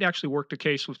 I'd actually worked a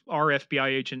case with our FBI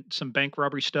agent, some bank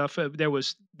robbery stuff.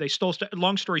 They stole stuff.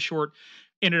 Long story short,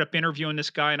 ended up interviewing this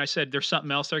guy, and I said, "There's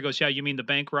something else there." He goes, "Yeah, you mean the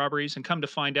bank robberies?" And come to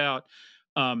find out,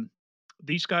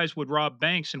 these guys would rob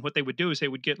banks, and what they would do is they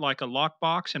would get like a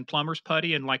lockbox and plumber's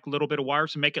putty and like a little bit of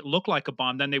wires and make it look like a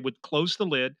bomb. Then they would close the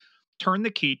lid, turn the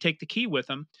key, take the key with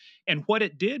them. And what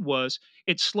it did was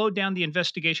it slowed down the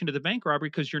investigation of the bank robbery,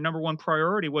 because your number one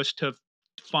priority was to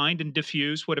find and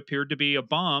defuse what appeared to be a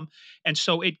bomb. And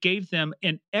so it gave them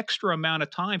an extra amount of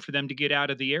time for them to get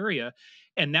out of the area.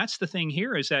 And that's the thing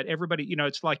here, is that everybody,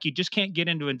 it's like you just can't get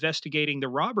into investigating the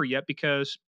robber yet,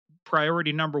 because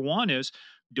priority number one is,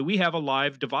 do we have a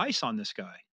live device on this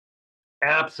guy?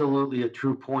 Absolutely a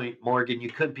true point, Morgan. You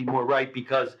couldn't be more right,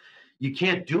 because you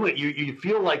can't do it. You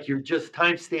feel like you're just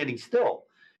time standing still,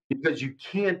 because you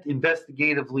can't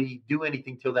investigatively do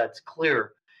anything till that's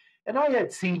clear. And I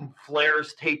had seen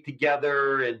flares taped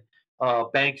together, and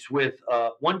banks with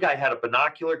one guy had a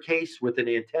binocular case with an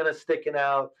antenna sticking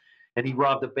out, and he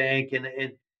robbed a bank.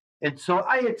 And so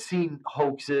I had seen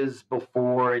hoaxes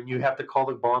before, and you have to call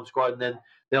the bomb squad, and then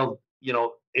they'll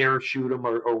air shoot them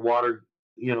or water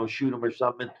shoot them or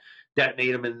something, and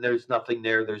detonate them, and there's nothing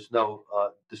there. There's no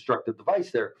destructive device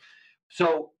there.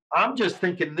 So I'm just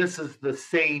thinking this is the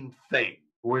same thing.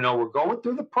 We're going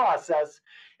through the process,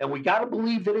 and we got to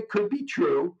believe that it could be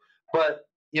true, but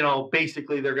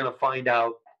basically they're going to find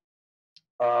out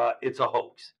it's a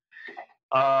hoax.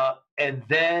 And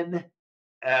then,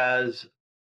 as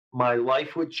my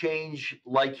life would change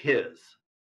like his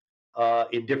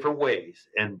in different ways,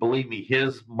 and believe me,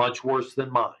 his much worse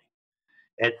than mine.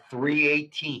 At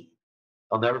 3:18,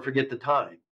 I'll never forget the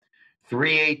time.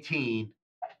 3:18,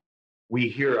 we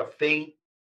hear a faint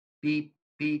beep,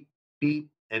 beep, beep,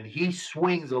 and he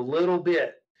swings a little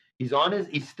bit. He's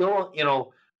still,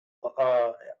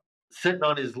 sitting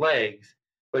on his legs,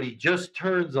 but he just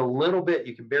turns a little bit.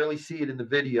 You can barely see it in the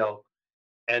video.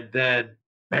 And then,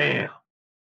 bam.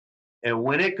 And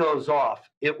when it goes off,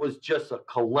 it was just a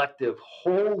collective,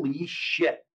 holy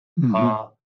shit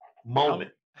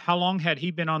moment. How long had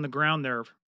he been on the ground there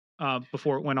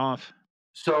before it went off?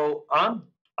 So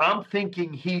I'm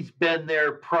thinking he's been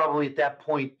there probably at that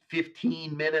point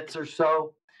 15 minutes or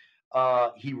so.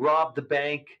 He robbed the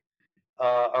bank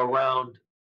around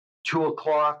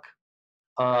 2:00.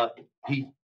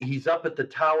 He's up at the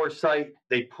tower site.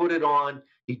 They put it on.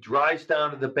 He drives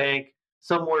down to the bank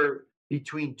somewhere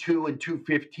between 2 and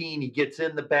 2:15. He gets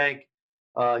in the bank.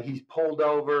 He's pulled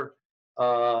over.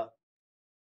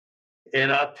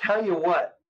 And I'll tell you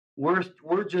what,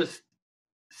 we're just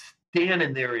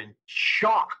standing there in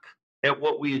shock at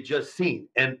what we had just seen.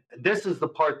 And this is the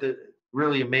part that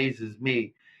really amazes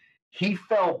me. He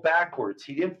fell backwards.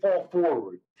 He didn't fall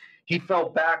forward. He fell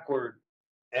backward,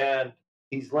 and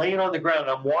he's laying on the ground.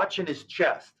 I'm watching his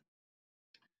chest,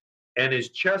 and his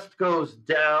chest goes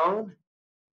down,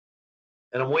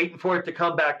 and I'm waiting for it to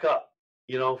come back up.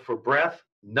 For breath,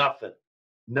 nothing.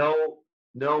 No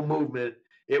movement.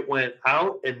 It went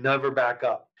out and never back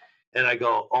up. And I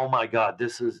go, oh my God,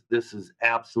 this is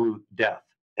absolute death.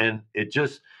 And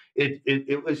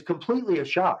it was completely a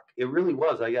shock. It really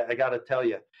was. I got to tell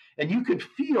you. And you could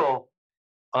feel,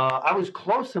 I was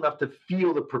close enough to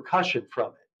feel the percussion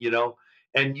from it,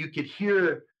 and you could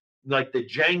hear like the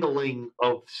jangling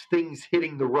of things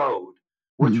hitting the road,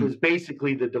 which Mhm. was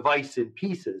basically the device in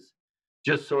pieces,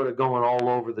 just sort of going all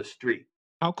over the street.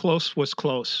 How close was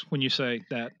close when you say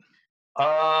that?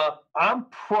 I'm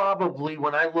probably,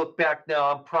 when I look back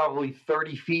now, I'm probably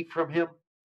 30 feet from him.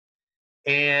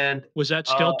 And Was that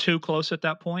uh, still too close at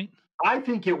that point? I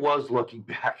think it was, looking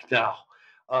back now.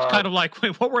 It's Uh, kind of like,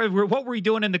 wait, what were you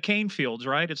doing in the cane fields,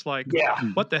 right? It's like, yeah,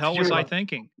 Mhm. what the hell was you're I like,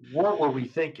 thinking? what were we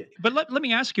thinking? But let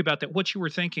me ask you about that. What you were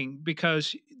thinking,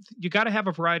 because you got to have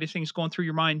a variety of things going through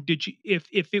your mind. Did you, if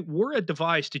it were a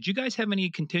device, did you guys have any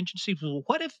contingencies? Well,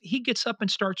 what if he gets up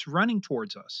and starts running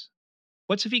towards us?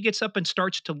 What's if he gets up and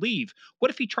starts to leave?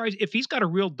 What if he tries? If he's got a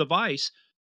real device,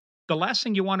 the last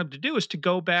thing you want him to do is to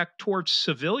go back towards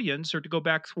civilians or to go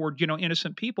back toward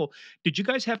innocent people. Did you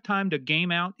guys have time to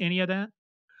game out any of that?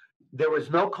 There was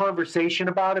no conversation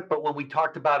about it, but when we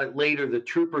talked about it later, the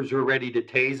troopers were ready to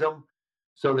tase him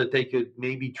so that they could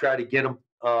maybe try to get him,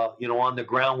 on the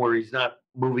ground where he's not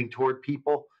moving toward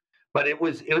people. But it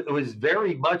was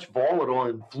very much volatile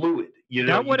and fluid. That You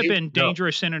would have didn't been know.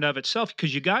 dangerous in and of itself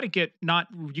because you got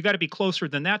to be closer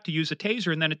than that to use a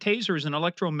taser, and then a taser is an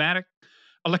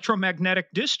electromagnetic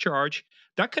discharge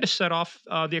that could have set off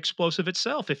the explosive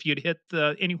itself if you'd hit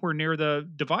anywhere near the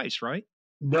device, right?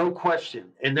 No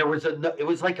question. And it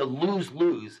was like a lose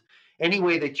lose. Any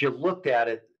way that you looked at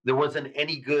it, there wasn't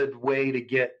any good way to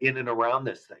get in and around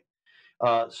this thing.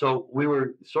 So we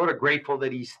were sort of grateful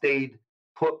that he stayed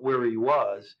put where he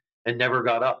was and never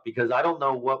got up, because I don't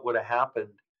know what would have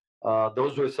happened.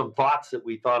 Those were some thoughts that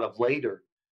we thought of later.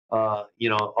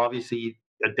 Obviously,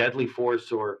 a deadly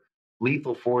force or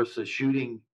lethal force of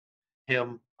shooting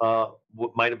him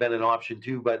might have been an option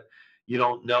too, but you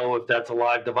don't know if that's a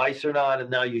live device or not. And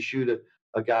now you shoot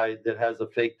a guy that has a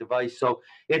fake device. So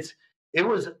it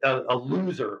was a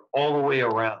loser all the way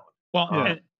around. Well,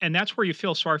 Yeah. and that's where you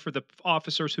feel sorry for the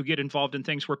officers who get involved in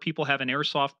things where people have an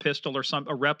airsoft pistol or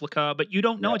a replica, but you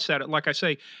don't know Yeah. it's that. Like I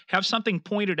say, have something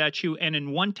pointed at you, and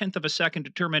in 1/10 of a second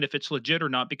determine if it's legit or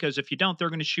not. Because if you don't, they're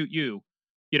going to shoot you,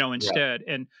 Yeah. instead.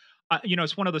 And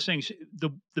it's one of those things.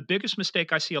 The biggest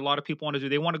mistake I see a lot of people want to do,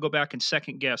 they want to go back and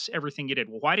second guess everything you did.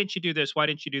 Well, why didn't you do this? Why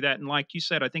didn't you do that? And like you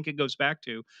said, I think it goes back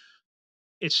to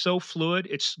it's so fluid.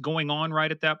 It's going on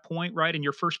right at that point, right? And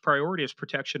your first priority is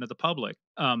protection of the public.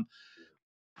 When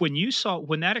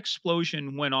that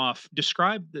explosion went off,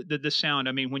 describe the sound.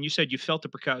 I mean, when you said you felt the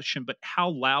percussion, but how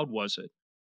loud was it?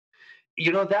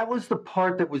 That was the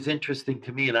part that was interesting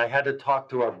to me. And I had to talk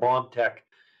to our bomb tech,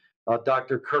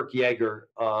 Dr. Kirk Yeager,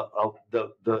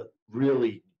 the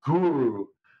really guru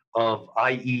of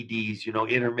IEDs,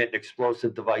 intermittent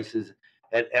explosive devices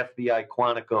at FBI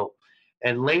Quantico.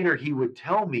 And later he would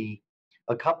tell me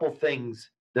a couple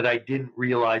things that I didn't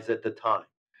realize at the time.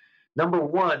 Number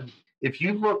one, if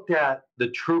you looked at the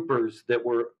troopers that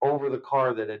were over the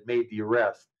car that had made the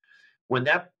arrest, when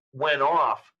that went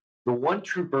off, the one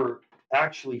trooper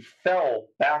actually fell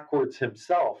backwards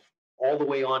himself all the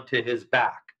way onto his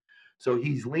back. So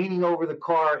he's leaning over the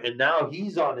car, and now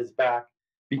he's on his back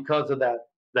because of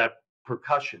that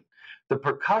percussion. The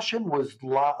percussion was,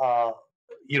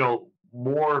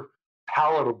 more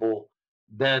palatable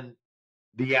than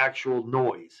the actual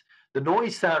noise. The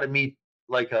noise sounded to me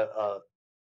like a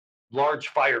large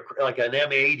fire, like an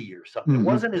M80 or something. It Mhm.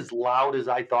 wasn't as loud as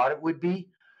I thought it would be.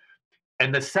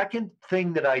 And the second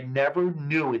thing that I never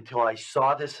knew until I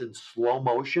saw this in slow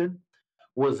motion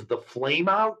was the flame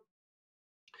out.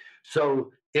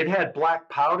 So it had black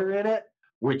powder in it,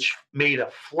 which made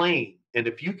a flame. And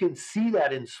if you can see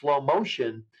that in slow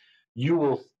motion, you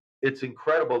will. It's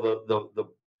incredible.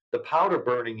 The powder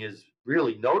burning is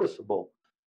really noticeable.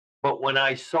 But when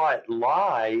I saw it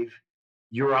live,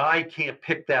 your eye can't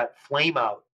pick that flame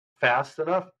out fast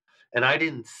enough, and I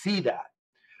didn't see that.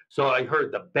 So I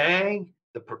heard the bang,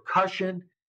 the percussion,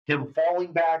 him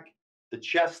falling back, the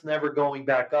chest never going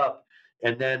back up.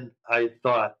 And then I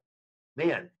thought,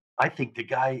 man, I think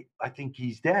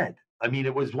he's dead. I mean,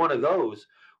 it was one of those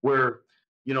where,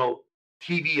 you know,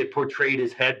 TV had portrayed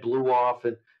his head blew off,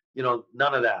 and,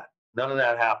 none of that. None of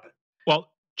that happened.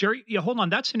 Well, Jerry, yeah, hold on.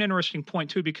 That's an interesting point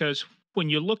too, because when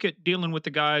you look at dealing with the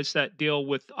guys that deal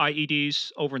with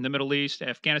IEDs over in the Middle East,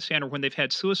 Afghanistan, or when they've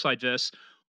had suicide vests,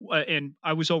 and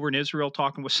I was over in Israel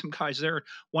talking with some guys there.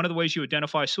 One of the ways you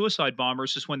identify suicide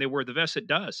bombers is when they wear the vest. It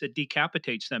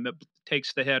decapitates them. It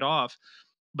takes the head off.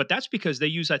 But that's because they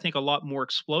use, I think, a lot more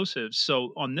explosives.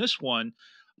 So on this one,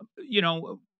 we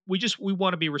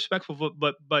want to be respectful,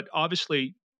 but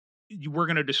obviously we're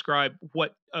going to describe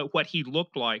what he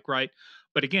looked like, right?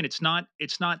 But again, it's not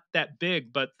that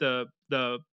big. But the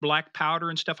black powder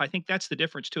and stuff, I think that's the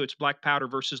difference too. It's black powder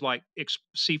versus like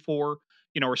C4.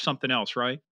 or something else,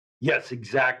 right? Yes,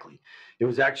 exactly. It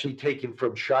was actually taken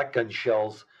from shotgun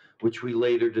shells, which we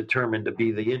later determined to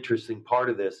be the interesting part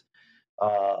of this.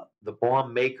 The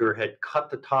bomb maker had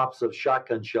cut the tops of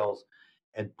shotgun shells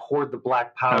and poured the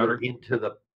black powder into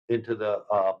the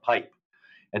pipe,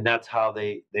 and that's how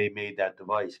they made that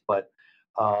device. But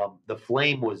the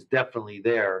flame was definitely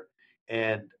there,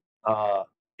 and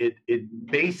it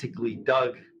basically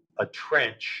dug a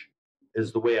trench,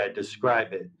 is the way I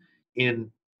describe it,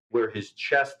 in where his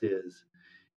chest is,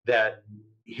 that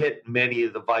hit many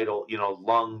of the vital,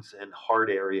 lungs and heart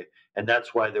area, and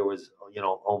that's why there was,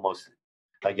 almost,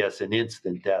 I guess, an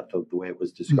instant death of the way it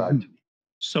was described to me.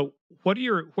 So what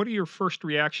are your first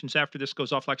reactions after this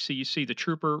goes off? Like, so you see the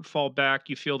trooper fall back,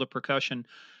 you feel the percussion.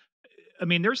 I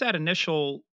mean, there's that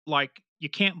initial, like, you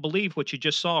can't believe what you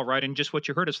just saw, right? And just what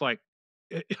you heard is like,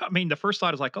 I mean, the first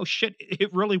thought is like, oh shit,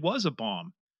 it really was a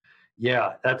bomb.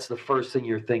 Yeah, that's the first thing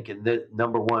you're thinking. That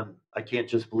number one, I can't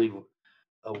just believe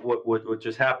what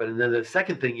just happened. And then the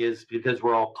second thing is, because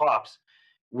we're all cops,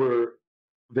 we're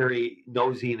very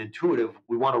nosy and intuitive.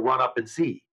 We want to run up and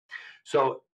see.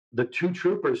 So the two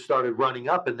troopers started running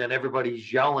up, and then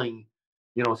everybody's yelling,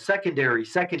 secondary,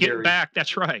 Get back.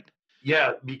 That's right.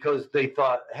 Yeah, because they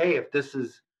thought, hey, if this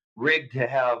is rigged to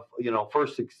have,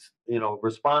 first,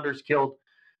 responders killed.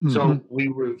 Mm-hmm. So we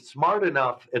were smart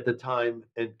enough at the time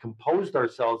and composed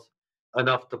ourselves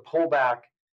enough to pull back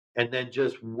and then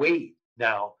just wait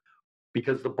now,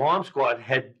 because the bomb squad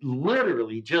had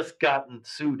literally just gotten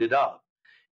suited up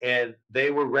and they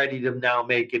were ready to now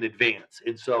make an advance.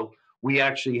 And so we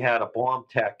actually had a bomb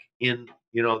tech in,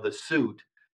 the suit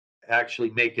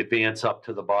actually make advance up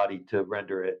to the body to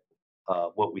render it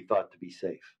what we thought to be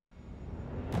safe.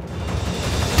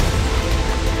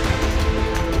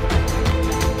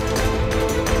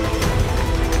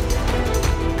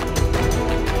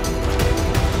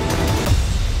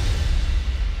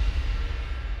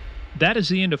 That is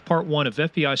the end of part one of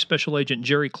FBI Special Agent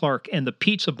Jerry Clark and the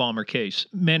pizza bomber case.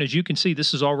 Man, as you can see,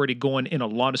 this is already going in a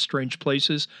lot of strange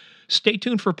places. Stay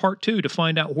tuned for part two to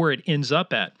find out where it ends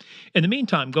up at. In the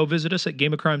meantime, go visit us at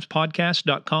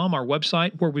GameOfCrimesPodcast.com, our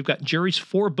website, where we've got Jerry's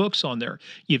 4 books on there.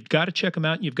 You've got to check them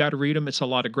out. You've got to read them. It's a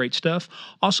lot of great stuff.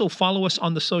 Also, follow us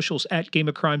on the socials at Game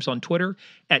of Crimes on Twitter,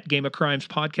 at Game of Crimes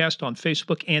Podcast on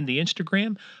Facebook and the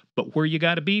Instagram. But where you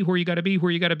got to be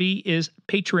is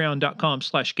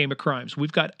patreon.com/Game of Crimes.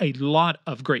 We've got a lot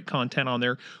of great content on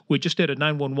there. We just did a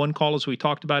 911 call, as we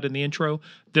talked about in the intro.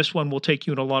 This one will take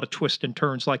you in a lot of twists and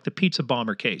turns, like the pizza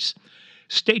bomber case.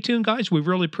 Stay tuned, guys. We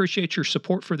really appreciate your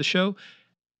support for the show.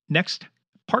 Next,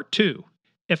 part 2,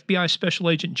 FBI Special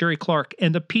Agent Jerry Clark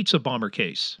and the pizza bomber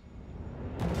case.